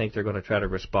how do you think they're going to try to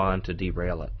respond to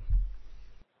derail it?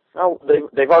 Well,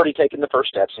 they've already taken the first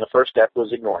steps, and the first step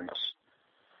was ignoring us.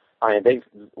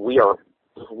 We are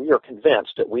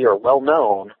convinced that we are well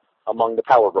known among the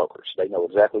power brokers. They know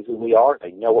exactly who we are.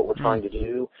 They know what we're trying to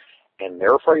do, and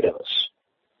they're afraid of us.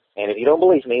 And if you don't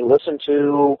believe me, listen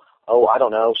to,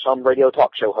 some radio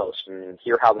talk show host and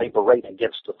hear how they berate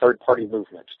against the third-party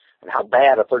movement and how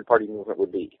bad a third-party movement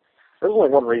would be. There's only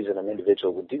one reason an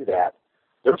individual would do that.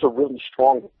 There's a really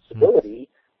strong possibility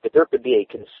that there could be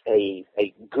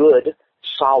a good,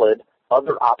 solid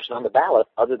other option on the ballot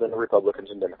other than the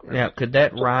Republicans and Democrats. Now, could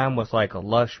that rhyme with like a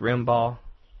lush Rimbaugh?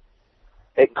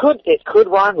 It could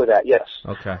rhyme with that, yes.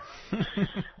 Okay.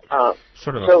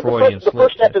 Sort of a Freudian slip. The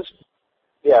first step is,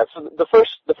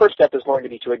 the first step is going to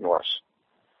be to ignore us.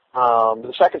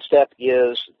 The second step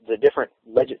is the different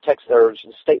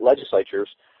state legislatures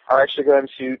are actually going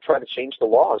to try to change the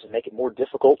laws and make it more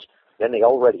difficult than they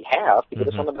already have to get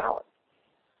us on the ballot.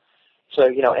 So,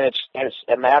 and it's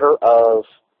a matter of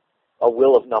a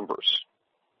will of numbers.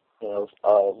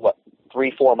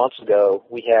 3-4 months ago,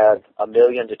 we had 1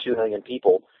 million to 2 million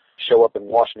people show up in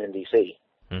Washington, D.C.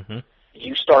 Mm-hmm.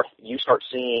 You start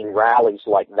seeing rallies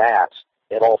like that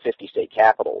at all 50 state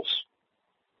capitals.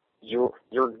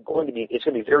 It's going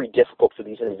to be very difficult for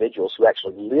these individuals who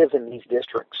actually live in these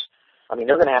districts. I mean,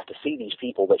 they're going to have to see these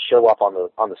people that show up on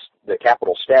the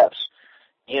Capitol steps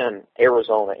in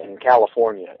Arizona and in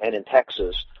California and in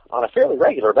Texas on a fairly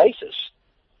regular basis.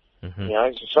 Mm-hmm.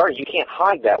 You can't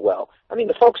hide that well. I mean,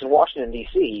 the folks in Washington,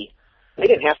 D.C., they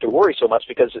didn't have to worry so much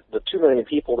because the 2 million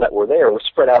people that were there were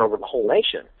spread out over the whole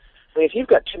nation. I mean, if you've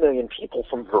got 2 million people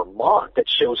from Vermont that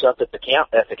shows up at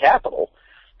the Capitol,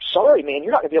 sorry, man,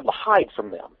 you're not going to be able to hide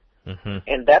from them. Mm-hmm.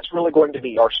 And that's really going to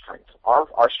be our strength.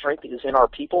 Our strength is in our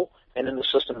people and in the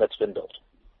system that's been built.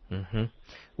 Mm-hmm.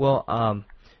 Well,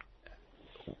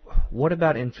 what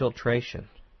about infiltration?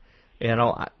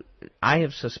 I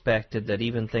have suspected that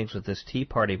even things with this Tea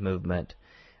Party movement,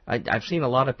 I've seen a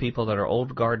lot of people that are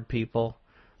old guard people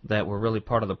that were really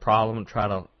part of the problem try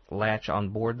to latch on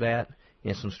board that,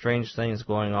 and some strange things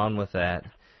going on with that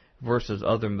versus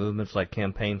other movements like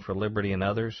Campaign for Liberty and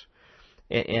others.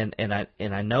 And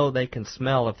I know they can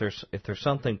smell if there's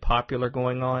something popular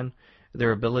going on,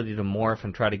 their ability to morph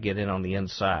and try to get in on the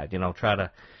inside. Try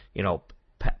to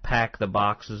pack the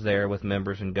boxes there with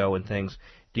members and go and things.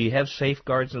 Do you have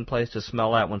safeguards in place to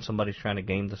smell out when somebody's trying to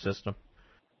game the system?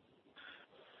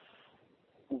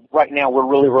 Right now, we're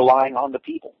really relying on the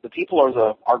people. The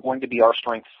people are going to be our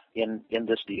strength in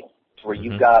this deal. Where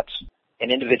you've got an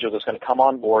individual that's going to come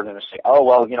on board and say, oh,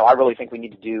 well, I really think we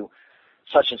need to do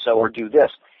such and so or do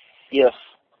this. If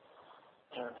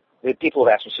people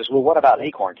have asked me, says, well, what about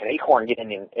Acorn? Can Acorn get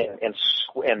in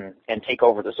and take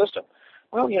over the system?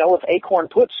 Well, if Acorn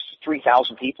puts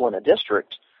 3,000 people in a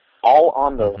district, all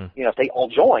on the, if they all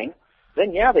join,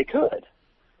 then yeah, they could.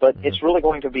 But it's really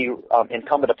going to be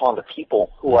incumbent upon the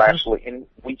people who are actually, and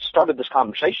we started this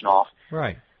conversation off.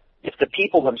 Right. If the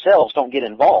people themselves don't get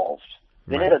involved,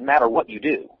 then it doesn't matter what you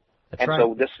do. That's right.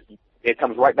 So it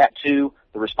comes right back to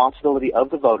the responsibility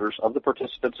of the voters, of the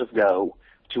participants of Go,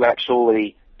 to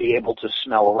actually be able to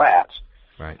smell a rat.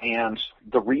 Right. And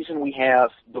the reason we have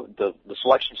the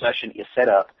selection session is set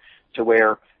up to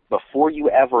where before you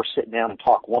ever sit down and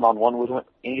talk one-on-one with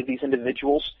any of these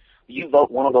individuals, you vote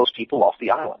one of those people off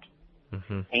the island.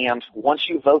 Mm-hmm. And once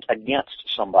you vote against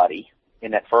somebody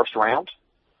in that first round,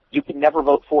 you can never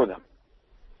vote for them.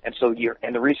 And so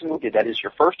the reason we did that is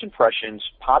your first impressions,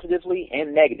 positively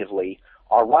and negatively,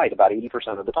 are right about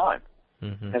 80% of the time.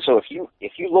 Mm-hmm. And so if you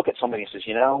look at somebody and says,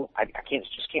 I can't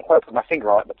quite put my finger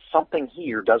on it, but something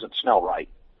here doesn't smell right,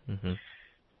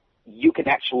 you can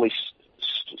actually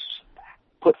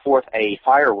put forth a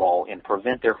firewall and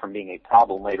prevent there from being a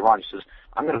problem later on. He says,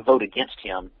 I'm going to vote against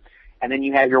him. And then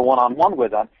you have your one-on-one with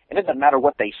them, and it doesn't matter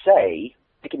what they say.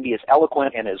 can be as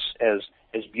eloquent and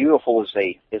as beautiful as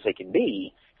they can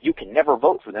be, you can never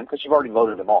vote for them because you've already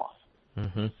voted them off.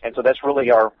 Mm-hmm. And so that's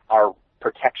really our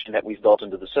protection that we've built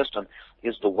into the system,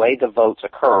 is the way the votes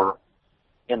occur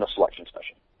in the selection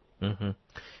session. Mm-hmm.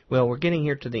 Well, we're getting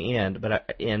here to the end,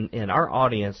 but in our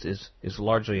audience is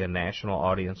largely a national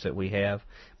audience that we have.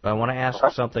 But I want to ask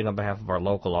something on behalf of our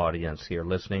local audience here,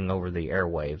 listening over the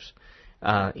airwaves.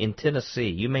 In Tennessee,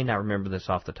 you may not remember this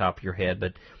off the top of your head,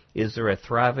 but is there a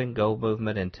thriving Go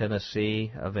movement in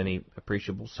Tennessee of any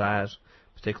appreciable size,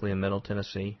 particularly in Middle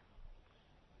Tennessee?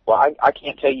 Well, I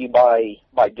can't tell you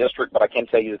by district, but I can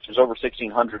tell you that there's over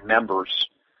 1,600 members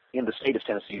in the state of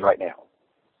Tennessee right now.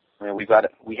 I mean,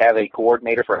 we have a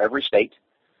coordinator for every state,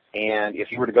 and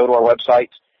if you were to go to our website,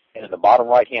 and in the bottom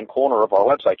right-hand corner of our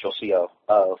website, you'll see a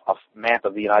map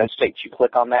of the United States. You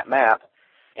click on that map,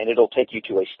 and it'll take you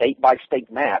to a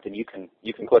state-by-state map, and you can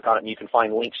click on it, and you can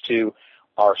find links to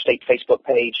our state Facebook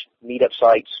page, meetup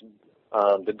sites,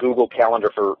 the Google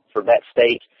Calendar for that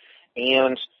state,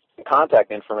 and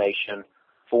contact information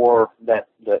for that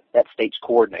state's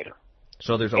coordinator.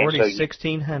 So there's already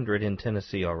 1,600 in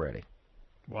Tennessee already.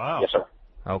 Wow. Yes, sir.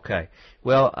 Okay.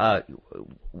 Well,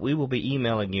 we will be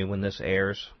emailing you when this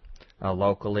airs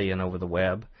locally and over the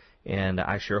web, and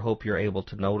I sure hope you're able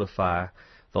to notify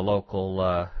the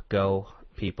local Go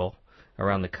people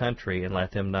around the country and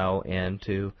let them know, and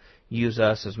to use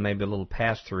us as maybe a little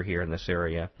pass-through here in this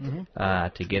area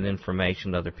to get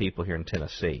information to other people here in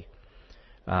Tennessee.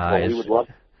 Well, we would love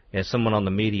as someone on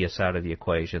the media side of the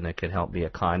equation that can help be a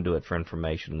conduit for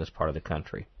information in this part of the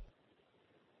country.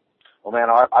 Well, man,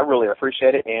 I really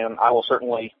appreciate it, and I will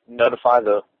certainly notify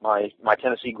my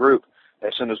Tennessee group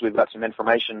as soon as we've got some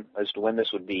information as to when this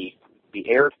would be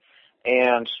aired,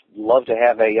 and love to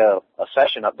have a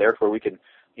session up there where we can,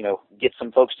 get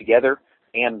some folks together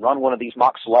and run one of these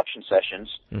mock selection sessions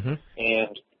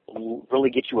and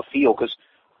really get you a feel, because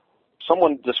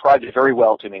someone described it very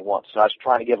well to me once, and I was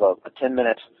trying to give a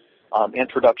 10-minute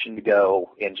introduction to Go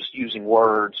and just using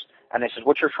words, and they said,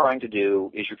 what you're trying to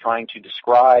do is you're trying to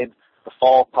describe the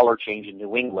fall color change in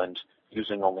New England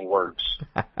using only words.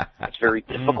 It's very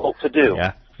difficult to do.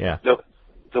 Yeah.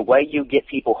 The way you get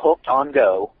people hooked on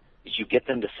Go is you get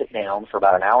them to sit down for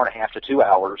about an hour and a half to 2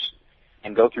 hours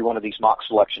and go through one of these mock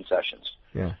selection sessions.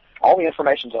 Yeah. All the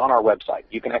information's on our website.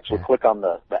 You can actually click on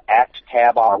the ACT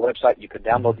tab on our website. You can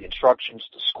download the instructions,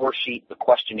 the score sheet, the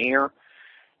questionnaire,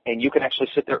 and you can actually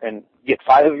sit there and get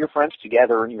 5 of your friends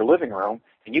together in your living room,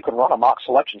 and you can run a mock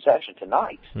selection session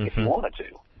tonight if you wanted to.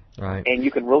 Right. And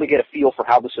you can really get a feel for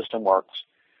how the system works.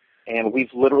 And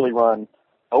we've literally run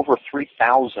over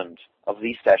 3,000 of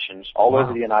these sessions all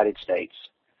over the United States.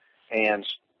 And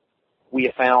we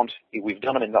have found we've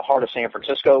done them in the heart of San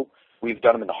Francisco. We've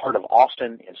done them in the heart of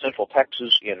Austin, in Central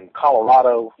Texas, in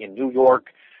Colorado, in New York.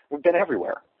 We've been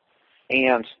everywhere.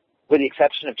 And with the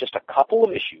exception of just a couple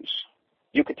of issues,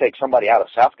 you could take somebody out of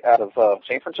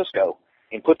San Francisco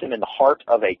and put them in the heart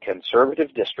of a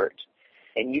conservative district,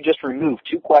 and you just remove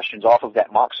 2 questions off of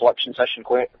that mock selection session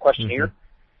questionnaire,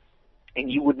 and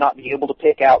you would not be able to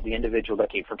pick out the individual that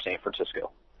came from San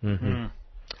Francisco.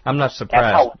 I'm not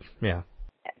surprised.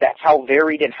 That's how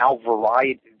varied and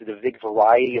the big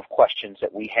variety of questions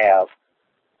that we have,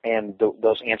 and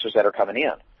those answers that are coming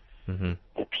in.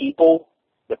 The people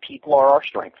are our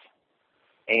strength,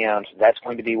 and that's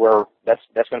going to be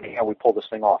that's going to be how we pull this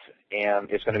thing off. And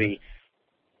it's going to be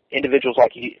individuals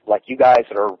like you guys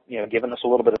that are giving us a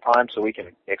little bit of time so we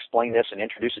can explain this and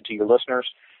introduce it to your listeners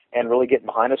and really getting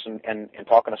behind us and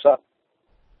talking us up.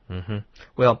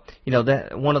 Well,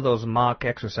 that one of those mock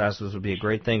exercises would be a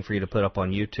great thing for you to put up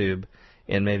on YouTube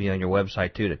and maybe on your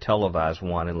website too, to televise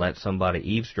one and let somebody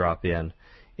eavesdrop in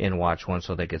and watch one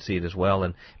so they could see it as well.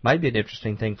 And it might be an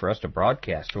interesting thing for us to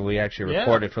broadcast, where we actually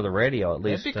record it for the radio, at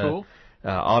least. That'd be cool.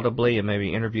 Audibly, and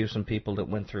maybe interview some people that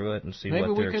went through it and see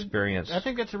what their experience. I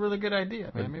think that's a really good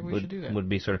idea, man. Maybe we should do that. Would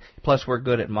be sort of. Plus, we're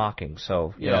good at mocking,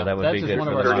 so that would be good one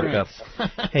for of the our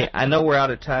mock-up. Hey, I know we're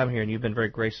out of time here, and you've been very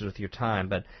gracious with your time,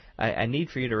 but I need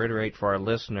for you to reiterate for our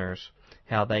listeners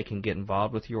how they can get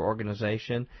involved with your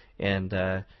organization,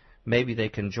 and maybe they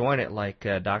can join it like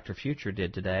Dr. Future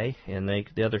did today, and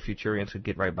the other Futurians could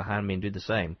get right behind me and do the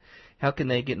same. How can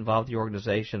they get involved with your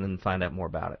organization and find out more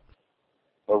about it?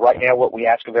 Well, right now what we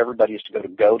ask of everybody is to go to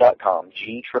go.com,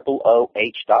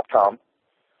 GOOH.com.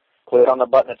 Click on the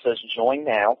button that says Join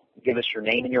Now. Give us your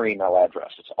name and your email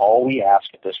address. It's all we ask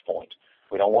at this point.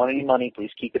 We don't want any money.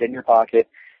 Please keep it in your pocket.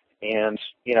 And,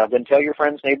 then tell your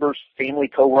friends, neighbors, family,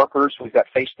 coworkers. We've got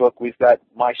Facebook. We've got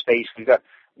MySpace. We've got,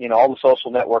 all the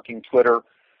social networking, Twitter.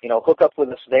 Hook up with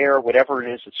us there, whatever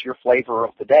it is that's your flavor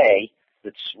of the day,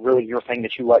 that's really your thing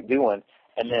that you like doing,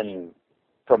 and then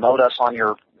promote us on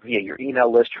via your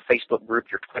email list, your Facebook group,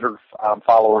 your Twitter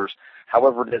followers,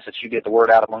 however it is that you get the word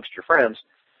out amongst your friends,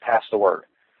 pass the word.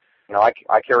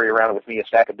 I carry around with me a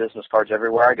stack of business cards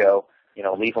everywhere I go.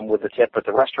 Leave them with the tip at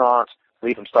the restaurants,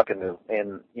 leave them stuck at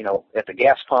the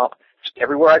gas pump. Just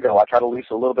everywhere I go, I try to leave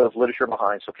a little bit of literature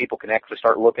behind so people can actually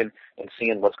start looking and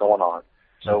seeing what's going on.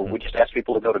 So we just ask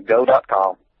people to go to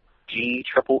go.com,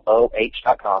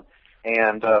 GOOH.com,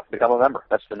 and become a member.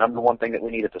 That's the number one thing that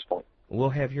we need at this point. We'll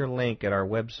have your link at our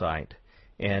website.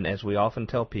 And as we often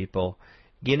tell people,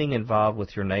 getting involved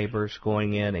with your neighbors,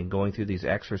 going in and going through these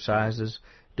exercises,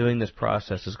 doing this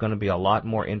process is going to be a lot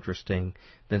more interesting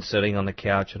than sitting on the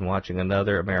couch and watching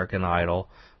another American Idol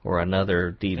or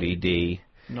another DVD.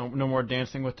 No more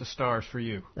Dancing with the Stars for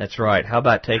you. That's right. How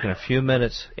about taking a few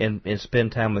minutes and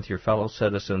spend time with your fellow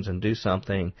citizens and do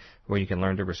something where you can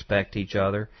learn to respect each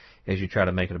other as you try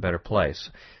to make it a better place.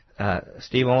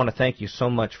 Steve, I want to thank you so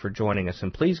much for joining us.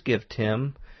 And please give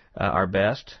Tim our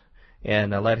best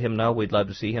and let him know we'd love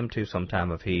to see him too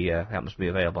sometime if he happens to be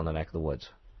available in the neck of the woods.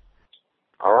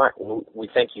 All right. Well, we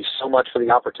thank you so much for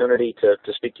the opportunity to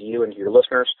speak to you and to your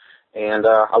listeners, and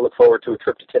I look forward to a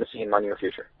trip to Tennessee in my near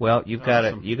future. Well, you got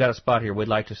a spot here. We'd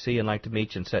like to see you and like to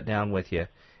meet you and sit down with you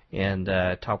and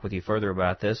talk with you further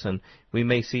about this, and we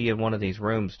may see you in one of these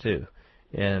rooms too,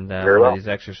 and one of these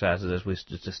exercises as we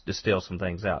distill some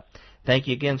things out. Thank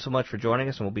you again so much for joining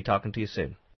us, and we'll be talking to you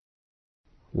soon.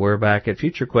 We're back at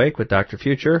Future Quake with Dr.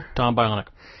 Future. Tom Bionic.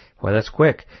 Well, that's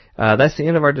quick. That's the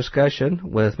end of our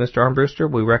discussion with Mr. Armbruster.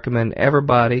 We recommend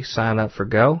everybody sign up for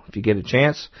Go if you get a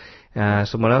chance.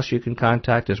 Someone else you can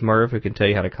contact is Merv, who can tell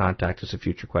you how to contact us at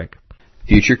Future Quake.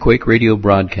 Future Quake radio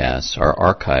broadcasts are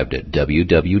archived at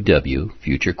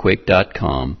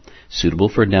www.futurequake.com, suitable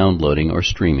for downloading or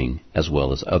streaming, as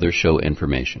well as other show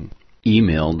information.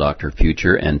 Email Dr.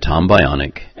 Future and Tom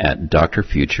Bionic at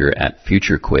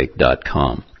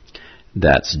drfuture@futurequake.com.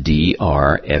 That's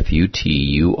DRFUTURE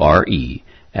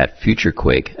at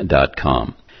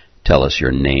futurequake.com. Tell us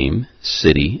your name,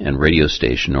 city, and radio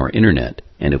station or internet,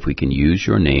 and if we can use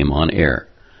your name on air.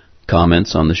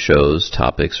 Comments on the show's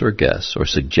topics or guests, or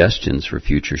suggestions for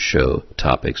future show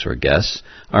topics or guests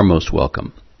are most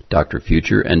welcome. Dr.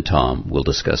 Future and Tom will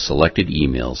discuss selected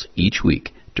emails each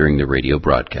week during the radio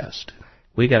broadcast.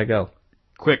 We got to go.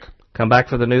 Quick. Come back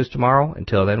for the news tomorrow.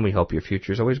 Until then, we hope your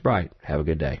future's always bright. Have a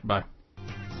good day. Bye.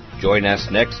 Join us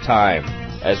next time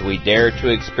as we dare to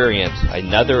experience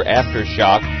another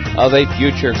aftershock of a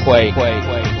future quake.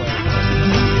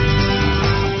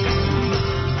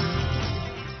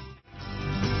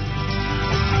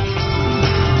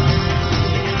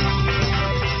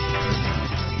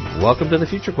 Welcome to the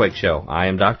Future Quake Show. I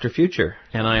am Dr. Future.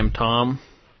 And I am Tom,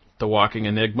 the walking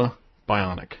enigma,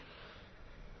 Bionic.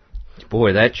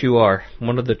 Boy, that you are.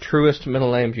 One of the truest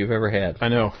middle names you've ever had. I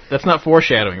know. That's not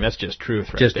foreshadowing. That's just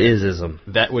truth right just there. isism.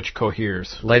 That which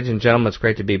coheres. Ladies and gentlemen, it's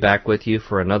great to be back with you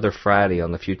for another Friday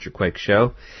on the Future Quake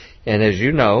Show. And as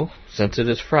you know, since it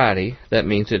is Friday, that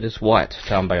means it is what,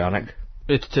 Tom Bionic?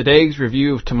 It's today's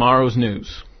review of tomorrow's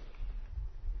news.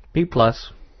 B+.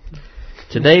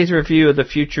 Today's review of the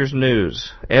future's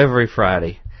news, every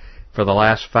Friday, for the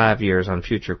last 5 years on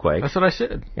Future Quake. That's what I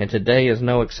said. And today is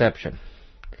no exception.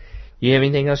 You have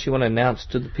anything else you want to announce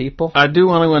to the people? I do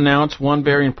want to announce one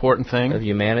very important thing. Of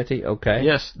humanity? Okay.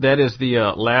 Yes, that is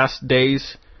the Last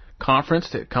Days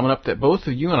Conference coming up that both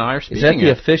of you and I are speaking at. Is that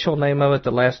the official name of it, the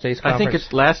Last Days Conference? I think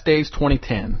it's Last Days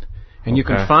 2010. And you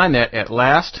can find that at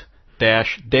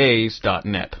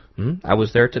last-days.net. I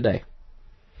was there today.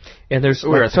 And there's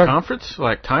we're at the conference?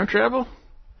 Like time travel?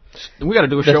 We got to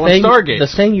do a show on Stargate. The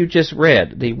thing you just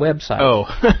read, the website. Oh.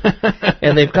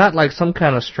 And they've got like some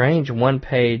kind of strange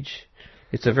one-page...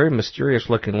 It's a very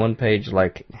mysterious-looking one-page,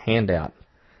 like, handout.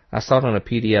 I saw it on a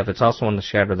PDF. It's also on the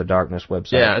Shatter the Darkness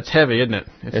website. Yeah, it's heavy, isn't it?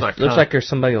 It looks like there's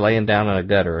somebody laying down in a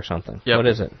gutter or something. Yep. What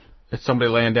is it? It's somebody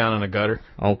laying down in a gutter.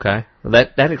 Okay. Well,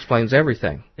 that explains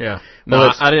everything. Yeah.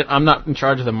 No, I'm not in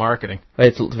charge of the marketing.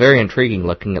 It's very intriguing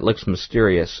looking. It looks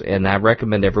mysterious, and I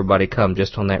recommend everybody come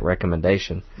just on that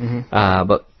recommendation. Mm-hmm.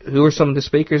 But who are some of the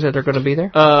speakers that are going to be there?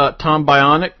 Tom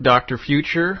Bionic, Dr.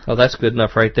 Future. Oh, that's good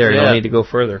enough right there. Yeah. You don't need to go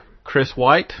further. Chris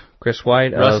White. Russ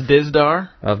Dizdar.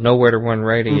 Of Nowhere to Run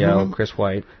Radio, Chris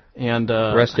White. And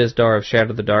Russ Dizdar of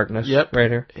Shatter the Darkness. Yep. Right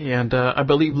here. And I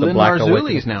believe Lynn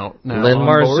Marzulli's now Lynn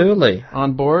Marzulli.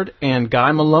 On board. And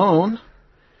Guy Malone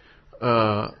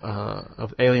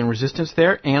of Alien Resistance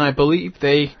there. And I believe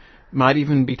they might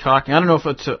even be talking. I don't know if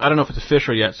it's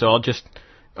official yet, so I'll just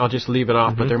leave it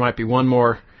off. But there might be one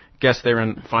more guest they're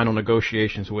in final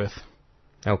negotiations with.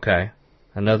 Okay.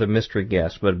 Another mystery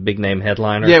guest, but a big-name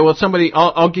headliner? Yeah, well, somebody,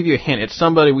 I'll give you a hint. It's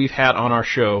somebody we've had on our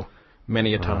show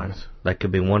many a times. That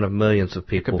could be one of millions of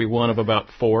people. It could be one of about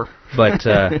 4. But,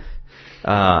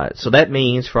 so that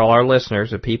means for all our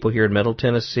listeners, that people here in Middle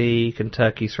Tennessee,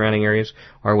 Kentucky, surrounding areas,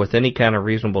 are with any kind of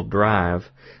reasonable drive,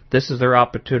 this is their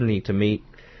opportunity to meet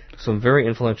some very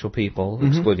influential people,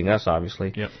 excluding us,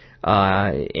 obviously, yep.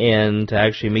 And to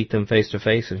actually meet them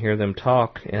face-to-face and hear them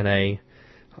talk in a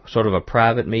sort of a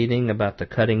private meeting about the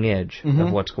cutting edge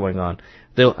of what's going on.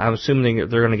 I'm assuming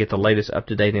they're going to get the latest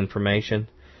up-to-date information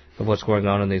of what's going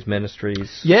on in these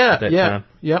ministries. Yeah, time.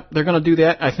 Yep, they're going to do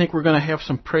that. I think we're going to have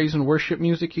some praise and worship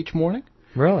music each morning.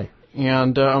 Really?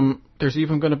 And there's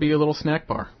even going to be a little snack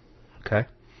bar. Okay.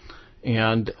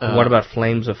 And what about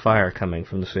flames of fire coming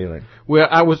from the ceiling? Well,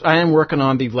 I am working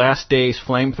on the Last Days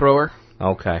flamethrower.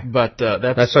 Okay. But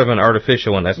that's sort of an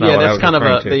artificial one. That's not what I was kind of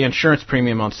referring to. the insurance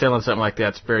premium on selling something like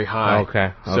that's very high.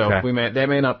 Okay. So that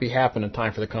may not be happening in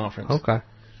time for the conference. Okay.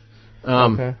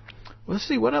 Okay. Let's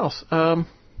see what else.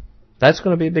 That's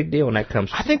going to be a big deal when that comes.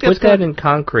 I think that's put that in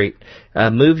concrete.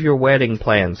 Move your wedding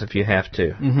plans if you have to.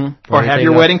 Mm-hmm. Or have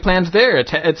your wedding plans there.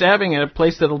 It's having a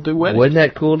place that'll do weddings. Wouldn't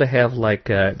that cool to have like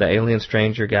the Alien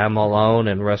Stranger Guy Malone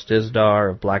and Russ Dizdar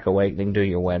of Black Awakening do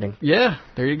your wedding? Yeah,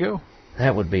 there you go.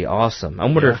 That would be awesome. I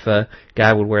wonder if a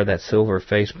guy would wear that silver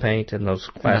face paint and those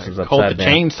glasses upside hold the down.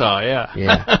 chainsaw, yeah.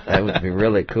 Yeah, that would be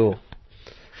really cool.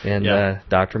 And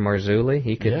Dr. Marzulli,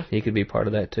 he could be part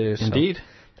of that too. So indeed.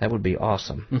 That would be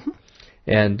awesome. Mm-hmm.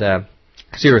 And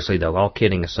seriously, though, all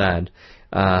kidding aside,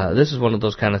 this is one of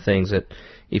those kind of things that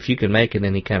if you can make it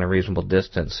any kind of reasonable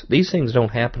distance, these things don't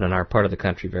happen in our part of the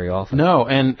country very often. No,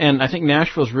 and I think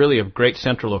Nashville's really a great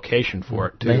central location for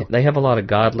it, too. They have a lot of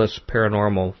godless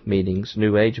paranormal meetings,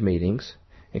 New Age meetings,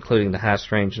 including the high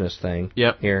strangeness thing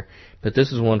here. But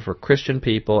this is one for Christian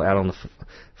people out on the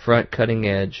front cutting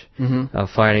edge of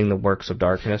fighting the works of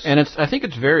darkness. And I think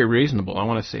it's very reasonable. I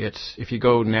want to say if you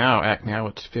go now,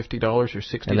 it's $50 or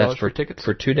 $60 for tickets.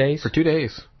 For 2 days? For 2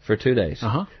 days. For 2 days.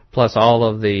 Uh-huh. Plus all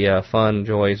of the fun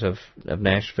joys of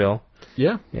Nashville.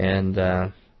 Yeah.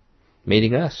 And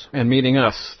meeting us. And meeting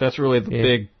us. That's really the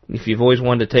big... If you've always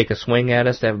wanted to take a swing at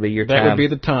us, that would be your time. That would be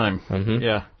the time. Mm-hmm.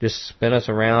 Yeah. Just spin us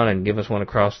around and give us one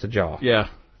across the jaw. Yeah.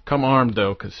 Come armed,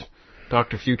 though, because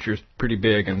Dr. Future's pretty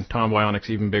big and Tom Wyonic's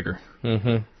even bigger.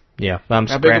 Mm-hmm. Yeah.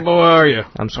 How big a boy are you?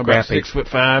 I'm scrappy. About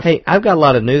 6'5". Hey, I've got a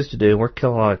lot of news to do. We're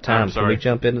killing a lot of time. I'm sorry. Can we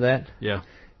jump into that? Yeah.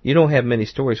 You don't have many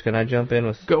stories. Can I jump in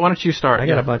with... Why don't you start? I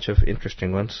got a bunch of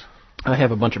interesting ones. I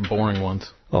have a bunch of boring ones.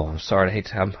 Oh, I'm sorry. I hate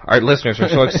to... Our listeners are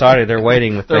so excited. They're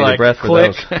waiting with bated breath for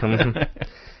click. those.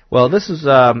 Well, this is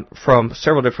from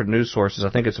several different news sources. I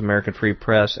think it's American Free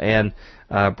Press and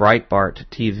Breitbart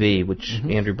TV, which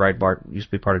Andrew Breitbart used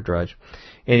to be part of Drudge.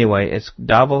 Anyway, it's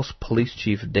Davos police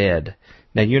chief dead.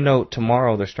 Now, you know,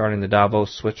 tomorrow they're starting the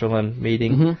Davos, Switzerland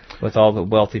meeting with all the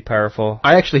wealthy, powerful...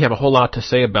 I actually have a whole lot to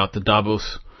say about the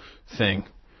Davos thing.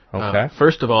 Okay.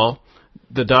 First of all,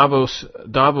 the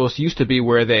Davos used to be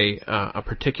where they, a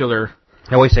particular...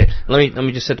 Now, wait a second. Let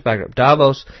me just set the back up.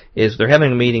 Davos they're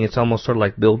having a meeting. It's almost sort of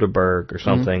like Bilderberg or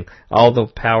something. All the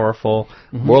powerful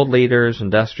world leaders,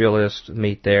 industrialists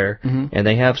meet there, and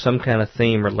they have some kind of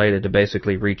theme related to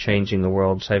basically rechanging the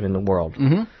world, saving the world.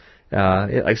 Like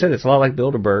I said, it's a lot like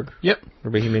Bilderberg. Yep.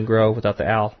 Or Bohemian Grove without the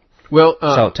owl. Well,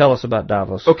 so tell us about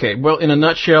Davos. Okay. Well, in a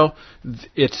nutshell,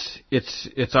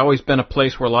 it's always been a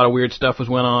place where a lot of weird stuff was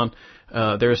went on.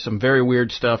 There's some very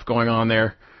weird stuff going on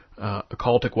there.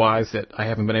 Occultic-wise, that I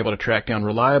haven't been able to track down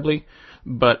reliably.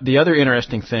 But the other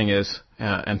interesting thing is,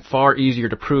 and far easier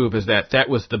to prove, is that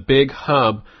was the big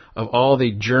hub of all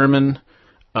the German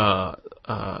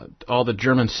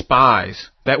spies.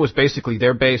 That was basically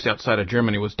their base outside of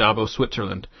Germany, was Davos,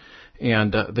 Switzerland.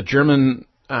 And the German,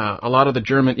 a lot of the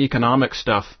German economic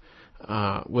stuff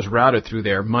was routed through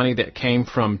there. Money that came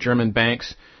from German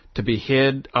banks to be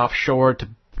hid offshore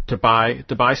to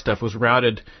buy stuff was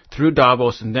routed through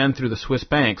Davos and then through the Swiss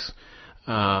banks.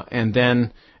 And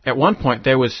then at one point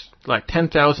there was like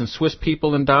 10,000 Swiss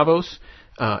people in Davos,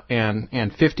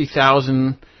 and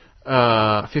 50,000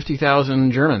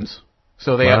 Germans.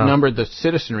 So they outnumbered the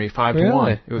citizenry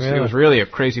 5-1. It was really a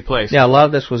crazy place. Yeah, a lot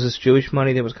of this was Jewish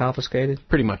money that was confiscated?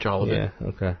 Pretty much all of it. Yeah,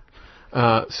 okay.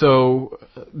 So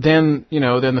then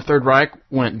the Third Reich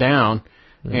went down,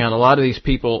 and a lot of these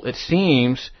people, it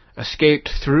seems, escaped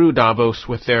through Davos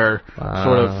with their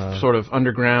sort of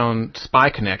underground spy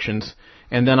connections,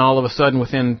 and then all of a sudden,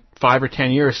 within 5 or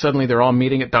 10 years, suddenly they're all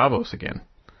meeting at Davos again.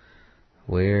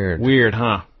 Weird,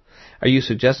 huh? Are you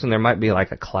suggesting there might be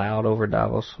like a cloud over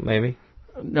Davos, maybe?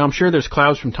 No, I'm sure there's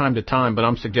clouds from time to time, but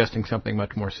I'm suggesting something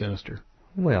much more sinister.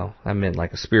 Well, I meant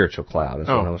like a spiritual cloud is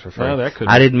what I was referring to. Well, that could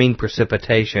I didn't mean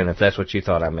precipitation, if that's what you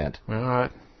thought I meant. Well,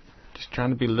 just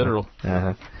trying to be literal.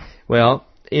 Uh-huh. Well,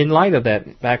 in light of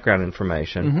that background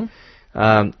information,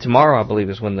 tomorrow, I believe,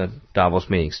 is when the Davos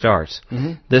meeting starts.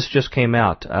 This just came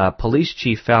out. Police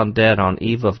chief found dead on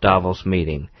eve of Davos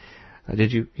meeting.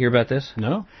 Did you hear about this?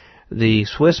 No. The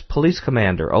Swiss police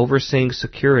commander overseeing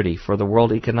security for the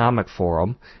World Economic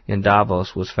Forum in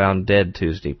Davos was found dead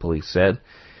Tuesday, police said,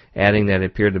 adding that it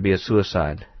appeared to be a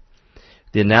suicide.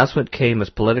 The announcement came as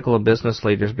political and business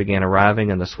leaders began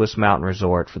arriving in the Swiss mountain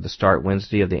resort for the start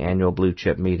Wednesday of the annual Blue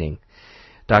Chip meeting.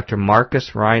 Dr.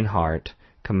 Markus Reinhardt,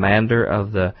 commander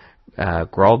of the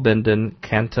Graubünden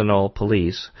Cantonal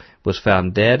Police, was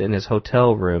found dead in his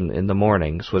hotel room in the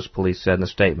morning, Swiss police said in a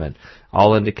statement.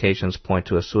 All indications point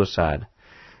to a suicide.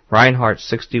 Reinhardt,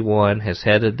 61, has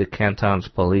headed the canton's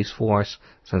police force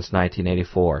since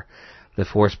 1984. The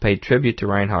force paid tribute to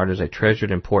Reinhardt as a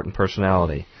treasured, important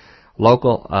personality.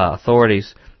 Local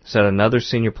authorities said another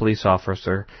senior police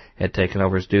officer had taken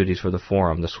over his duties for the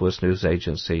forum, the Swiss news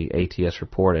agency ATS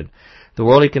reported. The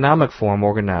World Economic Forum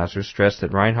organizers stressed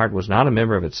that Reinhardt was not a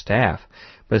member of its staff,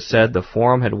 but said the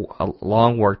forum had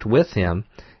long worked with him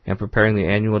in preparing the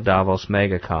annual Davos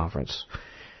mega conference.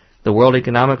 The World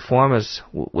Economic Forum has,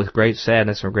 with great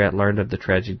sadness and regret, learned of the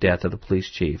tragic death of the police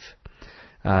chief,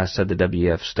 said the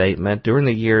WEF statement. During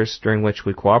the years during which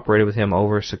we cooperated with him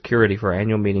over security for our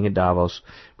annual meeting in Davos,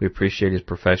 we appreciate his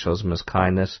professionalism and his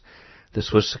kindness. The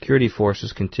Swiss security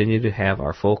forces continue to have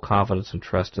our full confidence and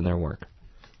trust in their work.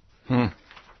 It's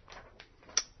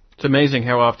amazing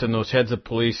how often those heads of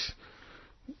police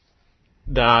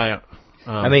die.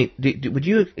 I mean, would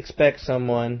you expect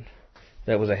someone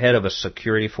that was a head of a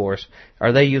security force,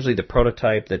 are they usually the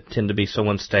prototype that tend to be so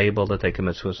unstable that they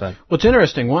commit suicide? Well, it's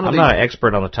interesting. I'm not an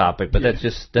expert on the topic, but that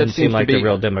just doesn't seem like the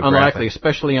real demographic. Unlikely,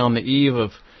 especially on the eve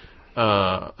of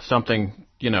something,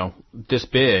 this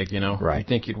big, Right. You'd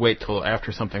think you'd wait till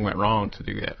after something went wrong to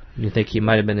do that. You think he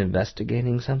might have been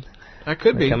investigating something? That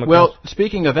could be. Well,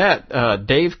 speaking of that,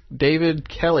 David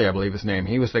Kelly, I believe his name,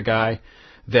 he was the guy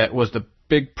that was the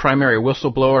big primary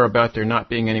whistleblower about there not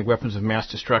being any weapons of mass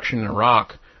destruction in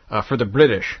Iraq for the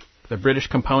British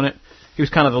component. He was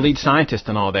kind of the lead scientist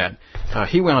and all that.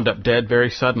 He wound up dead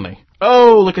very suddenly.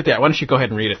 Oh, look at that. Why don't you go ahead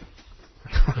and read it?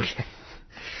 Okay.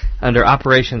 Under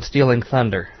Operation Stealing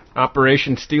Thunder.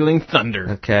 Operation Stealing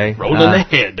Thunder. Okay. Rolling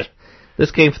ahead.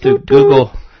 This came through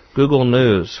Google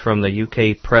News from the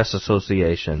UK Press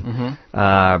Association.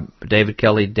 David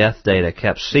Kelly death data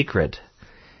kept secret.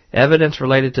 Evidence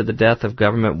related to the death of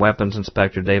government weapons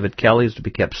inspector David Kelly is to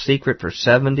be kept secret for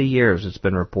 70 years, it's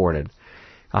been reported.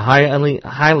 A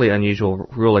highly unusual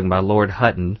ruling by Lord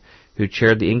Hutton, who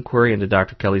chaired the inquiry into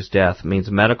Dr. Kelly's death, means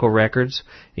medical records,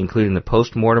 including the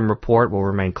post-mortem report, will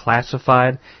remain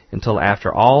classified until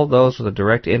after all those with a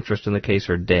direct interest in the case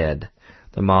are dead,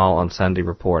 the Mail on Sunday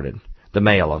reported.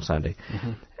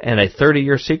 And a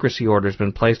 30-year secrecy order has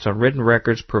been placed on written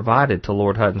records provided to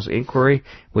Lord Hutton's inquiry,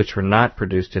 which were not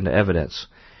produced into evidence.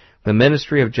 The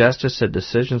Ministry of Justice said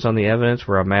decisions on the evidence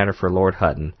were a matter for Lord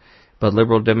Hutton, but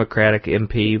Liberal Democratic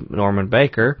MP Norman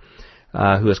Baker,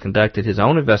 who has conducted his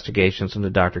own investigations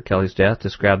into Dr. Kelly's death,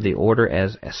 described the order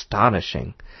as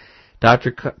astonishing.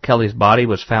 Dr. Kelly's body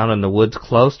was found in the woods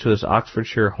close to his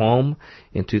Oxfordshire home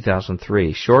in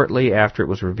 2003, shortly after it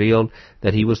was revealed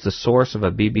that he was the source of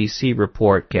a BBC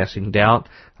report casting doubt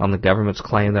on the government's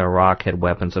claim that Iraq had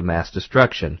weapons of mass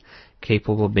destruction,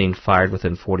 capable of being fired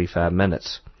within 45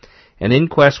 minutes. An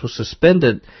inquest was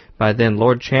suspended by then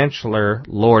Lord Chancellor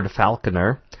Lord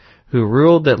Falconer, who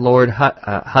ruled that Lord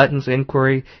Hutton's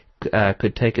inquiry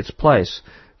could take its place.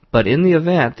 But in the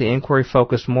event, the inquiry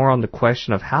focused more on the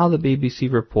question of how the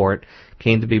BBC report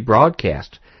came to be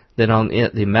broadcast than on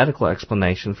the medical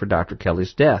explanation for Dr.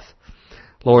 Kelly's death.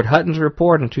 Lord Hutton's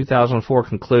report in 2004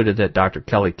 concluded that Dr.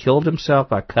 Kelly killed himself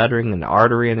by cutting an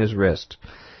artery in his wrist.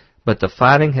 But the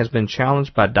finding has been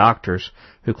challenged by doctors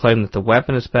who claim that the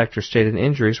weapon inspector stated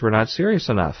injuries were not serious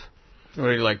enough. What,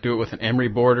 do you do it with an emery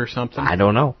board or something? I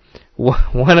don't know.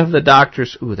 One of the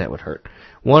doctors... Ooh, that would hurt.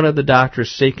 One of the doctors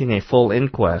seeking a full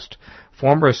inquest,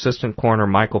 former Assistant Coroner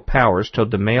Michael Powers, told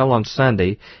the Mail on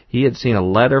Sunday he had seen a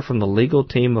letter from the legal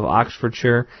team of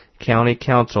Oxfordshire County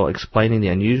Council explaining the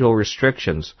unusual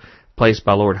restrictions placed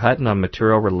by Lord Hutton on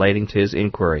material relating to his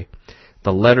inquiry.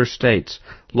 The letter states,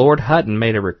 Lord Hutton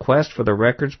made a request for the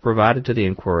records provided to the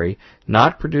inquiry,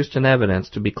 not produced in evidence,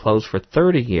 to be closed for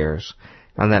 30 years,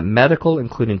 and that medical,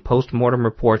 including post-mortem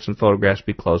reports and photographs,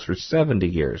 be closed for 70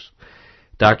 years.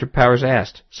 Dr. Powers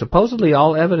asked, supposedly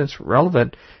all evidence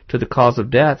relevant to the cause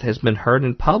of death has been heard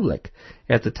in public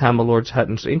at the time of Lord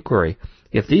Hutton's inquiry.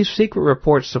 If these secret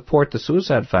reports support the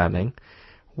suicide finding,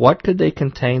 what could they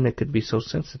contain that could be so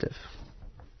sensitive?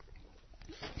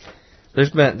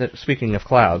 There's been, speaking of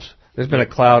clouds, there's been a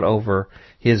cloud over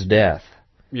his death.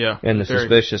 Yeah. In the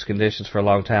suspicious conditions for a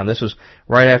long time. This was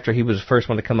right after he was the first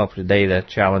one to come up with data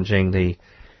challenging the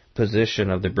position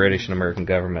of the British and American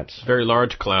governments. Very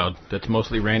large cloud that's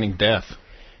mostly raining death.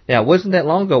 Yeah, it wasn't that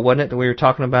long ago, wasn't it, that we were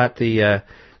talking about the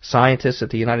scientists at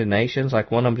the United Nations?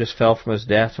 Like one of them just fell from his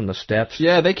death from the steps.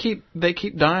 Yeah, they keep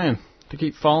dying. They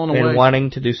keep falling away. And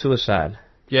wanting to do suicide.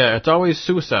 Yeah, it's always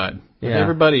suicide. Yeah.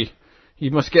 Everybody,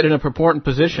 you must get in a important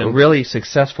position. Really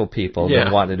successful people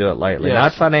that want to do it lightly. Yes.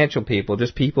 Not financial people,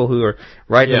 just people who are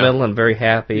right in the middle and very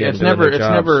happy. Yeah, and it's doing never their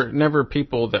jobs. never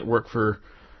people that work for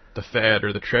the Fed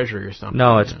or the Treasury or something.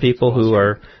 No, it's people who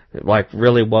are like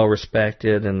really well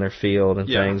respected in their field and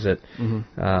things that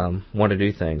want to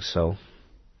do things. So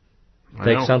I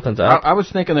think something's up. I was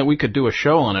thinking that we could do a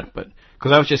show on it, but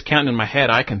because I was just counting in my head,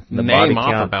 I can name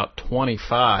off about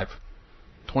 25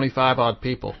 odd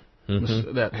people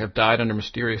that have died under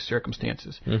mysterious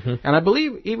circumstances. And I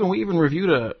believe we reviewed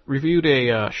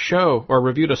a show or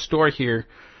reviewed a story here.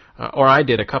 Or I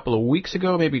did a couple of weeks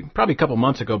ago, probably a couple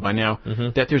months ago by now,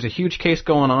 that there's a huge case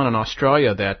going on in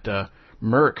Australia that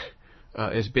Merck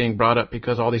is being brought up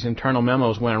because all these internal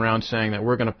memos went around saying that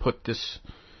we're going to put this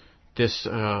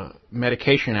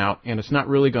medication out and it's not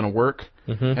really going to work.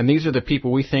 And these are the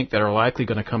people we think that are likely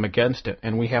going to come against it,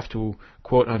 and we have to,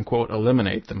 quote unquote,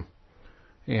 eliminate them.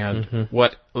 And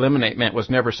what eliminate meant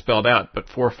was never spelled out, but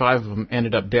 4 or 5 of them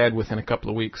ended up dead within a couple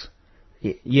of weeks.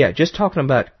 Yeah, just talking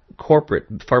about corporate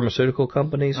pharmaceutical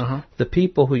companies, the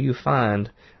people who you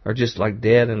find are just like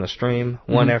dead in a stream,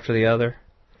 one after the other.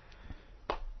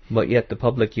 But yet the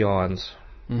public yawns.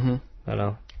 I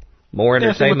know. More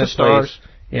entertainment, please.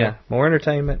 Yeah, more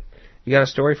entertainment. You got a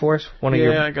story for us? One of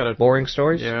your boring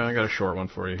stories? Yeah, I got a short one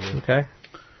for you here.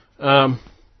 Okay.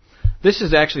 This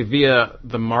is actually via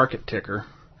the market ticker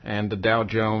and the Dow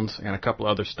Jones and a couple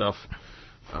other stuff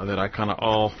that I kind of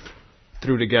all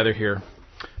threw together here.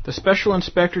 The Special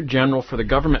Inspector General for the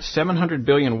government's $700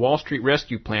 billion Wall Street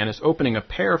rescue plan is opening a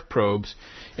pair of probes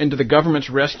into the government's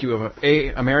rescue of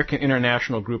American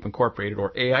International Group Incorporated,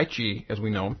 or AIG, as we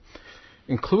know,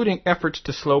 including efforts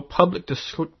to slow public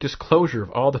disclosure of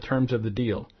all the terms of the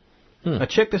deal. Now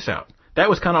check this out. That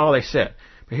was kind of all they said.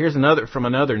 But here's another from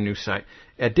another news site.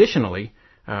 Additionally,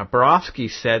 Borowski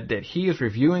said that he is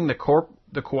reviewing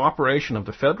the cooperation of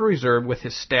the Federal Reserve with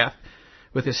his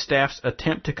staff's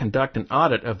attempt to conduct an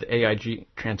audit of the AIG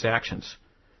transactions.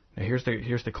 Now here's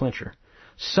the clincher.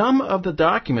 Some of the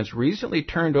documents recently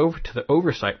turned over to the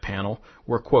oversight panel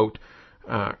were, quote,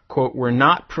 were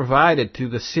not provided to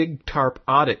the SIGTARP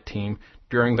audit team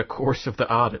during the course of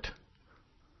the audit.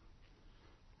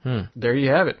 There you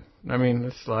have it. I mean,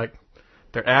 it's like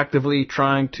they're actively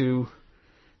trying to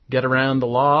get around the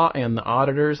law and the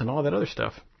auditors and all that other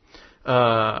stuff.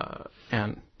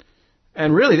 And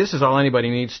really, this is all anybody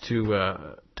needs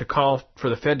to call for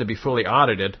the Fed to be fully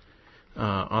audited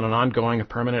on an ongoing,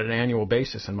 permanent, and annual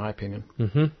basis, in my opinion.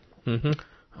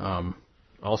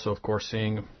 Also, of course,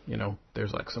 seeing,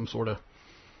 there's like some sort of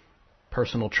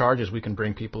personal charges we can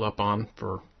bring people up on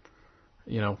for,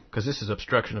 because this is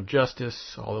obstruction of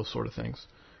justice, all those sort of things.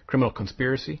 Criminal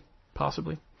conspiracy,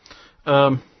 possibly.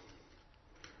 Daryl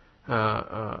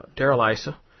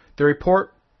Issa. The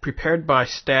report prepared by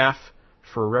staff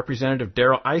for Representative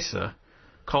Daryl Issa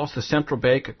calls the central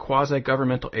bank a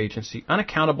quasi-governmental agency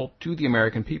unaccountable to the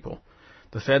American people.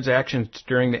 The Fed's actions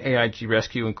during the AIG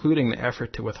rescue, including the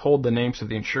effort to withhold the names of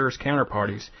the insurer's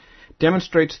counterparties,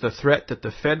 demonstrates the threat that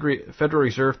the Federal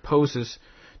Reserve poses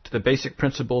to the basic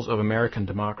principles of American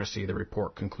democracy, the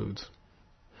report concludes.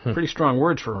 Pretty strong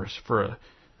words for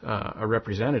a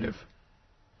representative,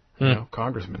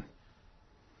 congressman.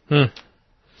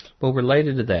 Well,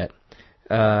 related to that,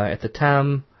 at the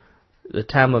time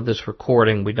of this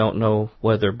recording, we don't know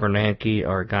whether Bernanke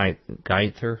or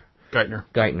Geithner,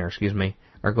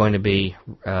 are going to be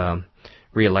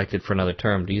reelected for another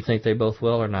term. Do you think they both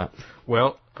will or not?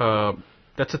 Well,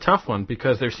 that's a tough one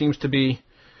because there seems to be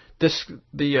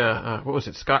what was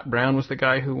it? Scott Brown was the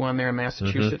guy who won there in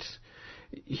Massachusetts.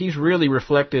 He's really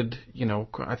reflected,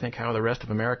 I think how the rest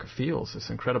of America feels, this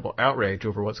incredible outrage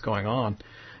over what's going on.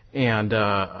 And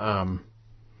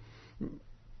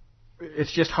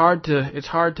it's just hard to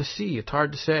see. It's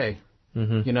hard to say.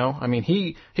 I mean,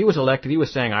 he was elected. He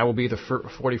was saying, "I will be the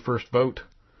 41st vote."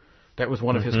 That was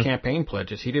one of his campaign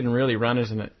pledges. He didn't really run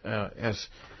as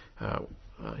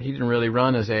he didn't really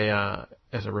run as a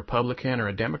Republican or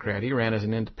a Democrat. He ran as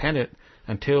an independent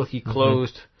until he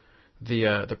closed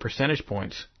the percentage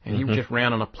points, and he just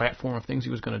ran on a platform of things he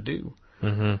was going to do.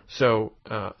 So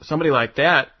somebody like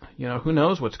that, who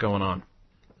knows what's going on?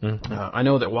 I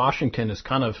know that Washington is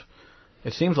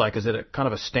it seems like is at a kind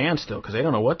of a standstill because they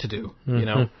don't know what to do.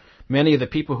 Many of the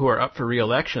people who are up for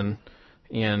re-election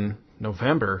in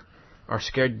November are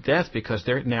scared to death because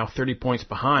they're now 30 points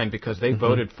behind because they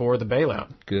voted for the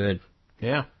bailout. Good.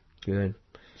 Yeah. Good.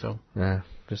 So.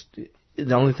 Just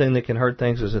the only thing that can hurt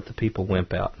things is that the people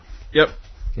wimp out. Yep.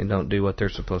 And don't do what they're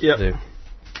supposed to do.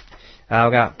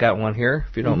 I've got one here,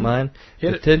 if you don't mind.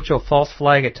 Potential false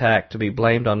flag attack to be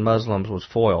blamed on Muslims was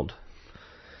foiled.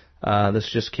 This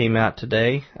just came out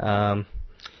today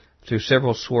through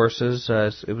several sources.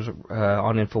 It was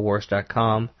on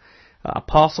Infowars.com. A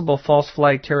possible false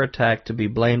flag terror attack to be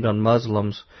blamed on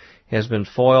Muslims has been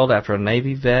foiled after a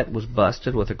Navy vet was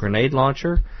busted with a grenade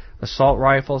launcher, assault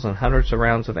rifles, and hundreds of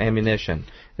rounds of ammunition,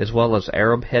 as well as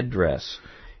Arab headdress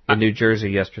in New Jersey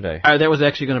yesterday. That was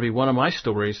actually going to be one of my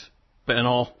stories,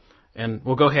 and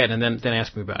we'll go ahead and then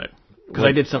ask me about it. Because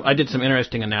I did some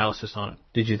interesting analysis on it.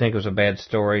 Did you think it was a bad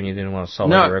story and you didn't want to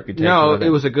sully your reputation? No, it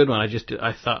was a good one.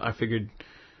 I figured,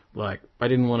 I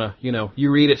didn't want to,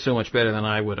 you read it so much better than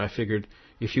I would. I figured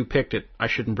if you picked it, I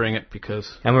shouldn't bring it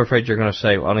because... I'm afraid you're going to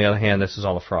say, on the other hand, this is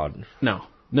all a fraud. No,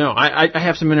 I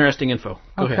have some interesting info.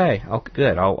 Go ahead. Okay,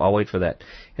 good. I'll wait for that.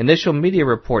 Initial media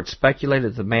reports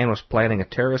speculated the man was planning a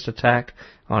terrorist attack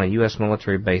on a U.S.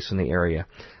 military base in the area.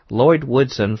 Lloyd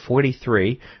Woodson,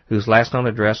 43, whose last known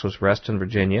address was Reston,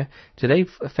 Virginia, today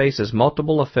faces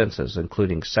multiple offenses,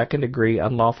 including second-degree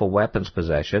unlawful weapons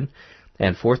possession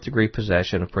and fourth-degree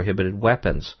possession of prohibited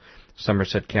weapons,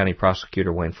 Somerset County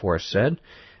Prosecutor Wayne Forrest said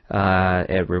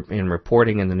in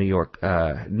reporting in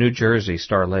the New Jersey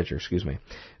Star-Ledger.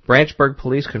 Branchburg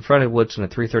police confronted Woodson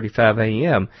at 3:35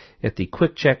 a.m. at the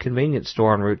Quick Check convenience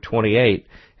store on Route 28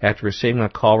 after receiving a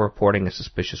call reporting a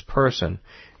suspicious person.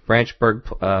 Branchburg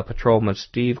patrolman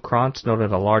Steve Krantz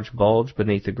noted a large bulge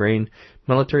beneath the green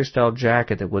military-style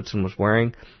jacket that Woodson was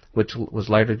wearing, which was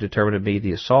later determined to be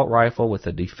the assault rifle with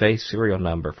a defaced serial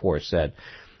number, Forrest said.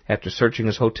 After searching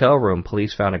his hotel room,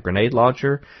 police found a grenade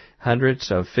launcher,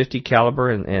 hundreds of .50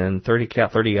 caliber and 38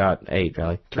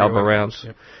 caliber rounds,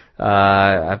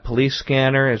 a police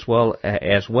scanner, as well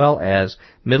as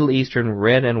Middle Eastern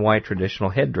red and white traditional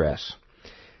headdress.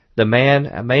 The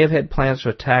man may have had plans to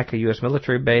attack a U.S.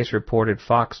 military base, reported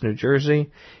Fox, New Jersey,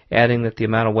 adding that the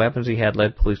amount of weapons he had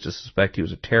led police to suspect he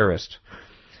was a terrorist.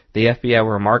 The FBI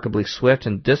were remarkably swift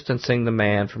in distancing the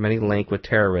man from any link with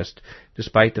terrorists,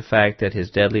 despite the fact that his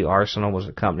deadly arsenal was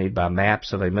accompanied by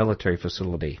maps of a military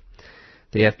facility.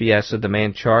 The FBI said the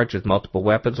man charged with multiple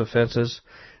weapons offenses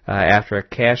after a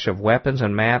cache of weapons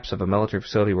and maps of a military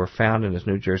facility were found in his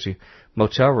New Jersey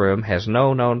motel room has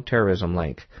no known terrorism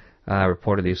link.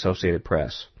 Reported the Associated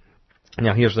Press.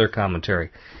 Now here's their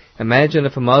commentary. Imagine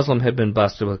if a Muslim had been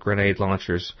busted with grenade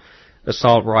launchers,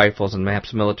 assault rifles, and maps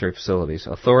of military facilities.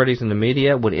 Authorities and the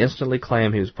media would instantly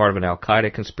claim he was part of an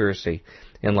Al-Qaeda conspiracy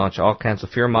and launch all kinds of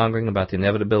fear-mongering about the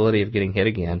inevitability of getting hit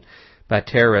again by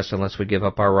terrorists unless we give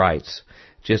up our rights,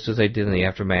 just as they did in the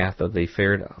aftermath of the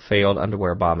failed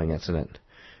underwear bombing incident.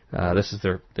 This is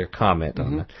their comment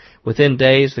on that. Within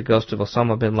days, the ghost of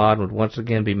Osama bin Laden would once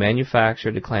again be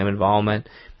manufactured to claim involvement,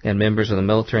 and members of the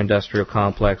military-industrial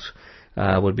complex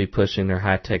would be pushing their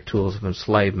high-tech tools of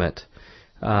enslavement.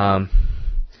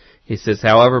 He says,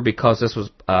 however, because this was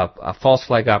a false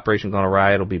flag operation gone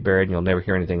awry, it'll be buried and you'll never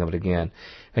hear anything of it again.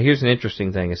 Now, here's an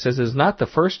interesting thing. It says it's not the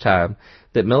first time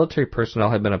that military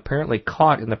personnel have been apparently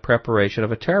caught in the preparation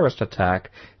of a terrorist attack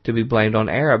to be blamed on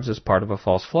Arabs as part of a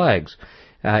false flags.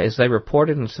 As they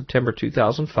reported in September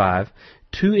 2005,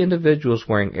 2 individuals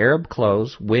wearing Arab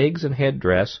clothes, wigs, and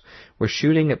headdress were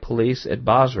shooting at police at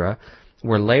Basra,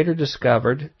 were later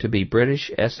discovered to be British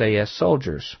SAS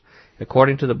soldiers.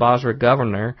 According to the Basra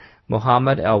governor,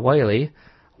 Mohammed Al-Wali,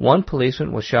 one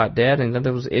policeman was shot dead and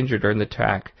another was injured during the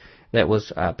attack that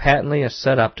was patently a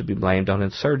setup to be blamed on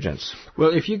insurgents. Well,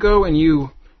 if you go and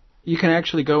you can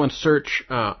actually go and search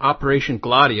Operation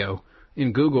Gladio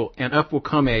in Google, and up will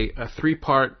come a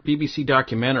 3-part BBC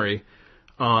documentary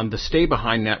on the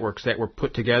stay-behind networks that were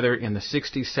put together in the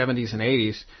 60s, 70s, and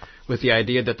 80s with the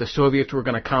idea that the Soviets were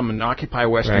going to come and occupy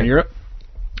Western Europe.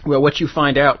 Well, what you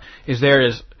find out is there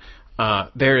is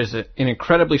an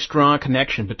incredibly strong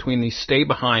connection between these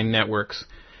stay-behind networks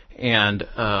and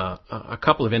a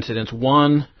couple of incidents,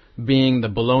 one being the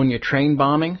Bologna train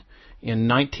bombing in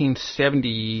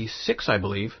 1976, I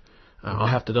believe. I'll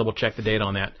have to double-check the date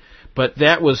on that. But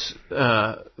that was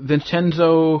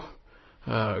Vincenzo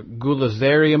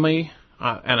Gulazarian,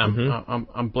 and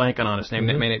I'm blanking on his name.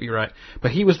 That may not be right,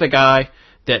 but he was the guy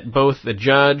that both the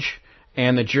judge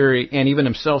and the jury and even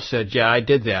himself said, "Yeah, I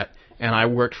did that, and I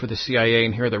worked for the CIA,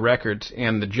 and here are the records."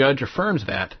 And the judge affirms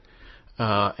that,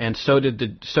 and so did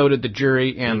the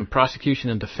jury, and prosecution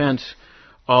and defense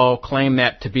all claim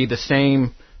that to be the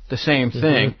same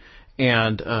thing.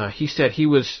 And he said he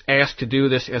was asked to do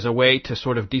this as a way to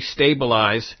sort of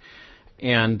destabilize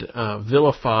and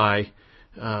vilify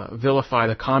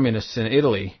the communists in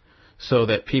Italy, so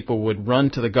that people would run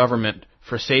to the government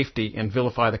for safety and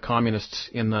vilify the communists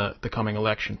in the coming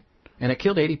election. And it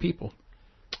killed 80 people.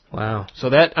 Wow. So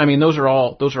that, I mean, those are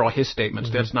all his statements.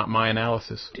 That's not my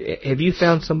analysis. Have you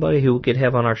found somebody who we could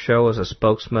have on our show as a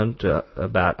spokesman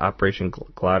about Operation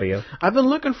Gladio? I've been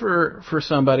looking for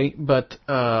somebody, but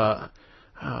I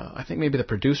think maybe the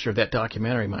producer of that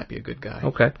documentary might be a good guy.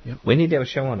 Okay. Yep. We need to have a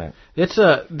show on that.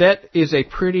 That is a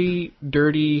pretty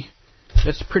dirty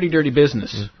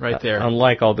business right there.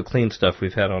 Unlike all the clean stuff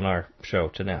we've had on our show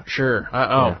to now. Sure.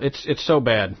 It's so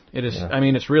bad. It is. Yeah. I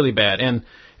mean, it's really bad. And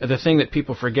the thing that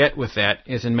people forget with that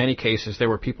is, in many cases, there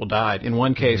were people died. In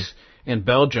one case, in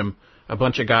Belgium, a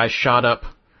bunch of guys shot up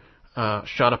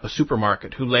a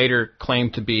supermarket, who later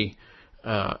claimed to be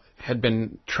had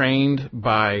been trained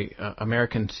by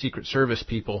American Secret Service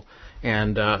people,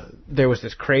 and there was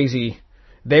this crazy.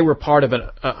 They were part of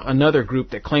another group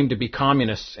that claimed to be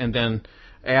communists, and then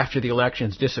after the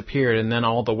elections disappeared, and then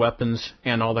all the weapons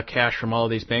and all the cash from all of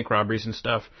these bank robberies and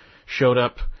stuff showed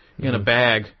up in a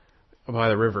bag by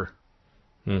the river.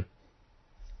 You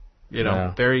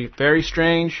know, very, very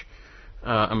strange.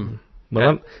 Let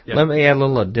me add a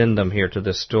little addendum here to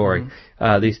this story.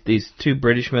 These two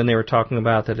British men they were talking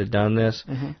about that had done this,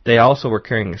 they also were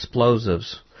carrying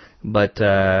explosives, but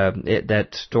that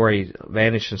story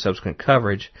vanished in subsequent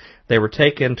coverage. They were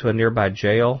taken to a nearby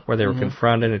jail where they were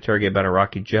confronted and interrogated by an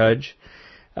Iraqi judge.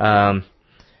 And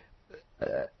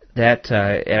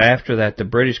after that, the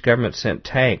British government sent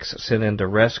tanks in to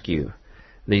rescue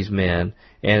these men,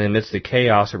 and amidst the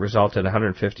chaos, it resulted in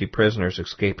 150 prisoners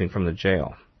escaping from the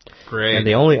jail. Great. And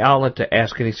the only outlet to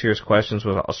ask any serious questions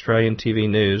was Australian TV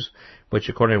News, which,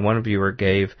 according to one viewer,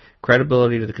 gave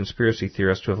credibility to the conspiracy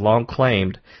theorists who have long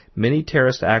claimed many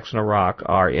terrorist acts in Iraq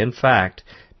are, in fact,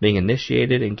 being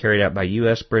initiated and carried out by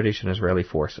U.S., British, and Israeli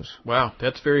forces. Wow,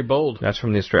 that's very bold. That's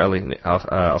from the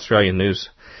Australian News.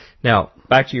 Now,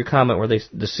 back to your comment where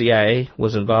the CIA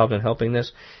was involved in helping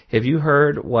this. Have you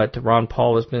heard what Ron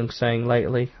Paul has been saying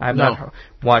lately? I've not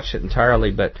watched it entirely,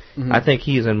 but I think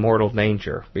he is in mortal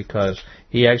danger, because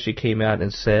he actually came out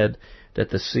and said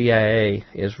that the CIA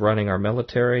is running our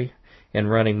military and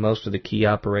running most of the key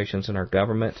operations in our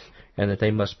government, and that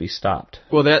they must be stopped.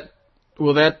 Well, that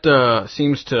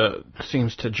seems to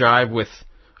jive with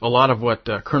a lot of what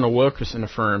Colonel Wilkerson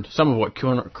affirmed. Some of what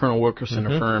Colonel Wilkerson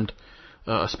affirmed.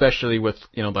 Especially with,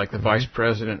 like the vice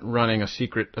president running a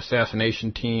secret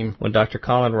assassination team. When Dr.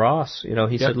 Colin Ross,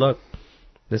 he said, look,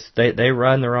 they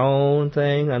run their own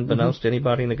thing unbeknownst to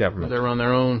anybody in the government. They run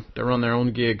their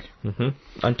own gig.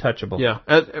 Untouchable. Yeah.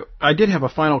 I did have a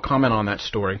final comment on that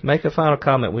story. Make a final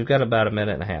comment. We've got about a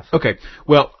minute and a half. Okay.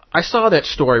 Well, I saw that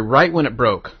story right when it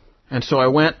broke. And so I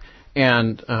went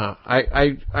and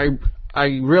I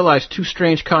realized two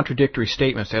strange contradictory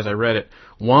statements as I read it.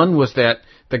 One was that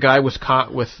the guy was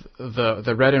caught with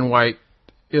the red and white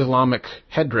Islamic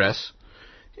headdress,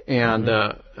 and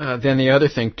then the other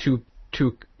thing,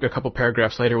 a couple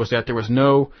paragraphs later, was that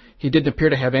he didn't appear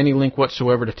to have any link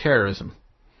whatsoever to terrorism.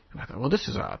 And I thought, well, this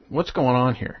is odd. What's going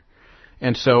on here?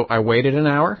 And so I waited an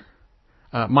hour.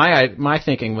 My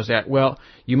thinking was that, well,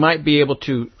 you might be able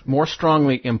to more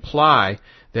strongly imply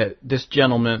that this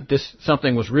gentleman,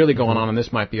 something was really going on, and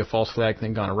this might be a false flag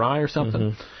thing gone awry or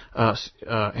something.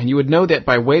 And you would know that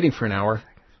by waiting for an hour.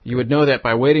 You would know that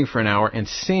by waiting for an hour and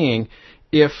seeing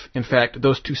if, in fact,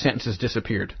 those two sentences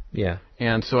disappeared. Yeah.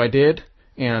 And so I did,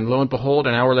 and lo and behold,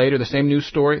 an hour later, the same news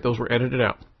story, those were edited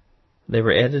out. They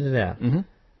were edited out?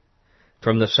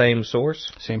 From the same source?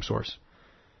 Same source.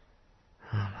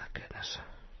 Oh, my goodness.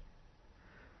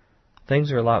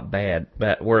 Things are a lot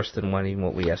worse than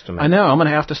what we estimate. I know. I'm going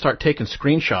to have to start taking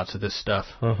screenshots of this stuff.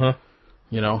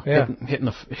 Hitting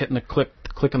the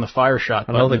click on the fire shot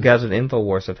button. I know the guys at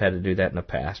InfoWars have had to do that in the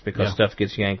past because stuff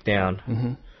gets yanked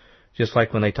down. Just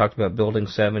like when they talked about Building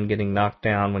 7 getting knocked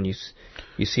down when you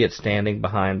see it standing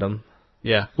behind them.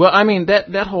 Yeah. Well, I mean,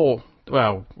 that whole...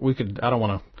 Well, I don't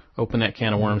want to open that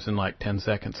can of worms in like 10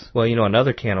 seconds. Well,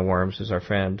 another can of worms is our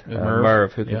friend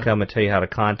Merv, who can come and tell you how to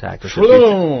contact us.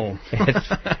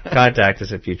 Contact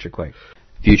us at Future Quake.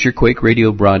 Future Quake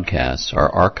radio broadcasts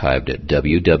are archived at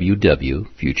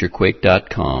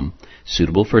www.futurequake.com,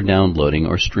 suitable for downloading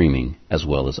or streaming, as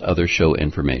well as other show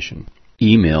information.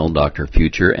 Email Dr.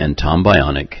 Future and Tom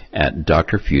Bionic at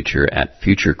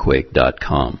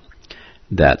drfuture@futurequake.com.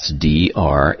 That's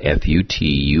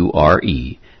drfuture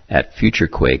at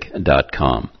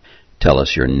futurequake.com. Tell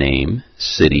us your name,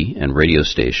 city, and radio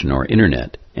station or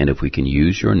internet, and if we can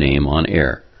use your name on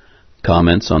air.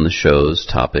 Comments on the show's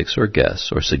topics or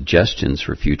guests, or suggestions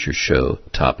for future show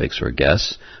topics or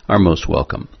guests are most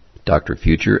welcome. Dr.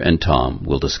 Future and Tom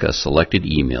will discuss selected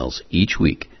emails each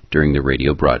week during the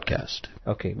radio broadcast.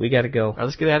 Okay, we got to go. All right,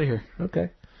 let's get out of here.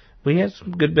 Okay. We had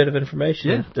some good bit of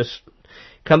information. Yeah. Just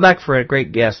come back for a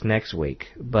great guest next week.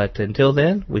 But until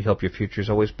then, we hope your future is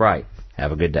always bright.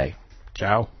 Have a good day.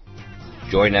 Ciao.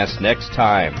 Join us next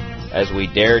time as we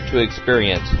dare to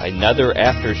experience another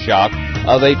aftershock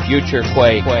of a future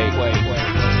quake.